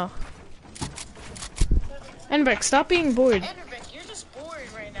right now. Enderbeck, stop being bored. Enderbeck, you're just bored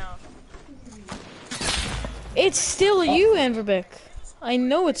right now. It's still you, Enderbeck. I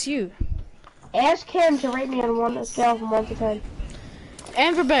know it's you. Ask him to rate me on a scale from 1 to 10.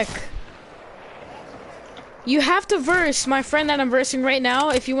 Enderbeck, you have to verse my friend that I'm versing right now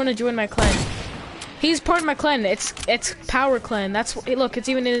if you want to join my clan. He's part of my clan. It's Power Clan. That's look. It's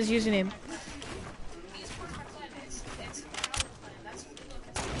even in his username.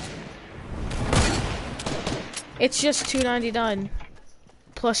 It's just $2.99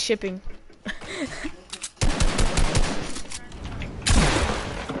 plus shipping.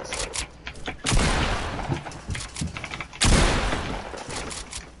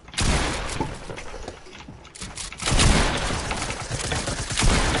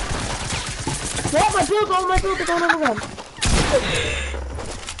 What? My build are going over them.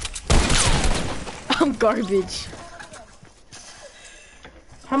 I'm garbage.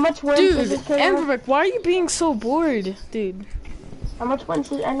 How much wins Dude, does this kid have? Enderbeck, why are you being so bored, dude? How much wins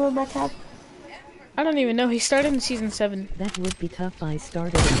does Enderbeck have? I don't even know. He started in season 7. That would be tough. I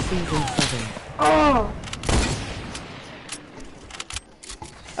started in season 7. Oh!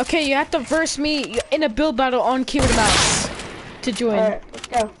 Okay, you have to verse me in a build battle on keyboard mouse to join. Alright, let's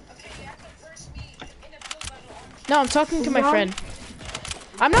go. No, I'm talking to my friend.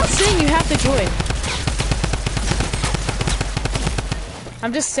 I'm not saying you have to join.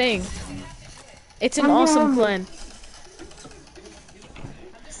 I'm just saying. It's an awesome clan.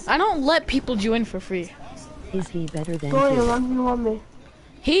 I don't let people join for free. Is he better than you?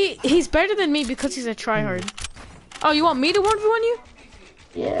 He's better than me because he's a tryhard. Oh, you want me to 1v1 you?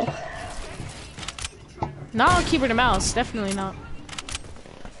 Yeah. Not on keyboard and mouse, definitely not.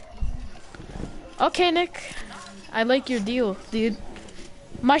 Okay, Nick. I like your deal, dude.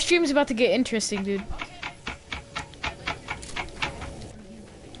 My stream's about to get interesting, dude.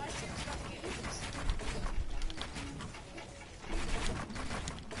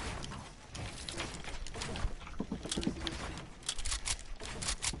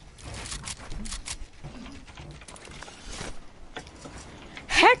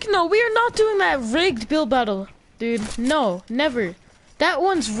 Heck no, we are not doing that rigged build battle, dude. No, never. That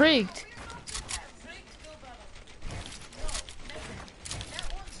one's rigged.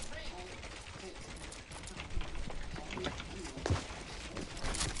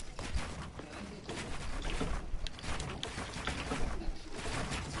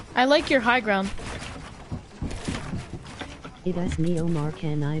 I like your high ground. It is me, Omar.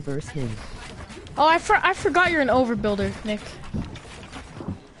 Can I verse him? Oh, I forgot you're an overbuilder, Nick.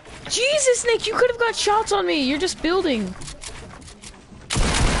 Jesus, Nick, you could have got shots on me. You're just building.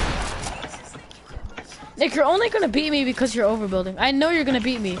 Nick, you're only gonna beat me because you're overbuilding. I know you're gonna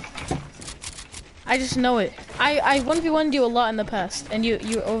beat me. I just know it. I 1v1'd you a lot in the past, and you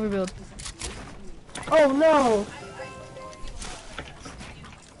overbuild. Oh no!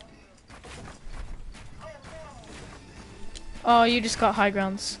 Oh, you just got high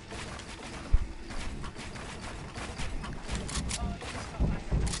grounds.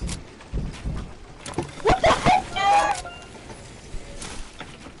 What the heck, dude?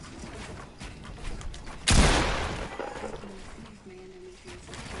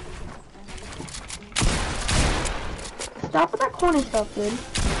 Stop with that corny stuff, dude.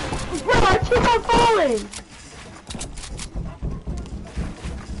 Bro, I keep on falling!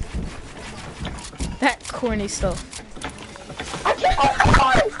 That corny stuff. I keep on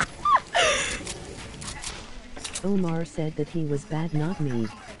falling! Omar said that he was bad, not me.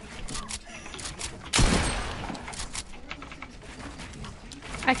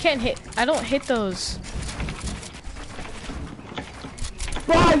 I can't hit. I don't hit those.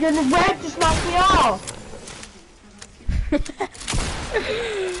 Bro, your red just knocked me off!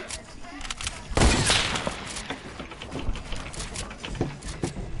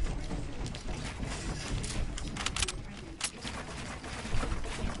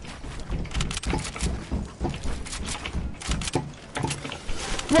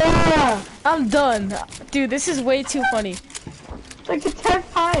 Yeah! I'm done. Dude, this is way too funny. Like the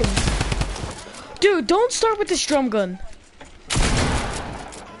 10th time. Dude, don't start with this drum gun.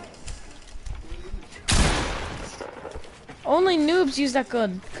 Only noobs use that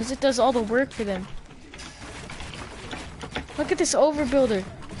gun, because it does all the work for them. Look at this overbuilder.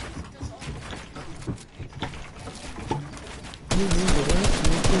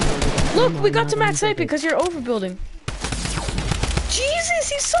 Look, we got to max height because you're overbuilding. Jesus,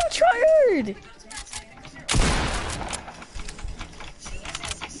 he's so tryhard.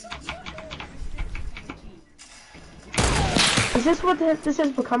 Is this what this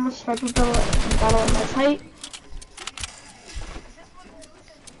has become, a sniper battle at max height?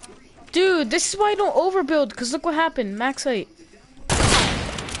 Dude, this is why I don't overbuild, because look what happened, max height.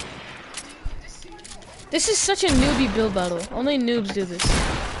 This is such a newbie build battle. Only noobs do this.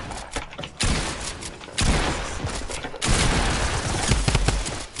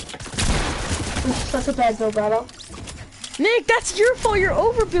 This is such a bad build battle. Nick, that's your fault, you're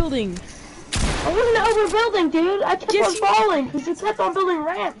overbuilding. I wasn't overbuilding, dude. I kept on falling because you kept on building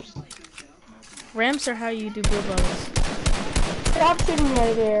ramps. Ramps are how you do build battles. Stop shooting me out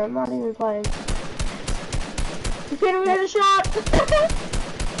of here. I'm not even playing. You can't even hit a shot.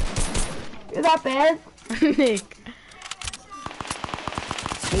 You're that bad. Nick.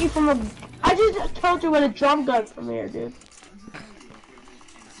 You from a... I just killed you with a drum gun from here, dude.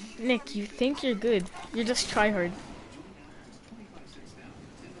 Nick, you think you're good. You're just tryhard.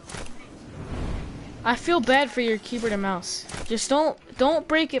 I feel bad for your keyboard and mouse. Just don't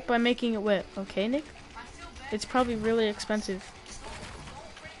break it by making it wet, okay, Nick? It's probably really expensive.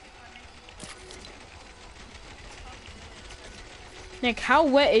 Nick, how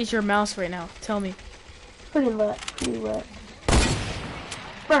wet is your mouse right now? Tell me. Pretty wet. Pretty wet.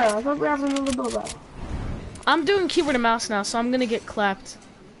 Bro, I thought we were having a little build battle. I'm doing keyboard and mouse now, so I'm gonna get clapped.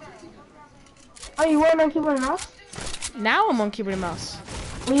 Oh, you weren't on keyboard and mouse? Now I'm on keyboard and mouse.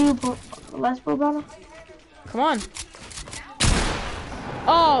 Will you last build battle? Come on.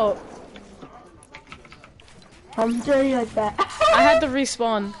 Oh! I'm dirty like that. I had to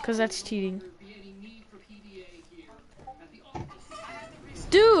respawn, because that's cheating.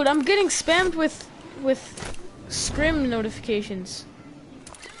 Dude, I'm getting spammed with scrim notifications.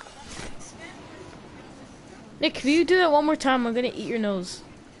 Nick, if you do that one more time, I'm gonna eat your nose.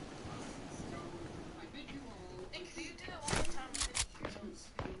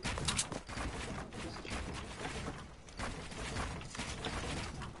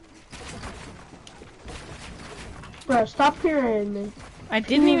 Bro, stop pyramiding me. I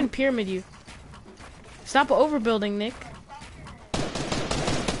didn't even pyramid you. Stop overbuilding, Nick.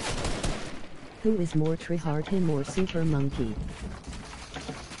 Who is more tryhard, him or Super Monkey?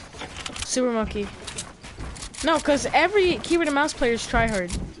 Super Monkey. No, because every keyboard and mouse player is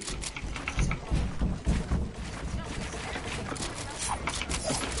tryhard.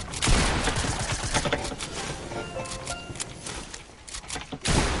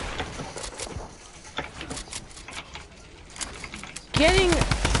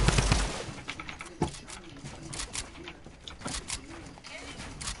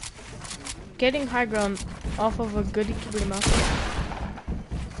 Getting high ground off of a good keyboard and mouse.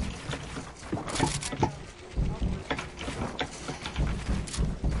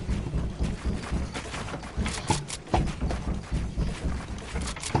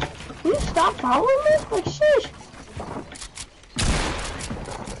 Can you stop following me? Like, shush.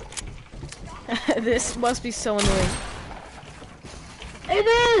 This must be so annoying. It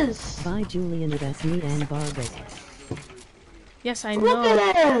is! By Julian Adesmi and Vargas. Yes, I know. Look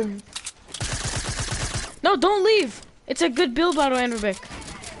at him! No, don't leave! It's a good build battle, Andrew.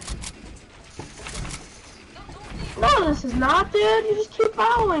 No, this is not, dude. You just keep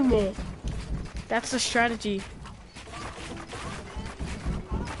following me. That's the strategy.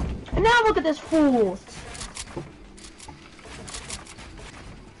 And now look at this fool.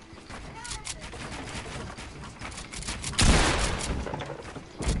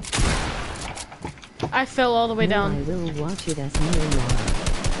 I fell all the way down. I will watch it as me.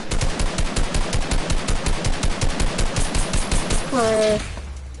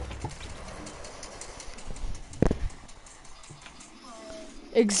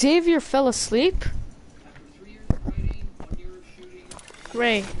 Xavier fell asleep?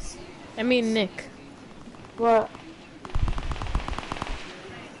 Ray. I mean Nick. What?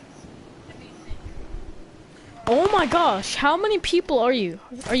 Oh my gosh, how many people are you?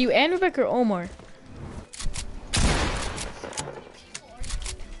 Are you Anubek or Omar?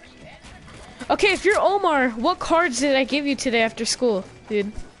 Okay, if you're Omar, what cards did I give you today after school,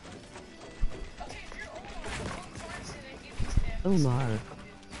 dude? Omar.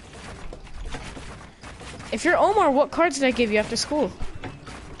 If you're Omar, what cards did I give you after school?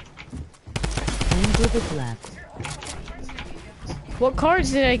 Androvic left. What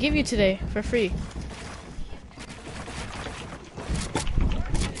cards did I give you today for free?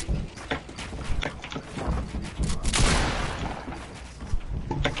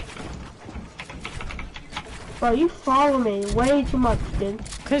 Bro, you follow me way too much, dude.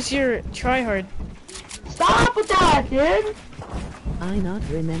 Cause you're tryhard. Stop with that, dude! I not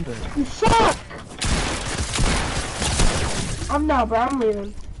remember. You suck! I'm not, bro. I'm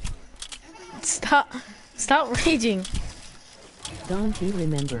leaving. Stop raging. Don't you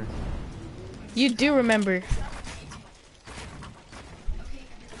remember? You do remember.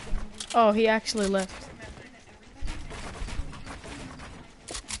 Oh, he actually left.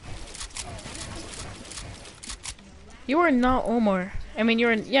 You are not Omar. I mean,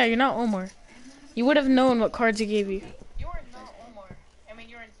 you're not Omar. You would have known what cards he gave you. You are not Omar. I mean,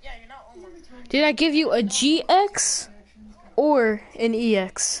 you're not Omar. Did I give you a GX or an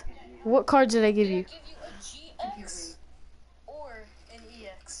EX? What cards did I give you? GX or an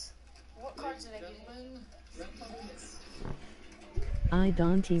EX? What cards did I give you? I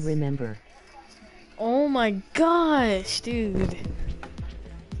don't remember. Oh my gosh, dude.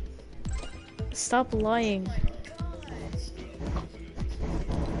 Stop lying.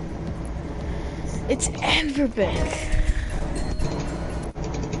 It's Anverbeck.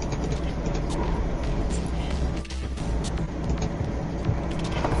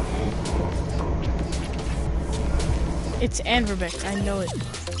 It's Anverbeck, I know it.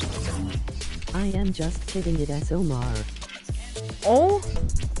 I am just kidding, it as Omar. Oh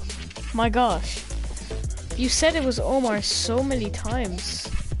my gosh. You said it was Omar so many times.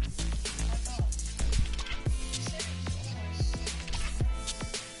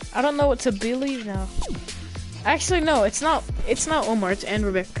 I don't know what to believe now. Actually, no, it's not Omar, it's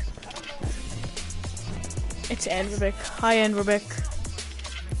Anverbeck. It's Anverbeck. Hi, Anverbeck.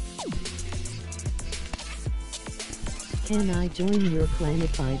 Can I join your clan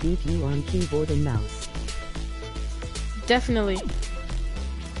if I beat you on keyboard and mouse? Definitely.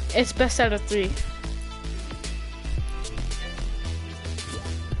 It's best out of 3.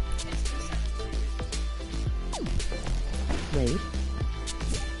 Wait.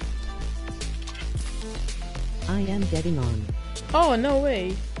 I am getting on. Oh, no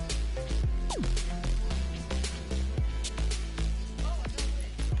way.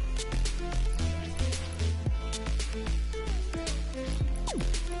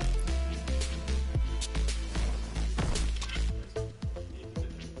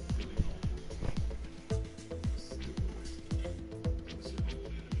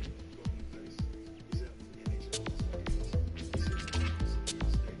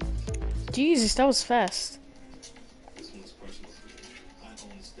 Jesus, that was fast.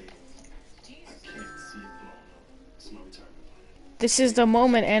 This is the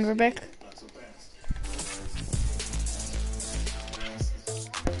moment, Anverbeck.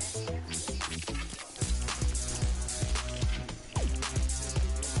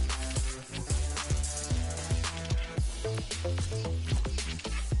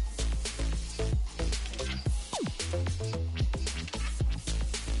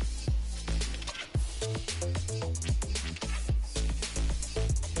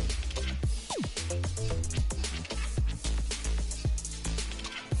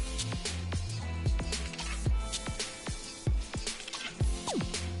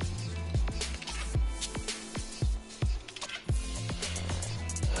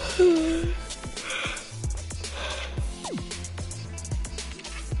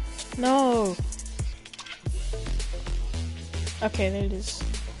 No. Okay, there it is.